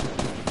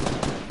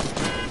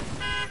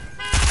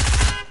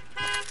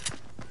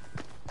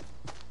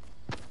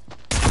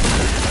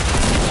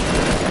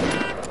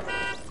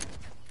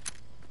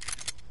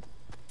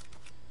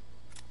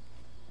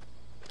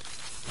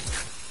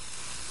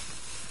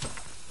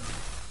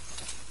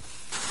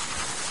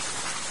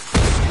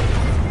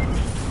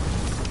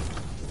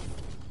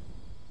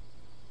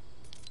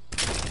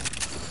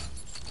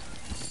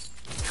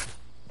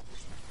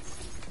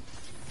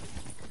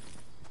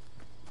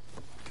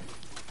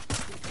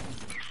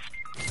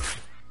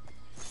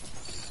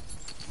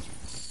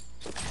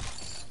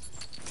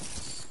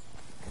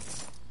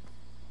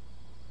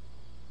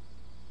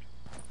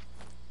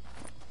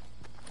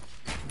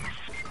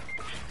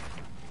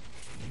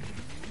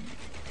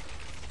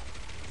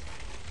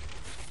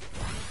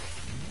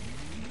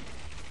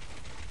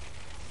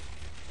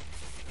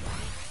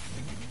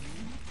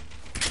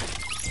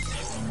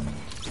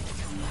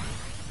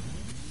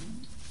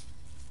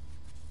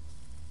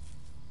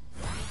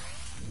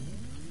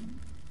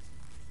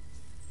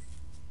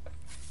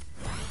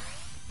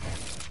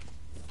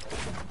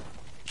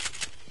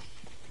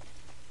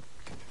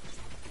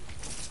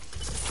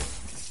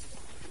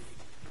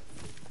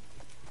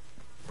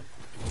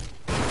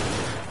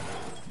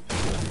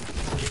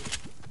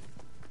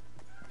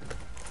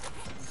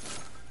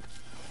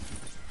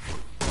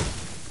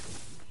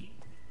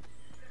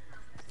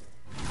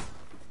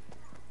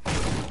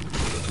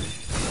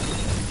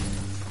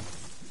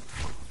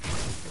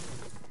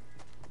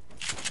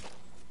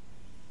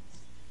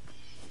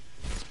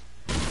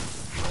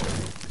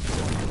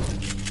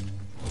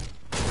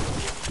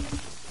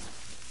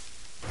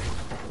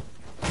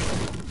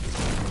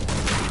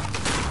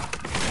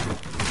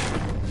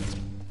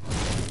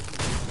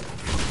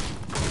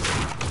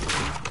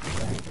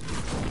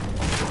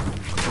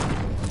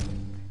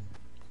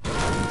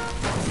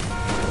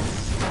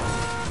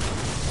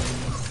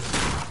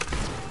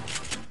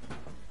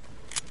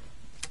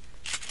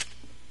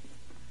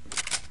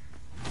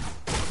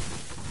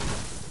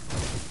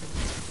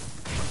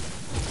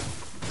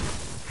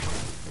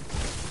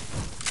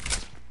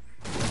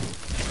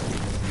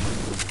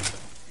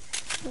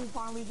 who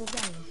finally the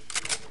game.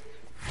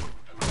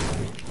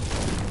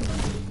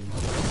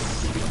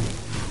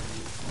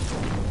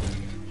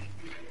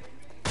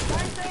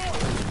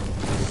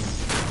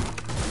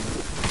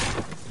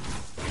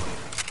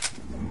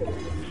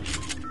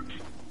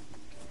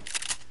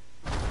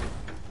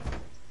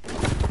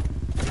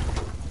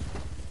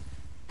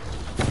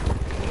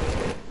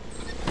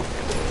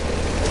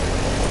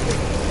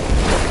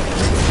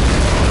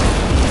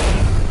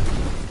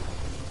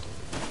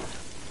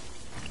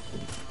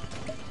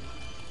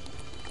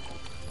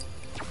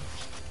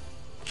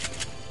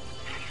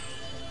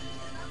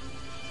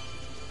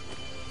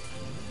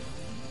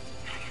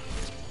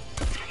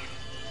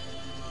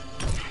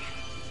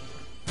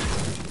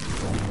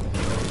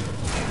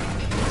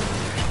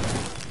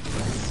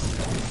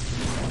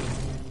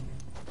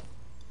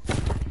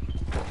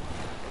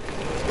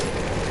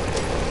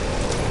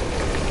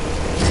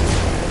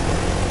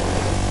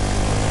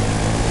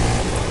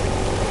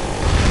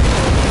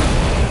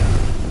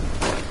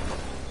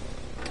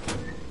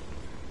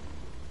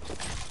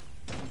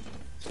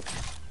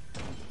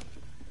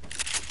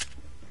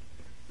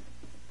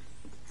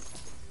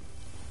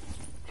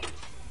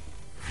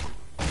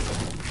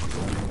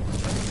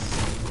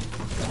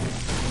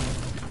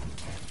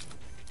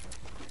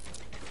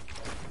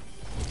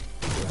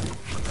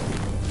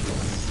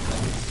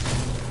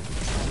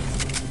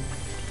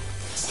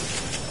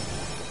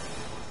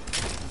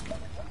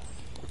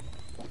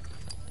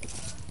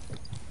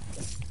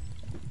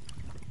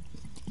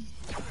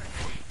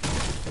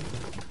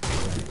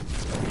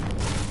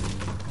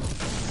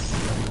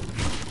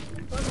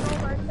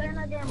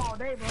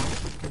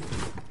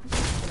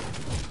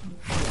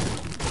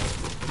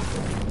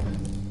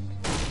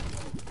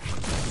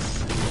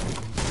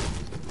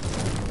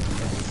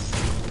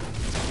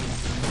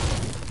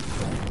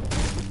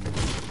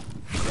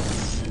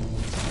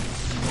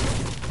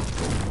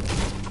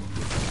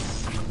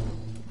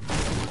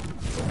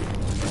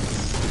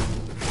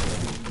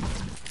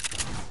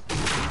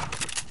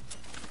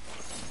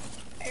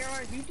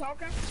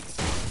 talking?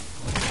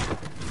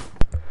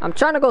 I'm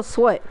trying to go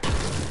sweat.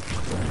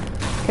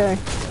 Okay.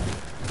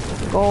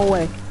 Go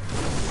away.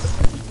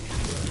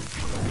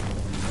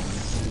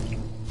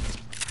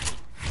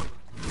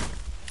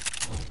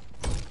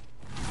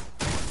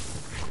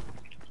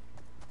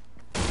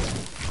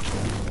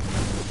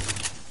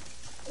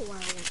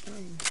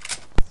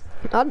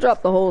 I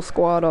dropped the whole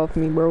squad off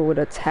me, bro, with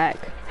attack.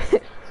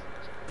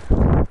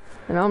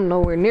 And I'm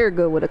nowhere near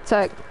good with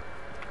attack.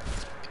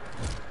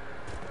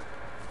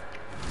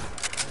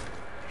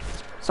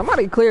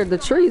 Somebody cleared the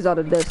trees out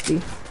of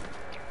Dusty.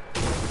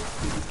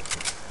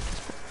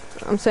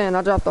 I'm saying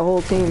I dropped the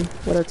whole team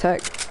with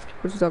attack.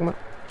 What you talking about?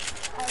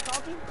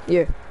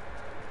 Yeah.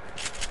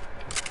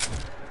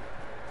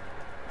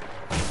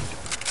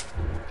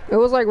 It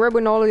was like right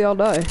when all of y'all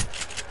died.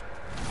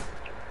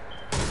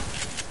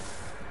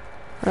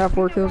 I got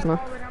 4 kills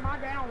now.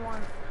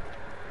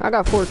 I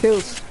got 4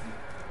 kills.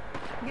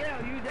 Yeah,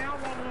 you down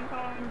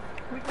one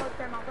we first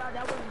came outside,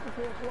 that wasn't the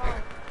full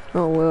squad.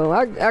 Oh well,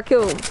 I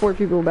killed 4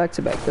 people back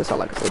to back. That's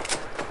all I can say.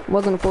 It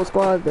wasn't a full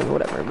squad, then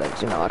whatever. But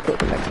you know, I killed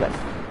them back to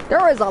back.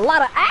 There is a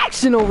lot of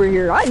action over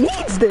here. I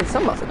needs this.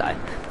 I'm about to die.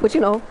 But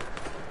you know,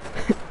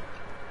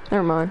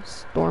 never mind.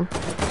 Storm.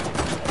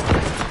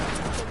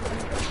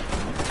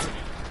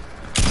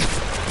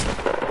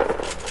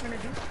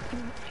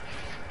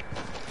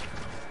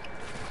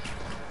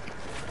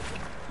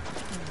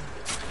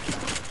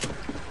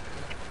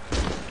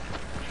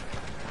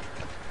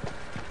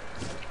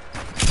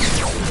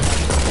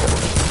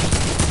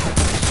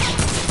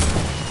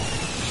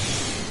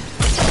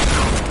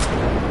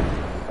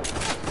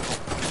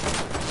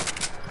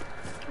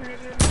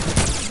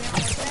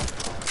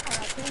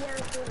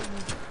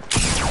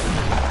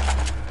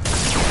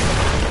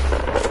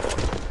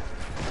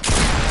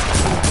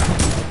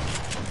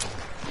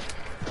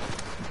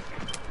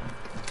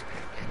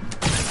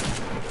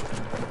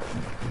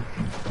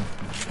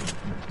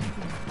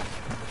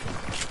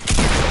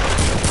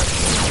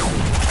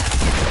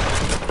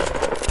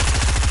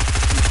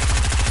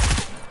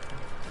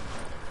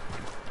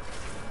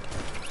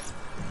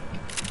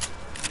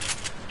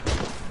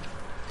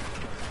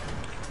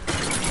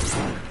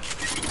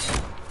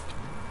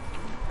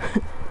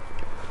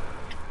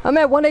 I'm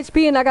at 1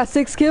 HP and I got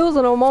 6 kills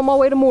and I'm on my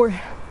way to more.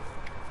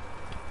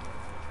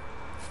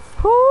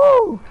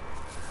 Whoo!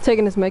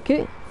 Taking this med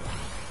kit.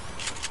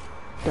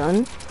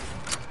 Done.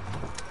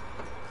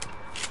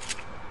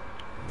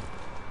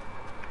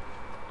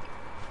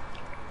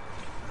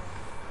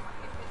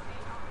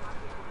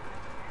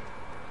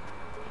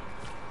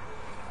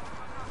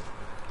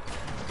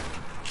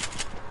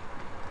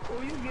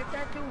 Oh, you get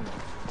that too.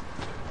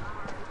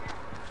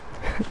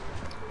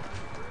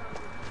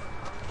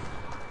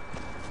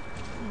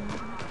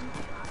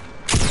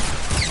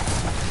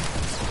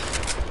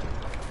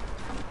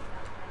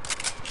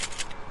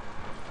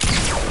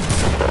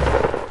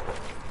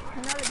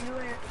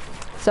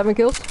 Seven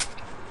kills.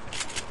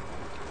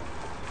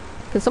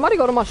 Can somebody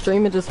go to my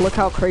stream and just look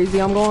how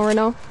crazy I'm going right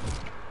now?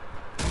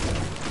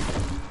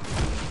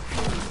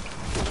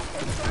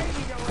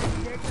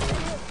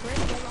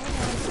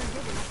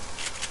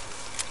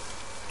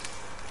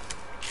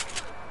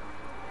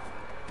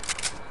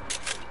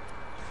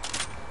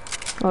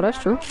 Oh,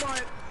 that's true.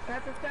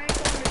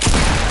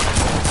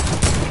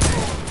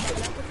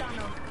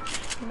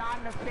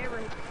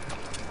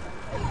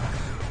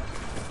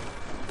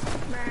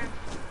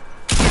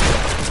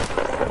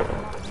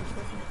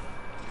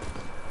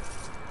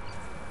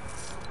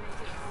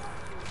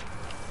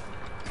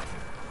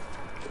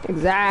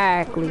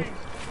 Exactly.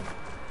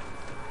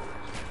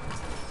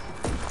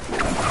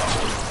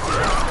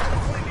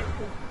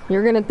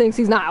 You're gonna think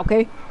he's not,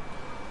 okay?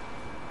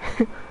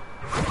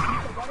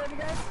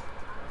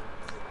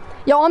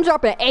 Yo, I'm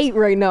dropping 8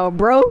 right now,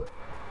 bro.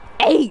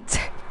 8!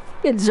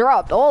 It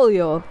dropped all of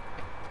y'all.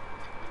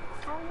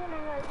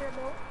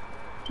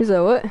 You said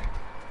what?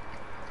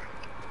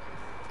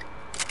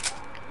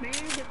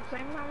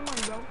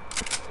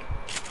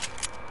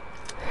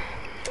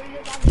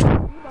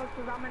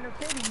 I'm in the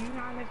city, you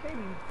not in the city.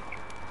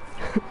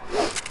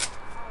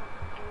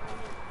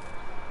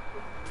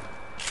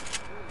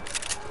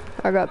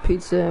 I got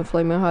pizza and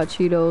flaming hot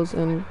Cheetos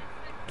and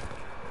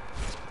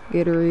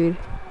Gatorade.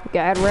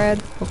 Gadrad?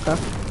 Okay.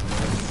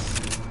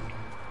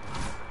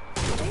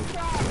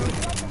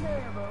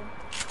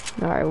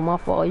 Alright, well my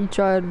fault. You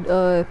tried,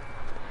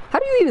 how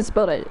do you even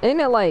spell that?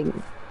 Ain't it like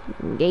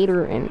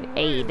Gator and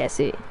A, that's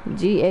it.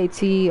 Gatorade.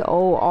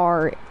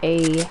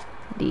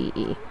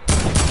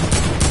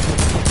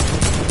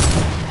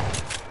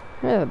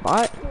 Yeah,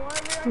 bot.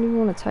 I don't even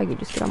want to tag you,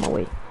 just get out of my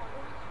way.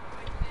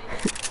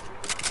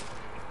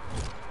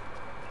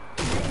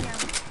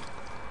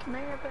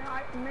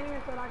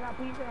 Man said I got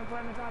pizza and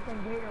flaming sauce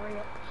and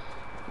Gatorade,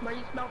 but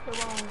you spelled it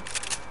wrong.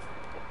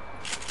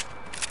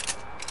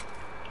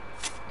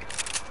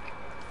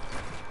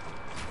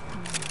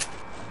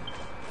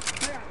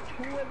 I got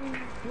 2 of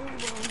these, 2 of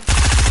them.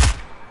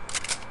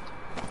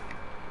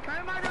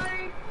 Turn my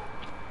daddy!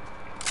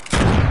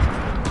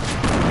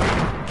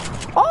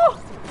 Oh!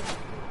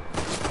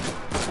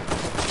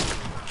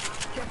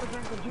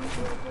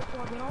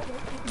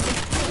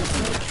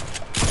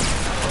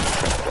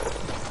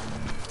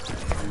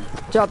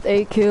 Dropped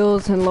 8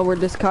 kills and lowered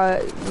this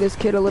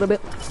kid a little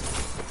bit.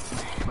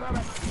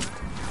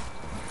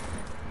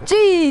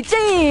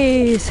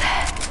 Jeez.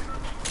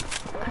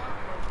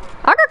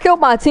 I got killed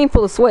by a team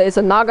full of sweat. It's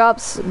a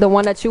Nogops, the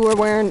one that you were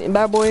wearing in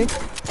Bad Boy,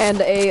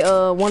 and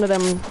a one of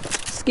them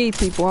ski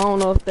people. I don't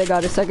know if they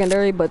got a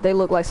secondary, but they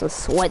look like some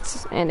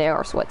sweats, and they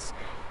are sweats.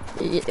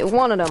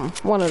 One of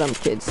them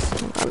kids,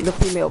 the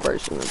female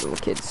version of them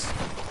kids.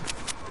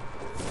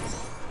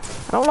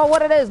 I don't know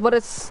what it is, but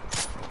it's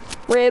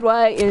red,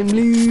 white, and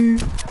blue.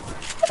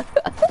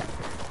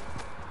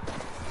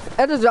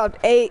 I just dropped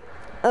 8.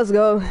 Let's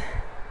go.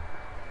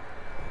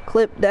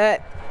 Clip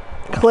that.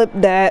 Clip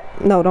that.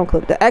 No, don't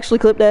clip that. Actually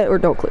clip that, or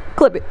don't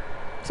clip it.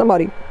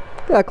 Somebody.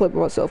 I gotta clip it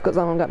myself because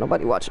I don't got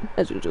nobody watching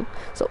as usual.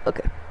 So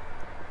okay.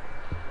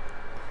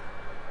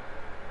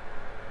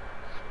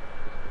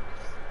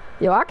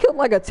 Yo, I killed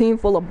like a team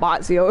full of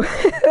bots, yo.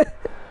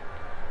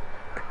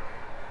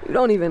 You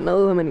don't even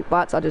know how many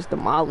bots I just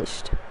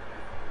demolished.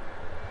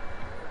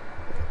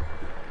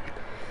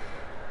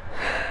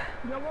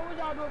 Yo, what would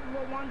y'all do if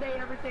one day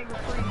everything was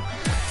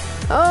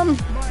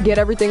free? Get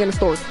everything in the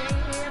store. But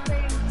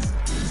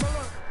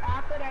look,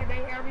 after that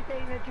day,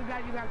 everything that you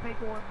gotta pay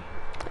for it.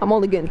 I'm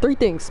only getting 3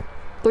 things.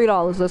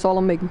 $3, that's all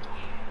I'm making.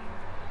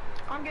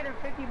 I'm getting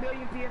 50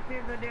 billion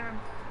PSPs a day.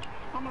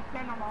 I'm gonna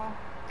spend them all.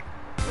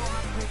 So I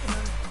have to pay for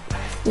them.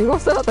 You gonna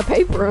still have to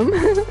pay for them.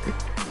 No, no.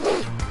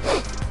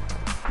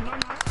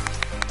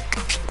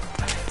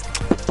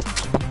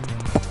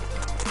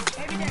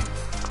 Every day.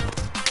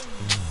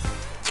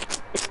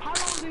 How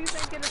long do you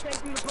think it'll take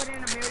you to put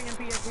in 1 million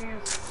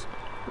PSPs?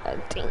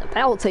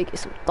 That will take you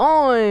some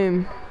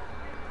time.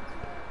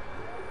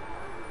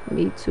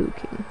 Me too,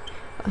 King.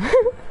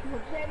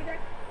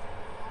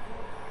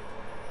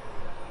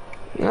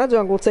 That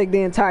junk will take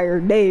the entire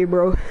day,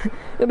 bro.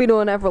 You'll be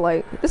doing that for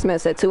like, this man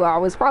said 2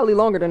 hours, probably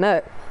longer than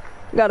that.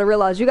 You gotta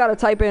realize you gotta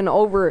type in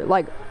over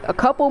like a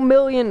couple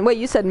million. Wait,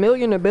 you said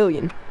million or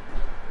billion?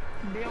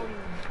 Billion.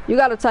 You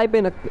gotta type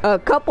in a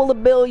couple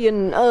of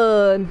billion,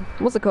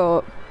 what's it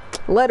called?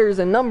 Letters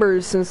and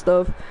numbers and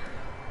stuff.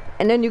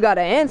 And then you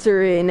gotta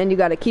answer it, and then you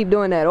gotta keep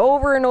doing that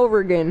over and over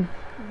again.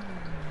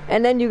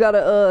 And then you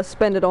gotta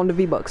spend it on the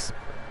V-Bucks.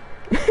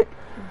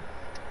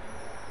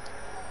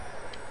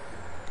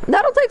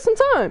 That'll take some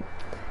time.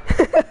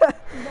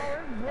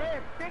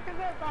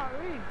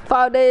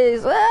 5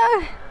 days,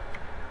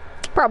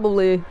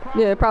 probably,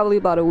 yeah, probably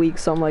about a week,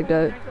 something like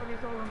that.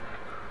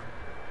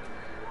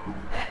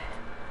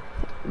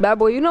 Bad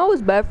boy, you know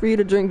it's bad for you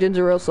to drink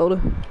ginger ale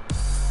soda.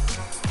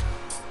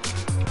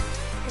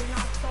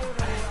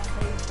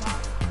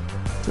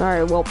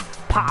 Alright, well,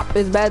 pop.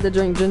 It's bad to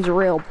drink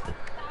ginger ale.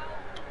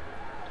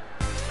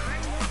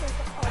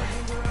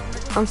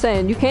 I'm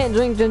saying, you can't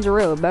drink ginger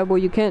ale. Bad boy,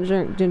 you can't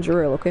drink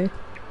ginger ale, okay?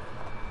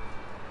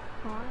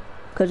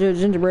 Because you're a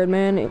gingerbread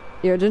man.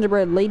 You're a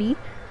gingerbread lady.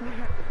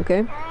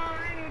 Okay?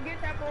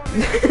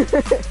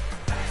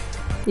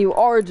 You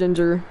are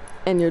ginger,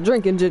 and you're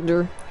drinking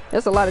ginger.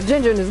 There's a lot of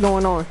gingerness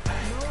going on.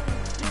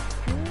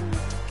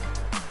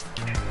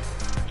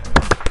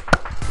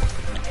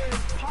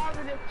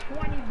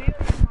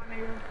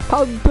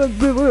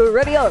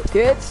 Ready up,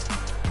 kids.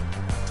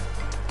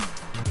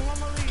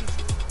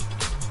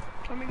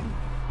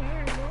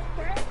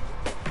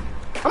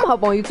 I'm gonna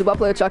hop on YouTube. I'll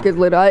play with y'all kids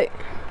later, alright?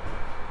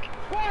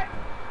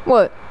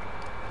 What?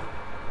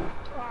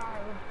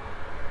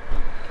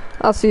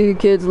 I'll see you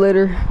kids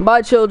later.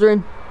 Bye,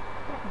 children.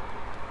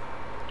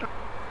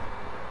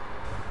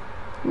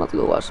 I'm about to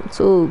go watch some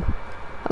tube.